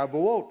Feast of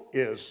Shavuot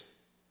is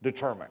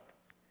determined.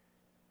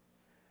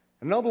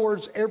 In other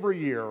words, every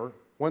year,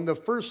 when the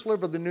first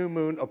sliver of the new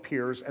moon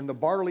appears and the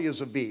barley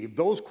is aviv,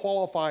 those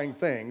qualifying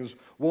things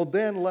will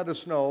then let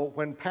us know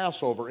when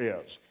Passover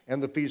is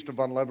and the Feast of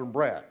Unleavened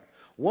Bread.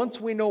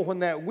 Once we know when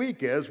that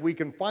week is, we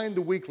can find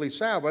the weekly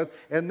Sabbath,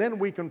 and then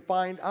we can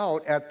find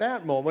out at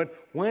that moment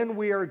when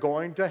we are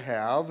going to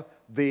have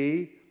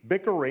the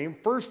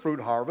Bikurim, first fruit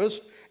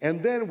harvest,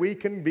 and then we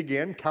can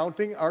begin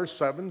counting our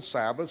 7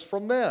 Sabbaths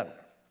from then.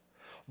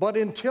 But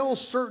until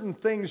certain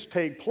things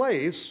take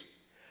place,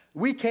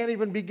 we can't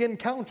even begin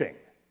counting.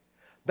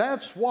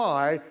 That's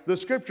why the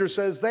scripture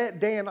says that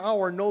day and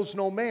hour knows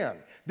no man.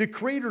 The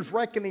Creator's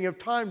reckoning of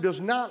time does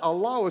not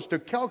allow us to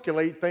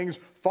calculate things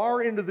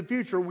far into the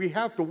future. We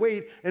have to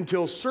wait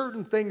until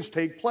certain things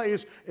take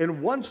place,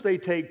 and once they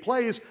take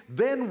place,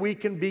 then we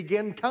can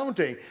begin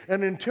counting.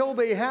 And until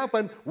they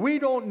happen, we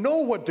don't know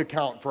what to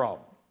count from.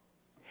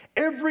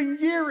 Every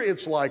year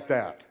it's like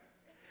that.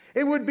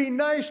 It would be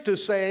nice to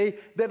say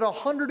that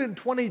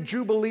 120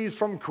 Jubilees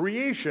from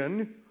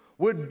creation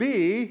would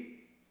be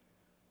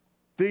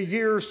the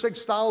year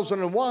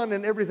 6001,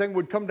 and everything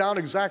would come down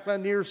exactly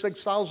on the year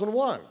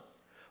 6001.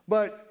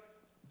 But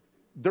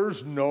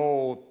there's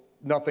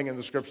nothing in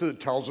the scripture that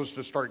tells us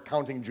to start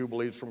counting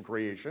Jubilees from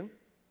creation.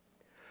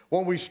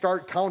 When we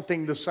start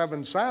counting the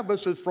 7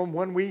 Sabbaths, it's from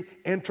when we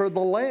enter the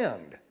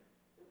land.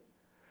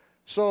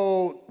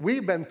 So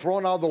we've been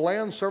thrown out of the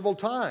land several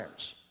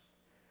times.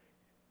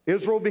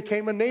 Israel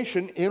became a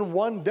nation in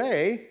one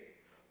day,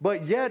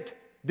 but yet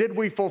did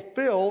we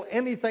fulfill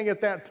anything at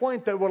that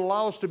point that would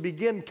allow us to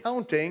begin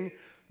counting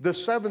the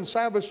 7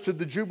 Sabbaths to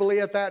the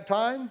Jubilee at that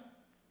time?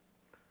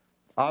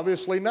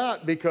 Obviously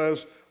not,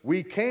 because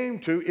we came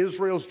to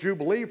Israel's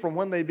Jubilee from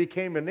when they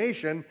became a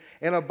nation,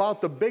 and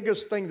about the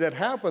biggest thing that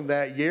happened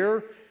that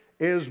year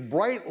is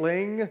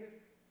Breitling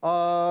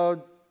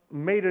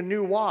made a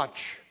new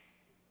watch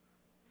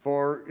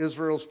for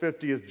Israel's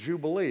 50th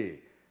Jubilee.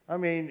 I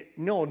mean,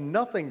 no,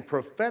 nothing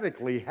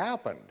prophetically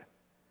happened.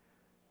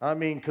 I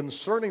mean,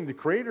 concerning the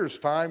Creator's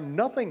time,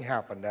 nothing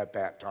happened at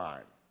that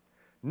time.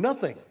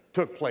 Nothing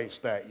took place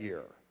that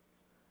year.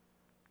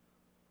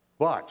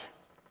 But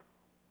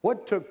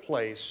what took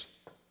place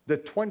the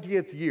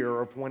 20th year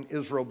of when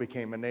Israel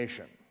became a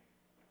nation?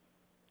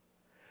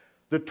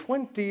 The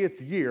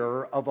 20th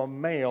year of a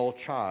male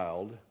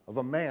child, of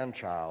a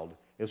man-child,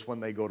 is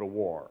when they go to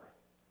war.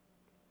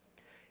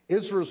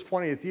 Israel's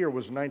 20th year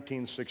was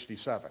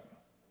 1967.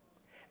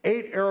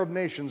 8 Arab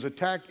nations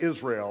attacked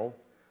Israel.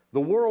 The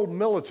world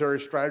military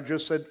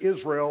strategist said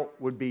Israel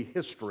would be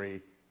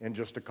history in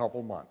just a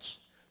couple months.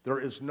 There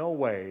is no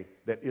way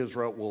that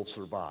Israel will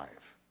survive.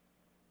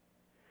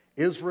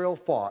 Israel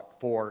fought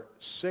for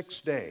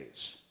 6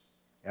 days,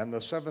 and the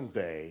 7th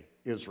day,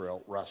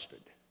 Israel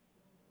rested.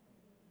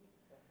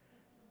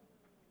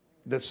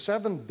 The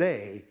 7th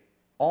day,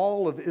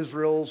 all of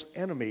Israel's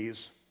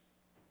enemies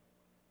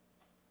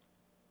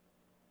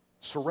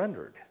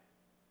surrendered.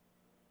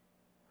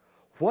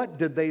 What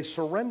did they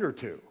surrender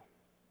to?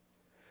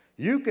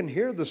 You can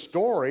hear the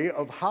story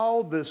of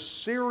how the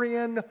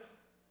Syrian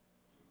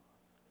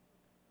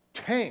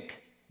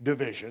tank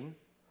division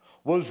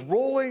was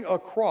rolling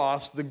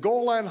across the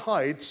Golan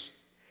Heights,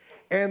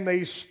 and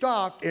they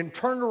stopped and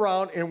turned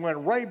around and went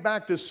right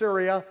back to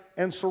Syria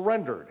and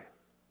surrendered.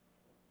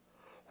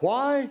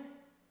 Why?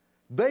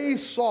 They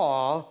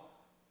saw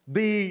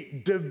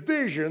the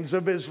divisions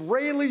of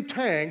Israeli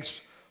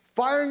tanks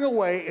firing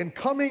away and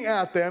coming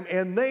at them,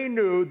 and they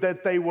knew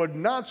that they would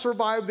not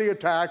survive the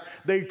attack.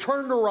 They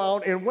turned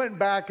around and went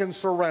back and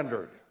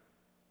surrendered.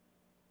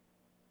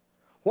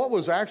 What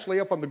was actually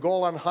up on the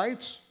Golan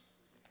Heights?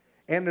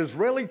 An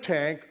Israeli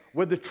tank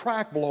with the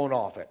track blown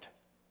off it,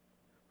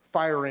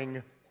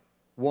 firing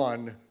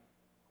one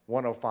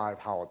 105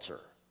 howitzer.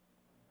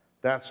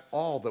 That's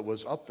all that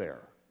was up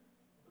there.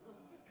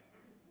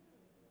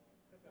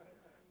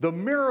 The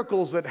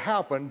miracles that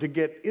happened to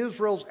get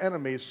Israel's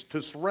enemies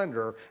to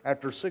surrender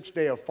after 6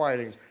 days of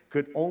fighting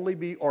could only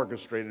be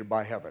orchestrated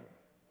by heaven.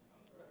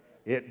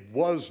 It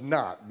was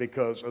not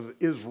because of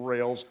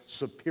Israel's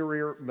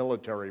superior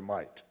military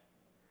might.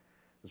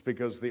 It's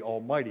because the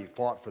Almighty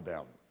fought for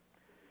them.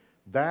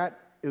 That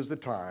is the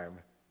time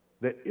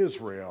that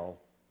Israel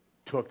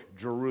took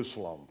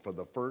Jerusalem for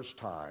the first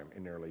time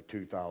in nearly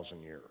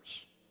 2,000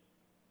 years.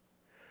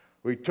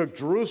 We took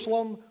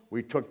Jerusalem,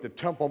 we took the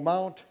Temple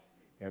Mount,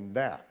 and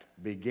that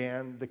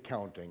began the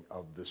counting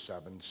of the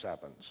 7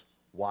 sevens.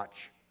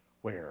 Watch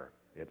where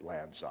it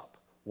lands up.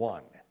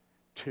 1,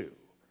 2,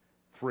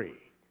 3,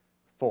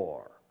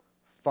 4,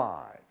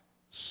 5,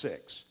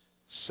 6,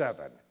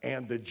 7.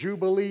 And the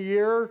Jubilee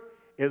year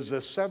is the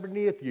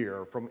 70th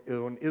year from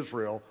when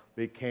Israel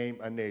became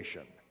a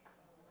nation.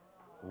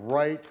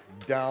 Right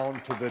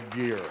down to the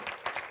year.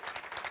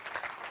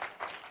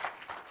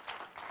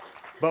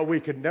 But we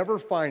could never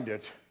find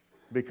it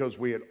because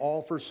we had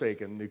all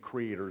forsaken the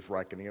Creator's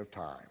reckoning of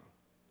time.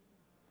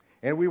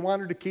 And we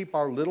wanted to keep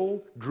our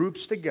little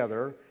groups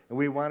together, and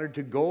we wanted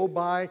to go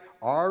by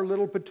our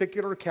little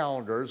particular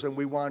calendars, and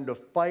we wanted to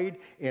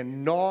fight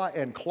and gnaw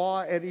and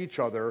claw at each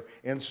other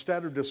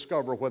instead of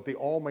discover what the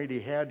Almighty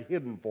had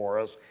hidden for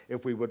us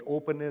if we would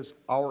open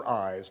our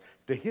eyes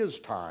to His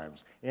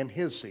times and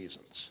His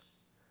seasons.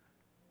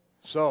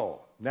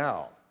 So,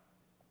 now,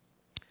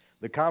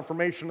 the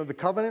confirmation of the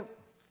covenant,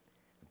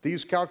 if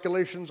these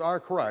calculations are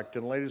correct,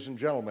 and ladies and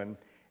gentlemen,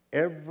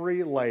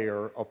 every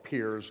layer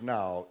appears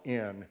now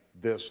in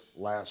this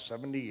last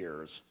 70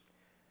 years,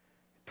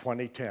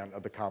 2010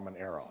 of the Common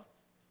Era.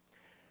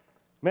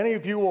 Many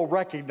of you will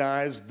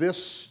recognize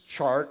this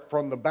chart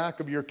from the back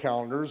of your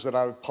calendars that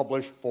I've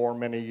published for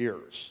many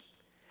years.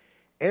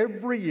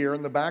 Every year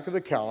in the back of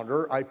the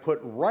calendar, I put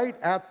right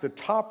at the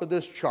top of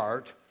this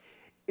chart,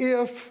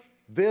 if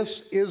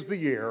this is the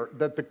year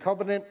that the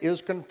covenant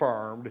is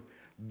confirmed,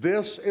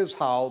 this is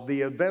how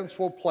the events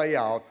will play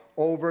out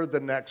over the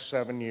next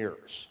 7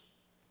 years.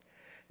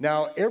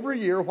 Now, every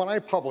year when I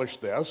published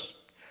this,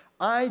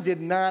 I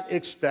did not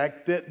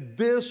expect that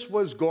this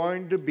was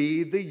going to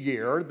be the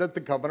year that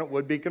the covenant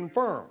would be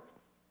confirmed.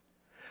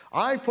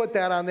 I put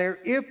that on there,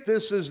 if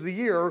this is the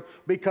year,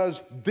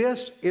 because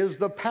this is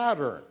the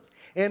pattern.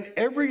 And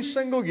every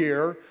single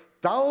year,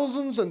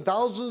 thousands and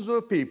thousands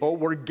of people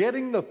were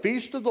getting the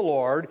feast of the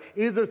Lord,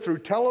 either through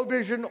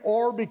television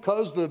or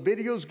because the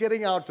video's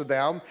getting out to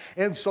them.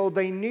 And so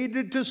they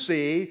needed to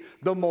see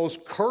the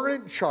most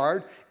current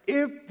chart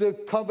if the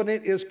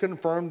covenant is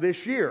confirmed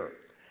this year.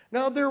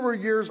 Now, there were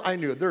years I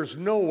knew there's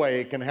no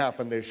way it can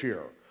happen this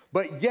year.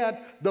 But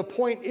yet, the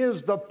point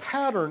is the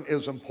pattern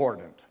is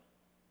important.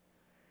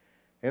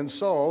 And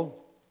so,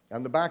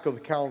 on the back of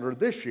the calendar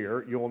this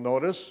year, you will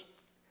notice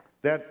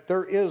that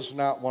there is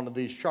not one of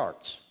these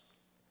charts.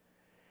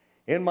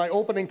 In my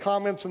opening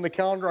comments in the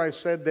calendar, I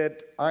said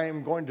that I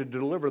am going to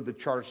deliver the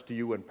charts to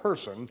you in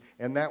person,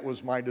 and that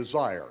was my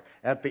desire.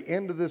 At the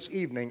end of this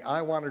evening,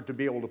 I wanted to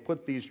be able to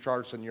put these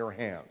charts in your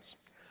hands.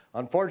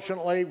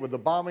 Unfortunately, with the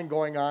bombing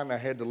going on, I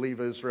had to leave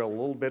Israel a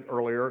little bit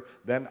earlier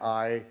than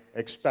I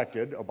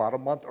expected, about a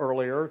month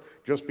earlier,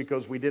 just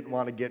because we didn't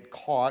want to get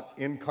caught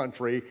in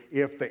country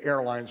if the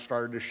airline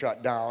started to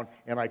shut down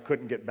and I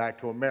couldn't get back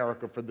to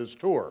America for this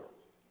tour.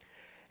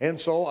 And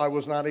so I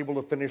was not able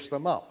to finish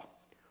them up.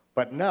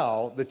 But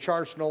now, the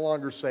charts no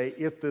longer say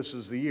if this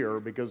is the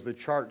year, because the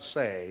charts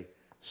say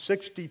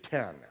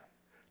 6010,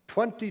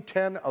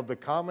 2010 of the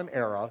Common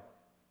Era.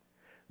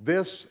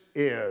 This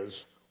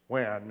is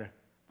when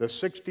the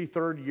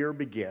 63rd year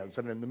begins,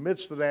 and in the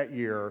midst of that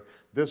year,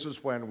 this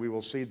is when we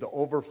will see the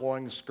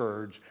overflowing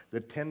scourge, the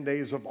 10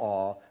 days of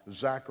awe,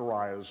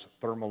 Zechariah's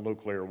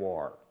thermonuclear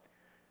war.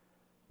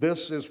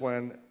 This is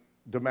when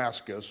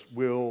Damascus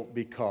will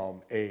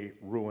become a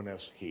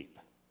ruinous heap.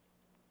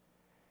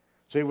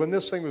 See, when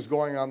this thing was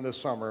going on this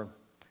summer,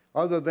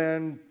 other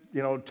than,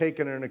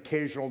 taking an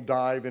occasional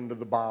dive into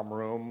the bomb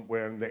room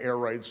when the air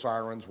raid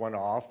sirens went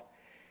off,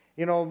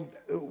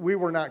 we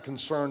were not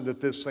concerned that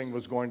this thing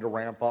was going to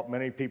ramp up.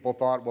 Many people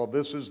thought, well,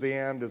 this is the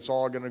end. It's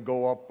all going to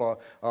go up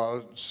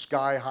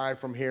sky high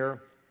from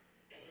here.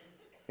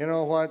 You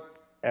know what?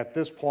 At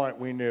this point,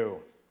 we knew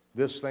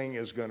this thing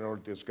is going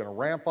to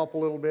ramp up a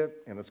little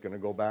bit, and it's going to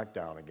go back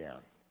down again.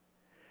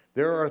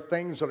 There are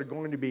things that are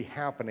going to be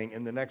happening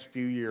in the next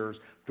few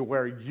years to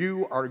where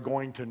you are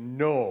going to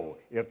know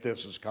if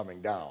this is coming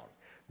down.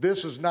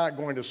 This is not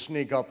going to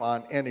sneak up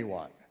on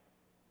anyone.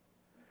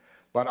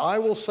 But I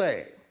will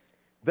say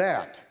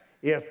that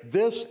if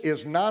this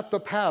is not the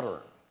pattern,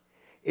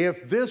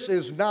 if this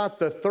is not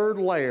the third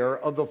layer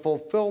of the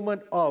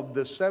fulfillment of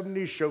the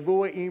 70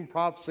 Shavuot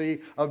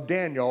prophecy of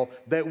Daniel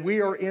that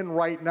we are in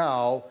right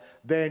now,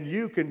 then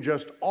you can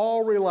just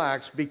all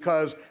relax,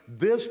 because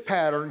this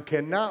pattern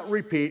cannot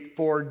repeat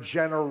for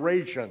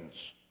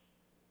generations.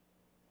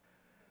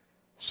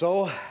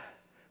 So,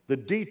 the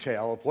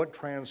detail of what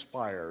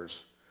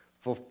transpires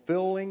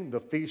fulfilling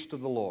the feast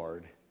of the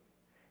Lord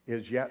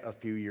is yet a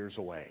few years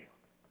away.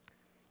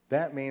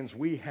 That means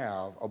we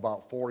have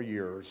about 4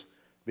 years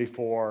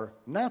before,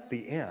 not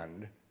the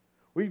end,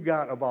 we've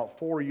got about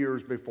 4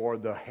 years before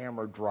the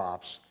hammer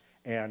drops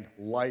and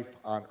life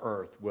on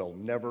earth will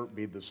never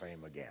be the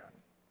same again.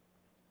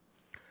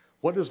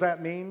 What does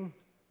that mean?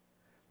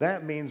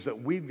 That means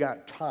that we've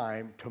got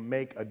time to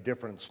make a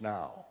difference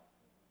now.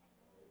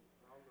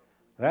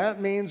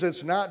 That means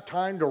it's not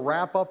time to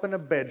wrap up in a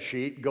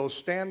bedsheet, go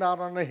stand out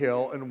on a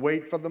hill, and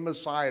wait for the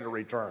Messiah to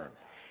return.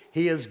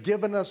 He has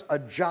given us a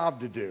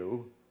job to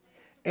do,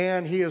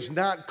 and He has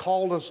not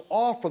called us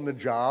off from the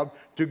job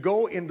to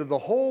go into the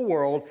whole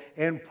world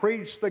and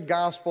preach the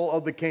gospel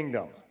of the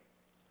kingdom.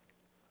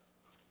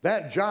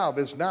 That job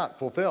is not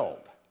fulfilled.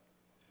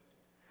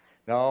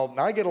 Now,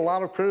 I get a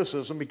lot of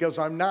criticism because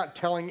I'm not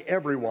telling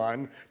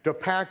everyone to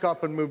pack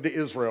up and move to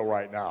Israel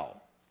right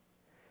now.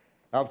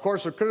 Now, of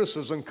course, the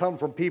criticism comes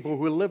from people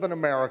who live in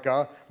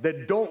America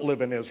that don't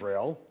live in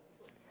Israel.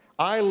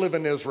 I live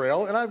in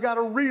Israel, and I've got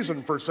a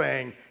reason for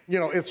saying,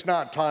 it's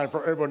not time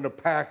for everyone to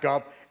pack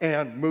up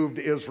and move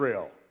to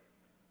Israel.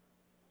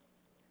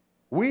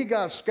 We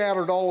got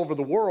scattered all over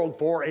the world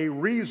for a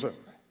reason.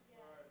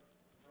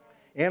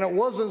 And it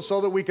wasn't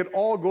so that we could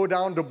all go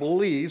down to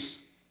Belize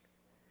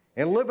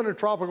and live in a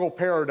tropical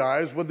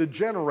paradise with a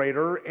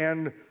generator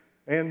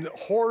and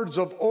hordes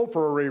of Oprah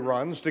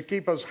reruns to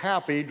keep us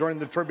happy during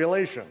the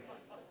tribulation.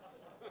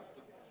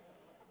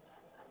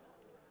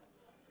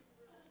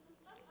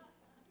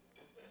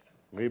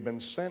 We've been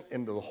sent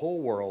into the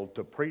whole world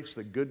to preach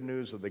the good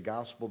news of the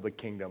gospel of the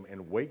kingdom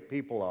and wake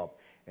people up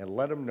and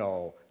let them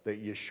know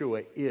that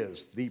Yeshua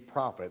is the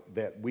prophet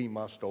that we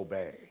must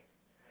obey,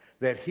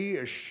 that he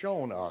has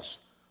shown us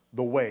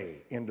the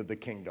way into the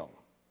kingdom.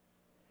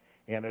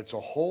 And it's a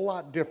whole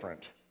lot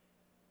different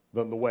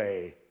than the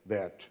way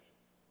that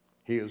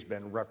he has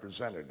been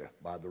represented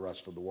by the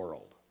rest of the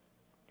world.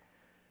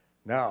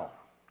 Now,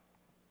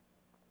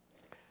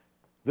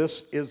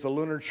 this is the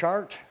lunar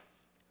chart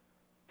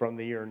from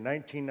the year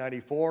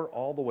 1994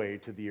 all the way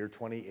to the year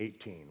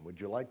 2018. Would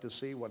you like to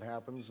see what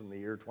happens in the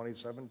year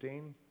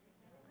 2017?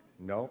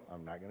 No,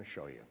 I'm not going to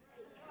show you.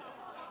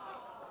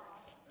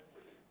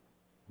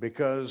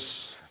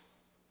 Because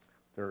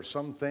there are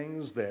some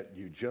things that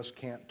you just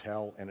can't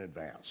tell in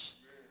advance.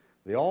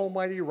 The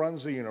Almighty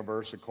runs the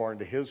universe according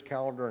to his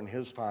calendar and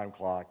his time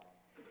clock,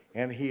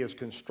 and he has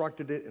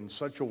constructed it in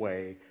such a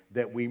way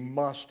that we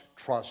must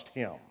trust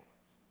him.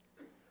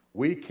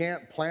 We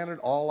can't plan it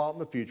all out in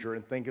the future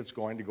and think it's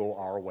going to go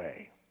our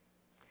way.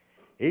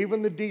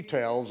 Even the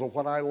details of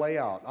what I lay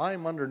out,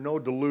 I'm under no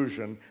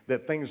delusion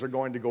that things are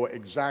going to go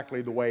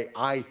exactly the way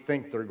I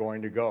think they're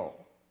going to go.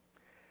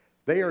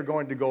 They are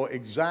going to go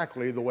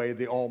exactly the way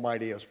the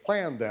Almighty has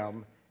planned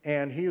them,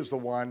 and he is the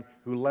one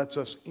who lets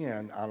us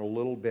in on a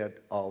little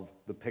bit of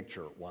the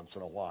picture once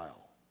in a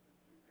while.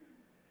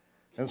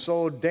 And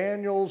so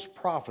Daniel's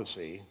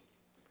prophecy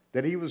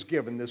that he was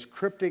given, this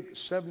cryptic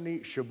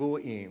 70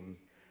 Shabuim,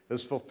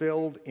 is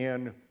fulfilled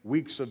in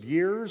weeks of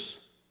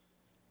years.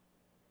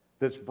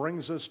 That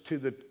brings us to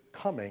the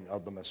coming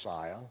of the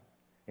Messiah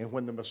and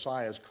when the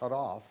Messiah is cut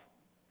off.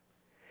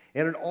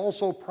 And it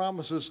also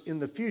promises in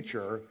the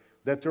future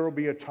that there will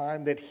be a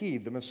time that he,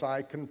 the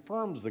Messiah,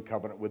 confirms the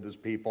covenant with his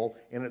people,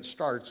 and it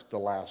starts the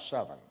last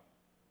 7.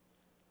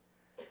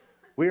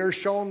 We are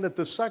shown that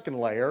the second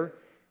layer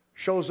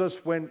shows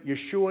us when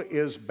Yeshua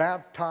is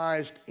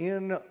baptized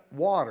in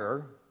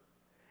water,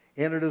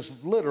 and it is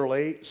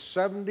literally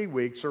 70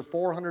 weeks or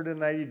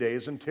 490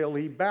 days until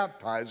he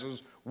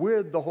baptizes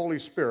with the Holy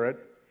Spirit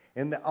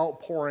in the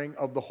outpouring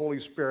of the Holy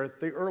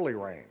Spirit, the early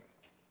rain.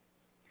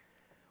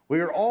 We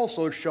are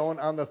also shown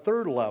on the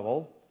third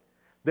level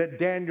that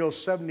Daniel's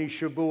 70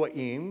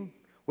 Shabuim,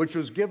 which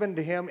was given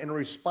to him in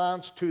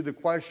response to the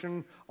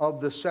question of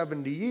the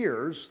 70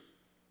 years,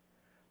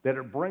 that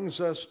it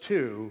brings us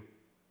to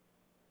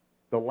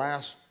the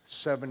last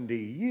 70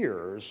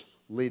 years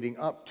leading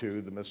up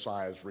to the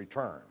Messiah's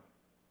return.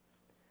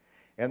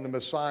 And the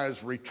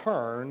Messiah's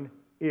return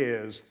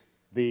is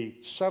the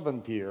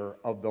 7th year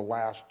of the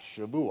last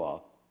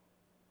Shavuah.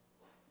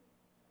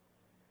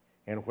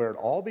 And where it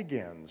all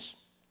begins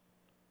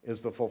is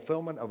the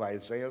fulfillment of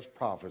Isaiah's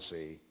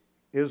prophecy.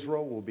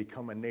 Israel will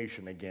become a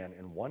nation again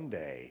in one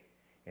day,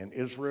 and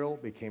Israel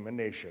became a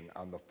nation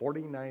on the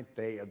 49th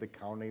day of the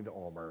counting of the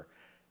Omer.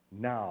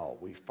 Now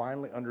we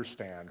finally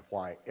understand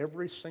why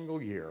every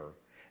single year,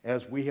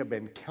 as we have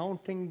been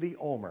counting the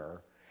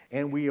Omer,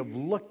 and we have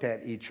looked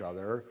at each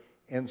other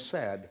and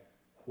said,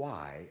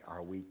 why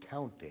are we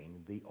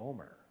counting the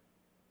Omer?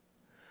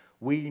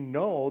 We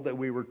know that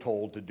we were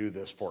told to do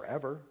this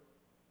forever.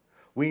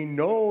 We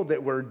know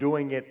that we're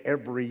doing it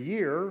every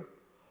year.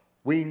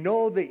 We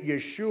know that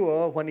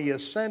Yeshua, when he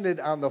ascended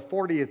on the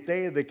 40th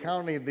day of the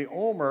counting of the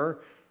Omer,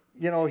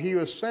 he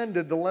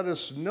ascended to let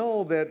us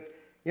know that,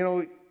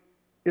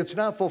 it's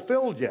not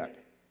fulfilled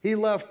yet. He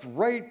left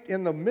right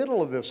in the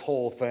middle of this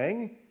whole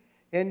thing,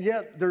 and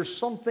yet there's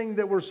something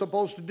that we're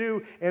supposed to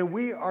do, and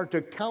we are to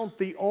count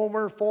the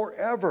Omer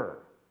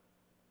forever.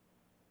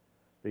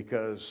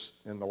 Because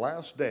in the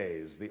last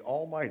days, the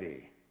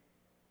Almighty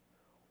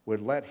would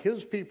let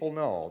his people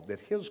know that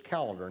his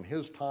calendar and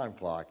his time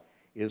clock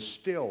is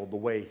still the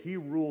way he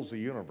rules the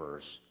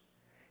universe.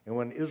 And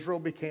when Israel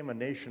became a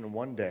nation in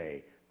one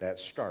day, that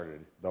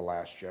started the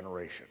last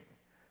generation.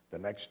 The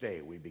next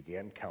day, we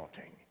began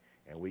counting,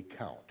 and we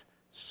count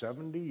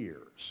 70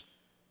 years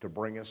to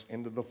bring us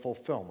into the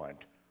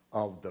fulfillment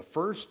of the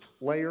first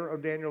layer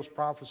of Daniel's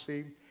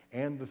prophecy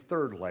and the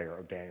third layer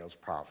of Daniel's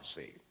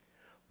prophecy.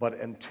 But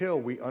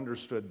until we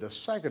understood the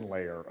second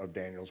layer of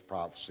Daniel's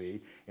prophecy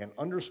and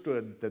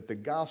understood that the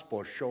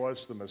Gospels show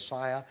us the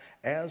Messiah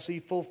as he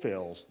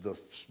fulfills the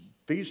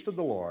feast of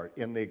the Lord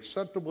in the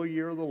acceptable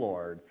year of the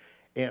Lord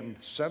in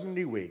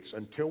 70 weeks,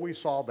 until we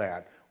saw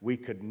that, we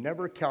could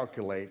never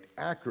calculate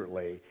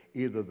accurately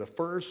either the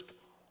first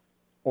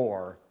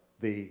or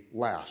the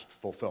last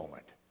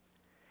fulfillment.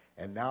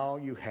 And now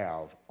you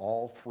have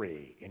all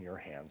three in your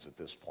hands at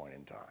this point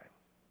in time.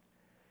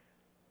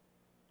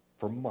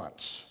 For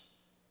months,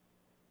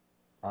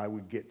 I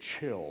would get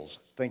chills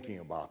thinking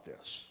about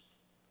this.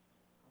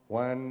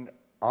 When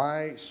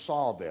I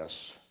saw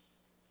this,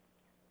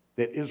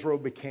 that Israel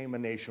became a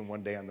nation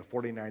one day on the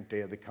 49th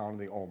day of the count of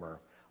the Omer,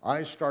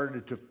 I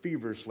started to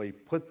feverishly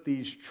put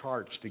these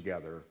charts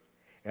together,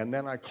 and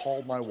then I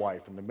called my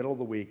wife in the middle of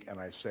the week and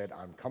I said,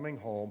 I'm coming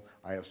home,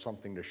 I have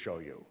something to show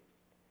you.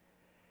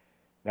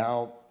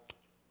 Now,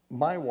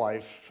 my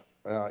wife,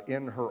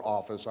 in her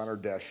office on her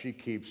desk, she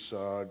keeps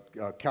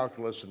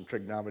calculus and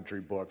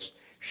trigonometry books.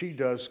 She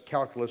does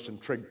calculus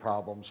and trig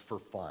problems for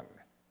fun.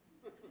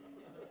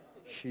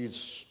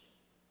 She's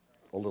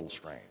a little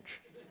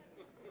strange.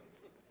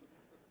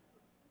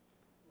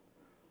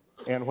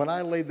 And when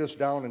I laid this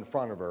down in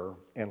front of her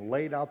and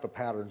laid out the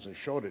patterns and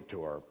showed it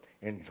to her,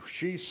 and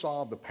she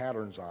saw the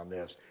patterns on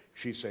this,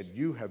 she said,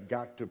 you have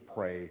got to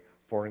pray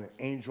for an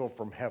angel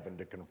from heaven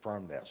to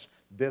confirm this.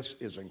 This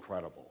is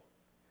incredible.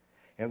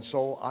 And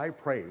so I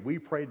prayed. We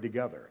prayed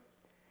together.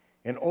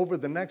 And over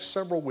the next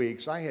several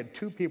weeks, I had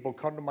two people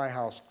come to my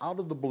house out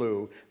of the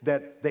blue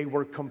that they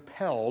were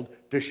compelled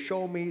to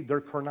show me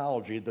their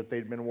chronology that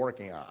they'd been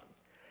working on.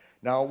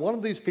 Now, one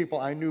of these people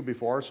I knew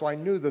before, so I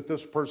knew that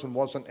this person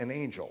wasn't an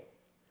angel.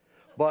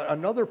 But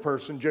another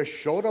person just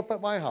showed up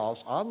at my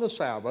house on the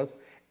Sabbath,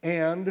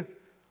 and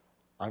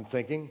I'm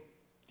thinking,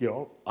 you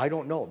know, I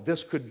don't know.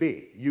 This could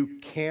be. You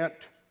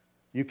can't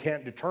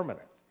determine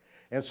it.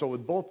 And so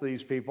with both of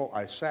these people,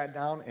 I sat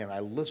down and I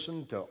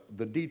listened to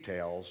the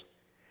details,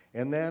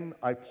 and then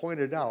I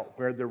pointed out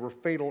where there were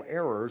fatal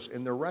errors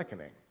in their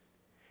reckoning.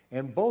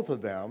 And both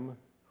of them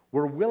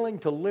were willing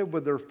to live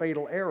with their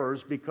fatal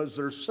errors because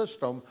their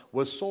system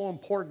was so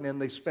important and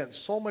they spent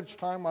so much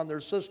time on their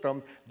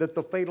system that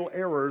the fatal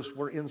errors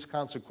were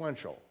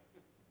inconsequential.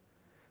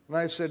 And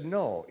I said,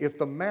 no, if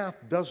the math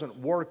doesn't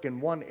work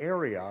in one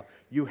area,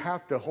 you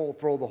have to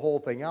throw the whole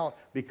thing out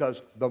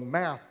because the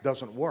math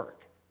doesn't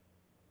work.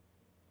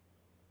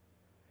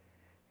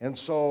 And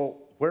so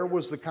where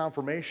was the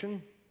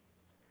confirmation?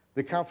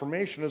 The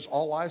confirmation is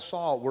all I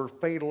saw were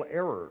fatal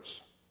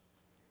errors.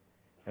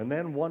 And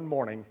then one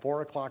morning,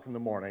 4 o'clock in the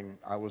morning,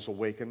 I was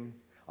awakened.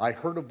 I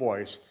heard a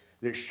voice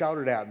that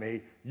shouted at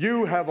me,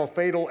 you have a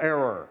fatal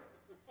error.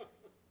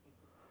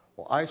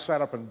 Well, I sat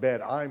up in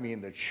bed. I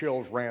mean, the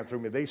chills ran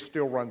through me. They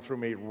still run through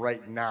me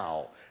right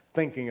now,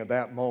 thinking of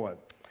that moment.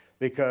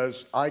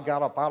 Because I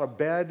got up out of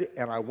bed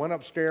and I went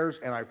upstairs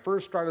and I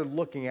first started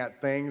looking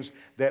at things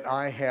that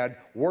I had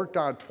worked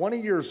on 20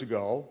 years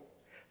ago,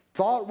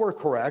 thought were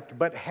correct,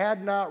 but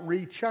had not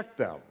rechecked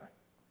them.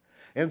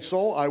 And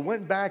so I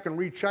went back and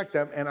rechecked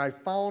them, and I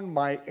found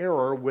my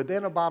error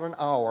within about an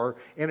hour,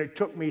 and it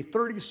took me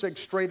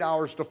 36 straight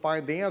hours to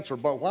find the answer.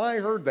 But when I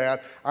heard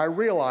that, I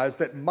realized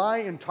that my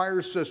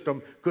entire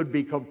system could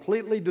be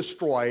completely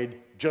destroyed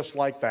just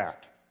like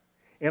that.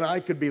 And I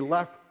could be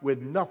left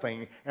with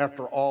nothing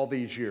after all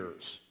these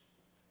years.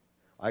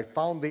 I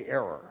found the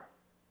error.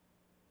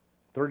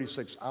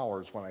 36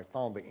 hours, when I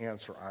found the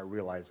answer, I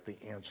realized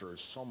the answer is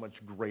so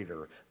much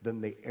greater than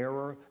the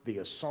error, the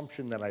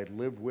assumption that I'd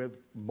lived with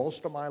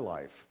most of my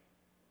life.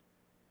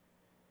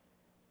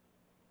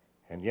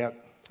 And yet,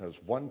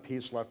 there's one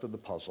piece left of the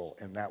puzzle,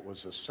 and that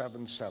was the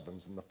 7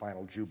 sevens in the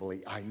final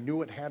Jubilee. I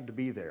knew it had to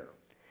be there.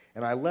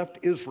 And I left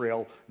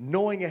Israel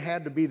knowing it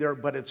had to be there,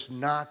 but it's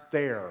not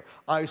there.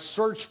 I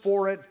searched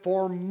for it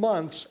for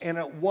months, and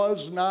it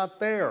was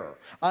not there.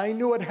 I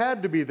knew it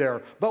had to be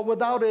there, but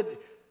without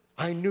it,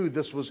 I knew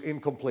this was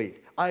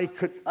incomplete. I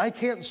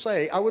can't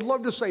say, I would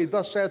love to say,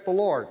 thus saith the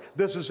Lord,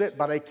 this is it,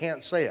 but I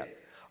can't say it.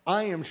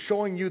 I am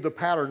showing you the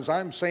patterns.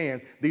 I'm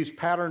saying these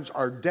patterns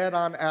are dead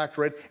on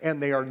accurate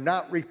and they are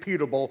not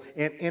repeatable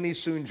in any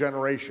soon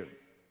generation.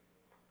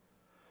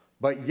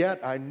 But yet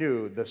I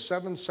knew the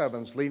 7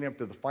 sevens leading up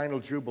to the final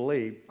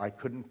Jubilee, I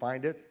couldn't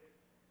find it.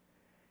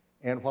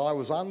 And while I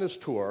was on this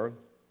tour,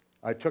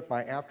 I took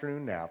my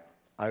afternoon nap.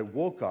 I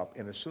woke up,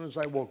 and as soon as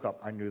I woke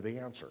up, I knew the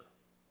answer.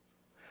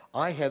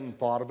 I hadn't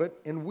thought of it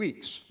in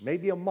weeks,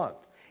 maybe a month.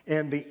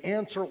 And the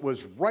answer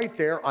was right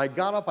there. I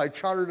got up, I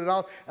charted it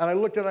out, and I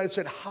looked at it and I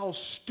said, how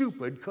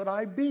stupid could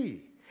I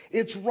be?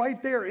 It's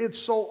right there. It's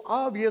so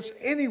obvious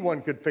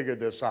anyone could figure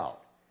this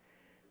out.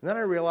 And then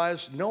I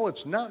realized, no,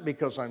 it's not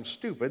because I'm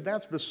stupid.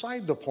 That's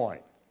beside the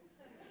point.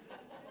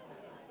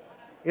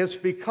 It's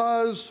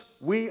because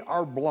we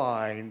are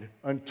blind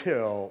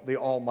until the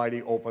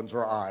Almighty opens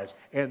our eyes,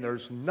 and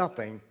there's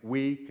nothing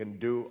we can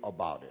do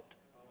about it.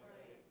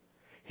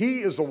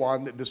 He is the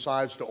one that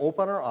decides to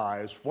open our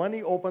eyes when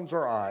he opens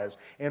our eyes,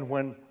 and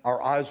when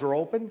our eyes are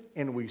open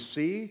and we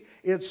see,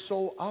 it's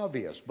so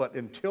obvious. But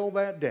until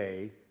that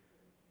day,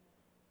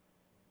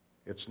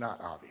 it's not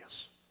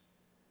obvious.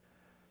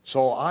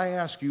 So I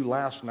asked you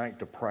last night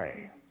to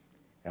pray,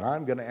 and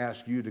I'm going to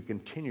ask you to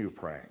continue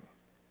praying,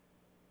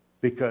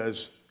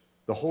 because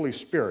the Holy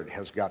Spirit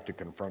has got to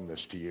confirm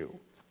this to you.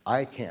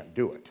 I can't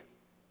do it.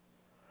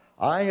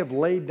 I have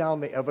laid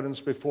down the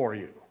evidence before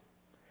you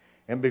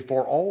and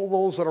before all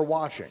those that are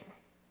watching.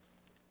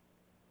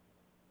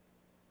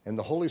 And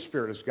the Holy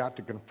Spirit has got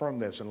to confirm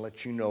this and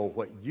let you know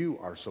what you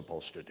are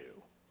supposed to do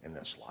in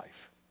this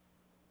life.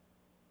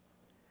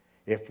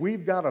 If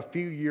we've got a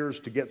few years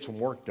to get some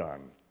work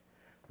done,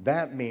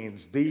 that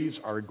means these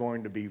are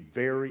going to be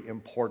very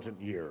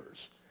important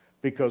years,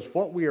 because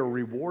what we are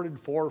rewarded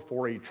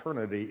for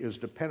eternity is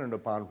dependent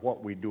upon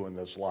what we do in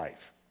this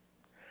life.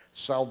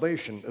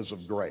 Salvation is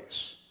of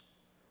grace.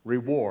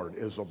 Reward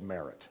is of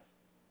merit.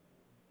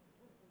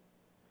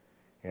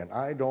 And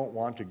I don't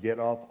want to get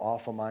up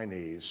off of my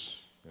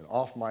knees and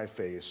off my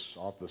face,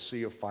 off the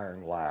sea of fire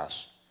and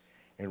glass,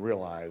 and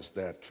realize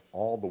that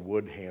all the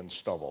wood, hay, and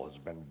stubble has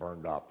been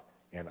burned up,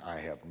 and I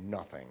have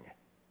nothing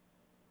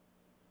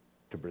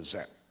to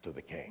present to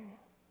the King.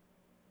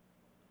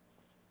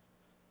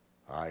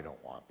 I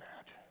don't want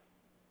that.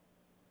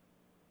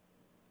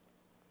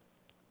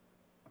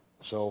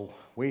 So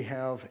we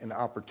have an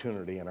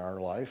opportunity in our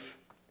life,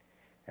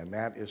 and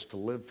that is to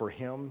live for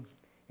Him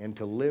and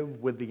to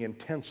live with the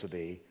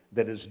intensity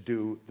that is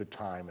due the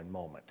time and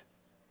moment.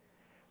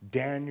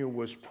 Daniel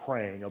was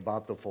praying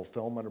about the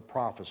fulfillment of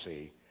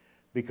prophecy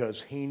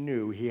because he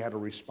knew he had a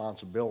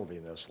responsibility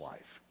in this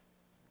life.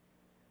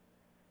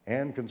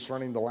 And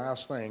concerning the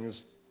last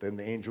things, then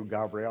the angel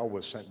Gabriel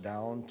was sent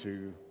down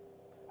to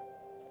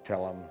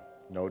tell him,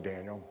 no,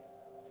 Daniel,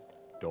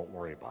 don't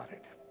worry about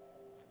it.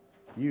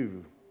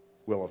 You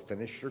will have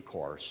finished your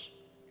course.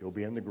 You'll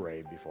be in the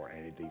grave before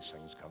any of these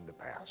things come to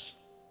pass.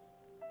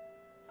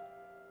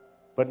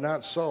 But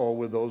not so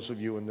with those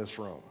of you in this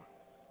room.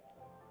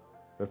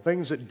 The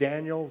things that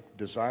Daniel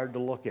desired to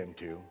look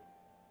into,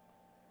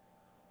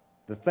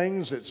 the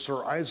things that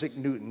Sir Isaac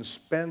Newton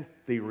spent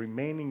the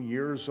remaining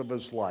years of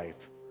his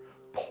life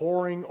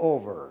poring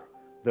over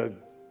the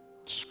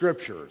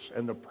scriptures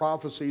and the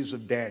prophecies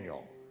of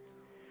Daniel,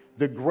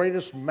 the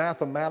greatest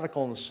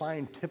mathematical and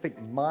scientific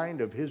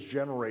mind of his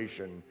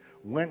generation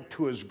went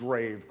to his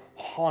grave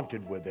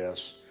haunted with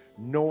this,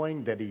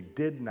 knowing that he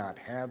did not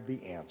have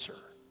the answer.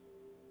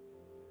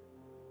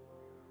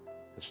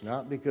 It's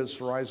not because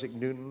Sir Isaac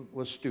Newton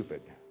was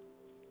stupid.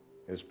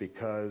 It's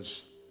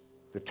because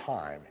the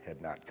time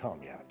had not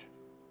come yet.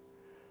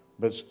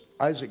 But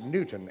Isaac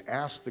Newton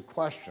asked the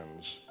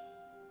questions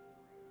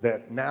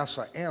that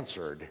NASA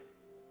answered,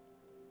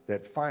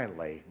 that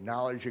finally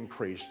knowledge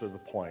increased to the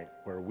point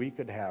where we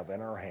could have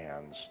in our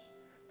hands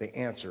the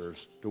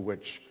answers to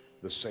which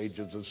the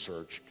sages have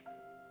searched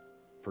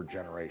for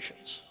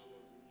generations.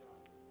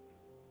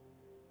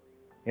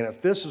 And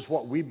if this is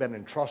what we've been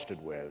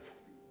entrusted with,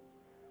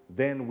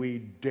 then we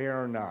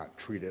dare not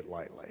treat it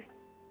lightly.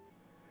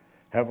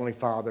 Heavenly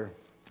Father,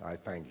 I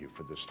thank you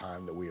for this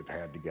time that we have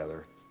had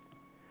together.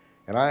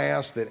 And I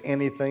ask that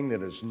anything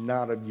that is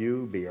not of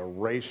you be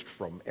erased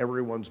from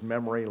everyone's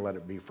memory. Let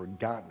it be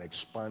forgotten,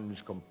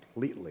 expunged,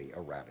 completely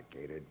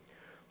eradicated.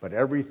 But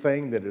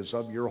everything that is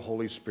of your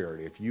Holy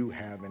Spirit, if you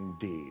have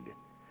indeed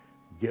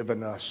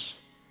given us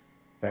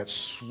that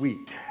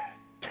sweet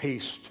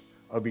taste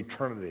of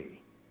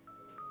eternity,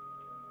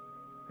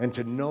 and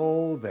to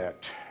know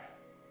that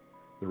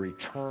the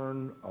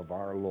return of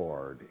our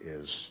Lord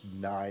is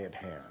nigh at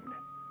hand,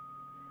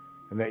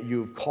 and that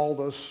you've called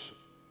us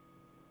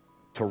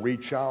to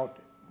reach out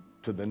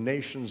to the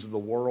nations of the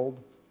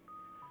world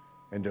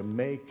and to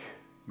make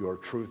your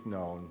truth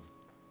known,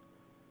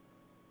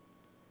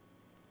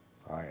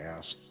 I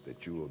ask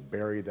that you will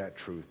bury that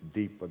truth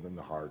deep within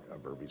the heart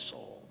of every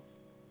soul.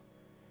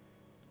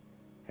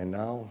 And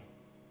now,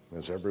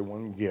 as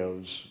everyone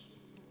gives,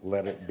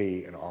 let it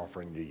be an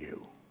offering to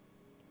you.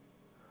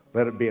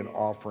 Let it be an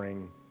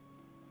offering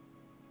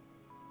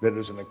that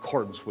is in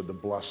accordance with the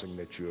blessing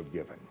that you have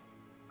given.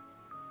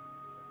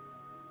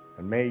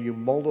 And may you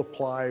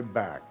multiply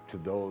back to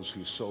those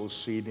who sow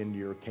seed into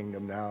your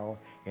kingdom now,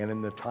 and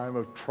in the time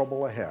of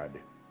trouble ahead,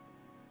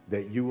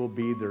 that you will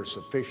be their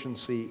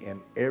sufficiency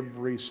in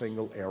every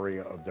single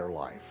area of their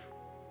life.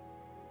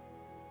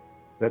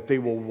 That they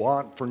will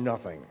want for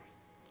nothing,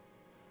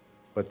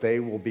 but they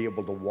will be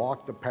able to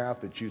walk the path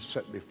that you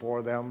set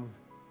before them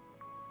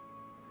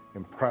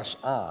and press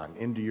on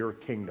into your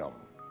kingdom,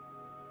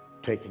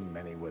 taking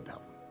many with them.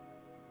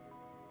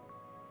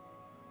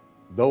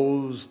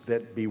 Those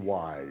that be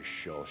wise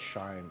shall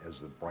shine as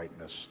the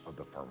brightness of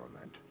the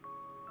firmament,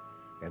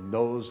 and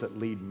those that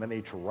lead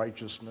many to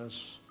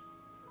righteousness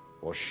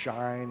will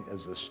shine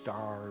as the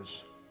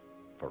stars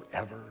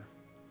forever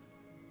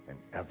and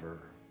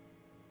ever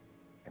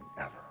and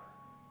ever.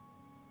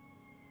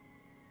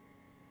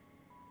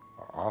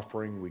 Our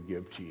offering we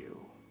give to you.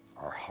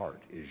 Our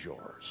heart is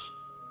yours.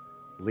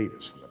 Lead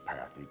us in the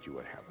path that you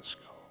would have us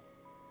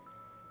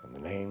go. In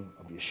the name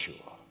of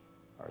Yeshua,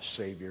 our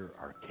Savior,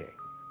 our King,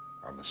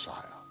 our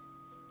Messiah.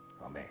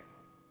 Amen.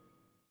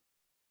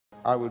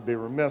 I would be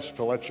remiss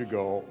to let you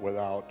go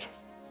without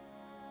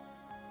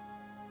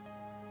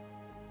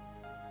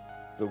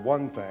the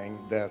one thing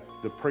that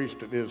the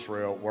priests of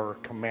Israel were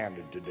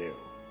commanded to do.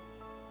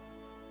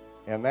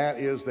 And that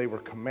is, they were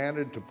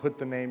commanded to put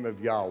the name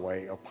of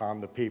Yahweh upon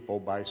the people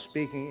by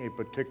speaking a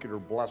particular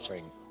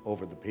blessing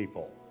over the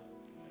people.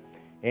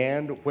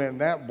 And when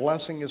that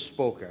blessing is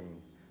spoken,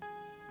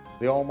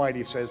 the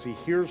Almighty says he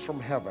hears from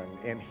heaven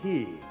and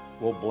he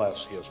will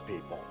bless his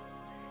people.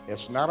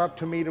 It's not up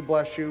to me to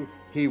bless you,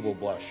 he will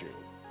bless you.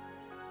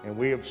 And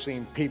we have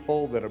seen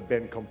people that have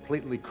been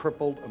completely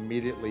crippled,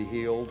 immediately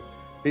healed.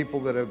 People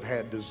that have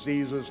had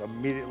diseases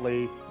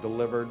immediately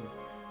delivered.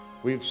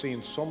 We've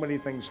seen so many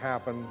things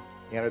happen,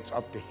 and it's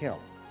up to him.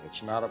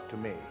 It's not up to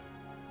me,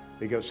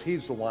 because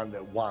he's the one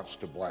that wants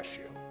to bless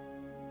you.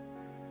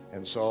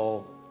 And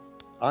so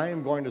I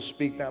am going to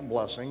speak that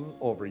blessing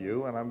over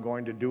you, and I'm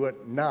going to do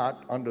it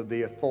not under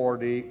the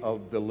authority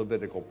of the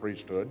Levitical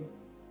priesthood.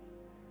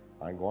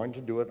 I'm going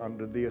to do it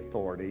under the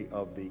authority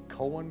of the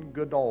Kohen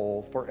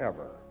Gadol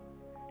forever,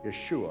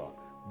 Yeshua,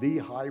 the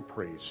high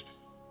priest,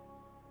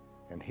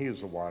 and he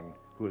is the one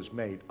who has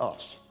made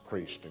us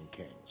priests and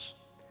kings.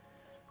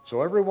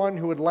 So everyone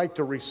who would like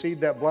to receive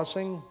that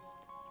blessing,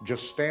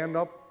 just stand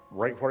up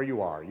right where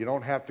you are. You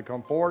don't have to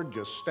come forward,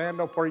 just stand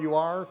up where you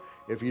are.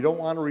 If you don't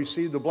want to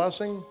receive the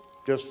blessing,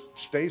 just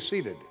stay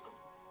seated.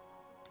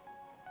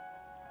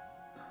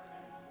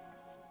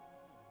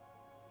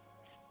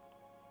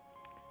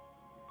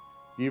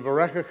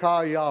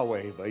 Yivarechacha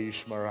Yahweh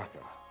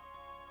v'yishmerecha.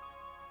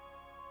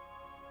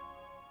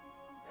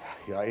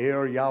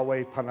 Ya'ir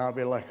Yahweh panav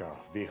elecha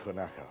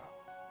v'chunecha.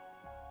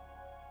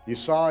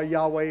 Yisa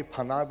Yahweh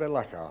panav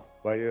elecha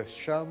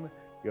v'yashem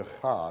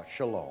Yecha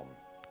Shalom.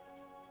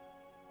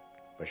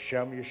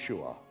 B'Shem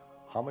Yeshua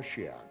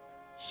HaMashiach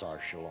Sar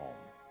Shalom.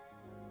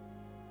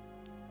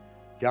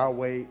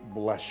 Yahweh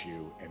bless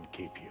you and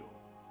keep you.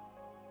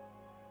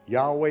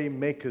 Yahweh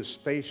make his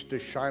face to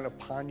shine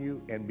upon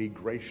you and be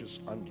gracious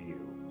unto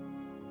you.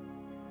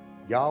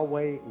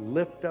 Yahweh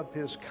lift up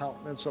his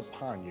countenance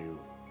upon you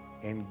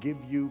and give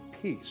you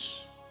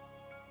peace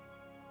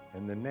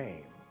in the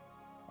name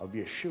of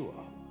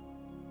Yeshua,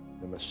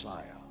 the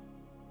Messiah,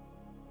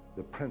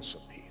 the Prince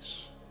of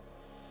Peace.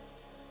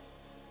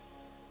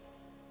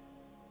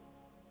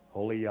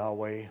 Holy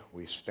Yahweh,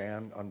 we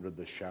stand under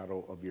the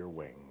shadow of your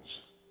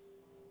wings.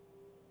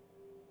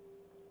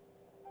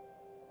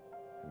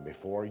 And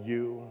before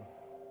you,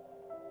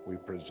 we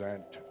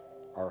present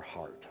our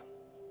heart.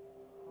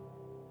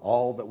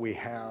 All that we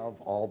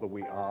have, all that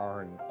we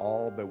are, and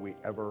all that we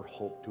ever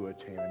hope to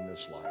attain in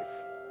this life.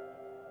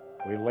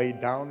 We lay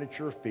down at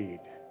your feet,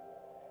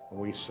 and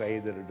we say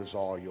that it is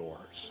all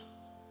yours.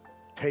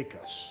 Take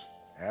us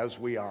as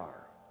we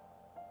are.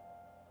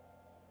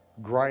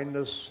 Grind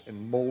us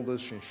and mold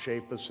us and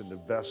shape us into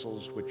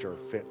vessels which are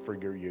fit for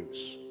your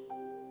use.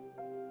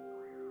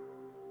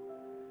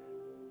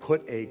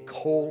 Put a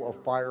coal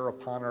of fire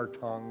upon our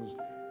tongues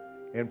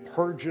and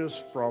purge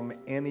us from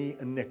any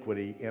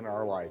iniquity in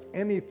our life.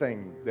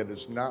 Anything that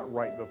is not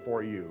right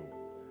before you,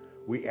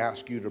 we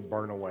ask you to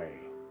burn away.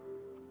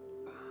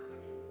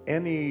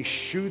 Any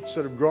shoots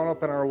that have grown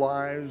up in our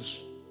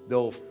lives,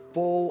 though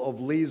full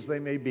of leaves they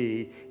may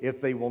be, if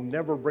they will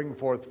never bring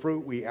forth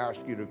fruit, we ask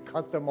you to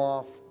cut them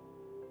off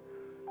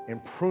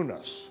and prune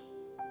us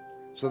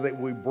so that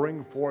we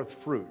bring forth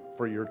fruit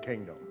for your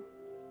kingdom.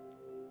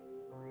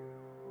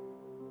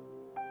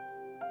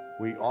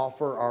 We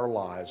offer our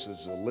lives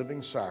as a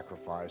living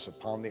sacrifice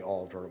upon the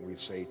altar, and we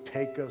say,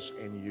 take us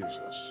and use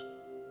us.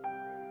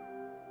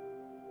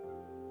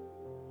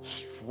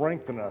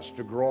 Strengthen us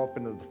to grow up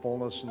into the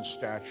fullness and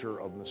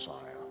stature of Messiah.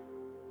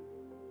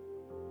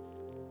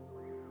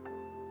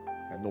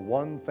 And the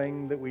one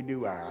thing that we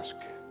do ask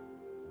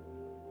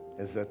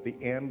is at the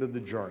end of the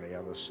journey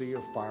on the sea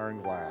of fire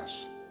and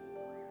glass,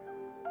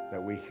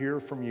 that we hear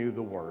from you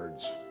the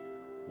words,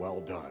 well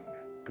done,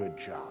 good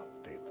job,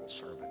 faithful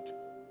servant.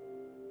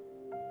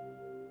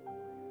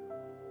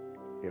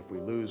 If we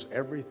lose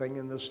everything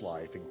in this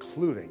life,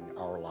 including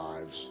our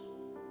lives,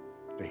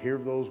 to hear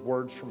those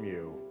words from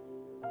you,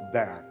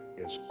 that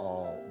is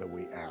all that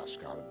we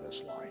ask out of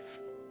this life.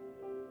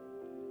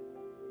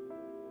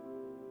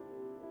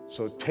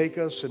 So take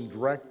us and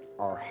direct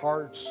our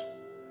hearts,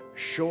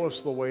 show us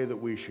the way that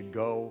we should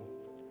go,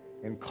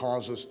 and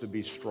cause us to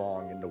be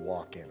strong and to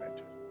walk in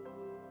it,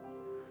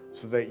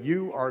 so that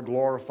you are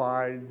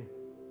glorified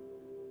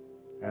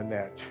and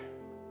that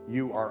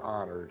you are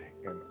honored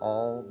in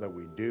all that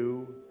we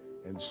do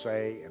and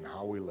say and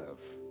how we live.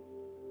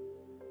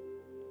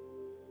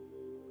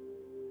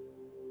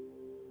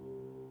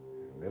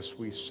 And this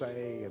we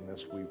say and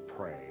this we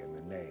pray in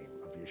the name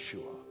of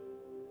Yeshua,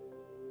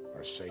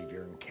 our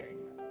Savior and King.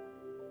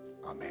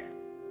 Amen.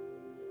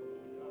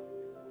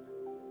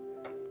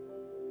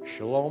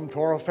 Shalom,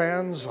 Torah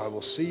fans. I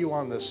will see you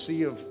on the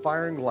sea of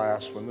fire and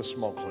glass when the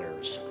smoke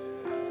clears.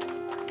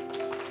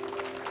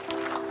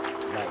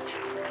 Night.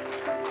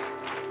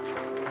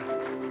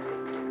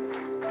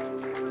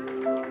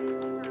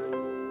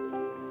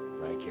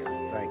 Thank you.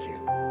 Thank you.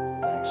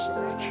 Thanks so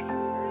much.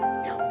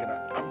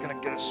 Yeah, I'm gonna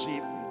get a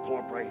seat and pull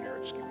up right here.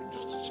 Just give me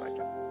just a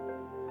second.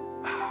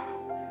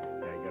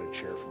 Yeah, you got a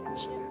chair for me to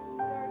sit in.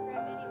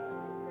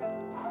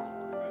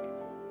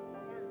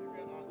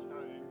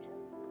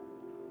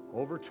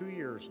 Over 2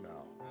 years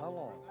now. How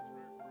long?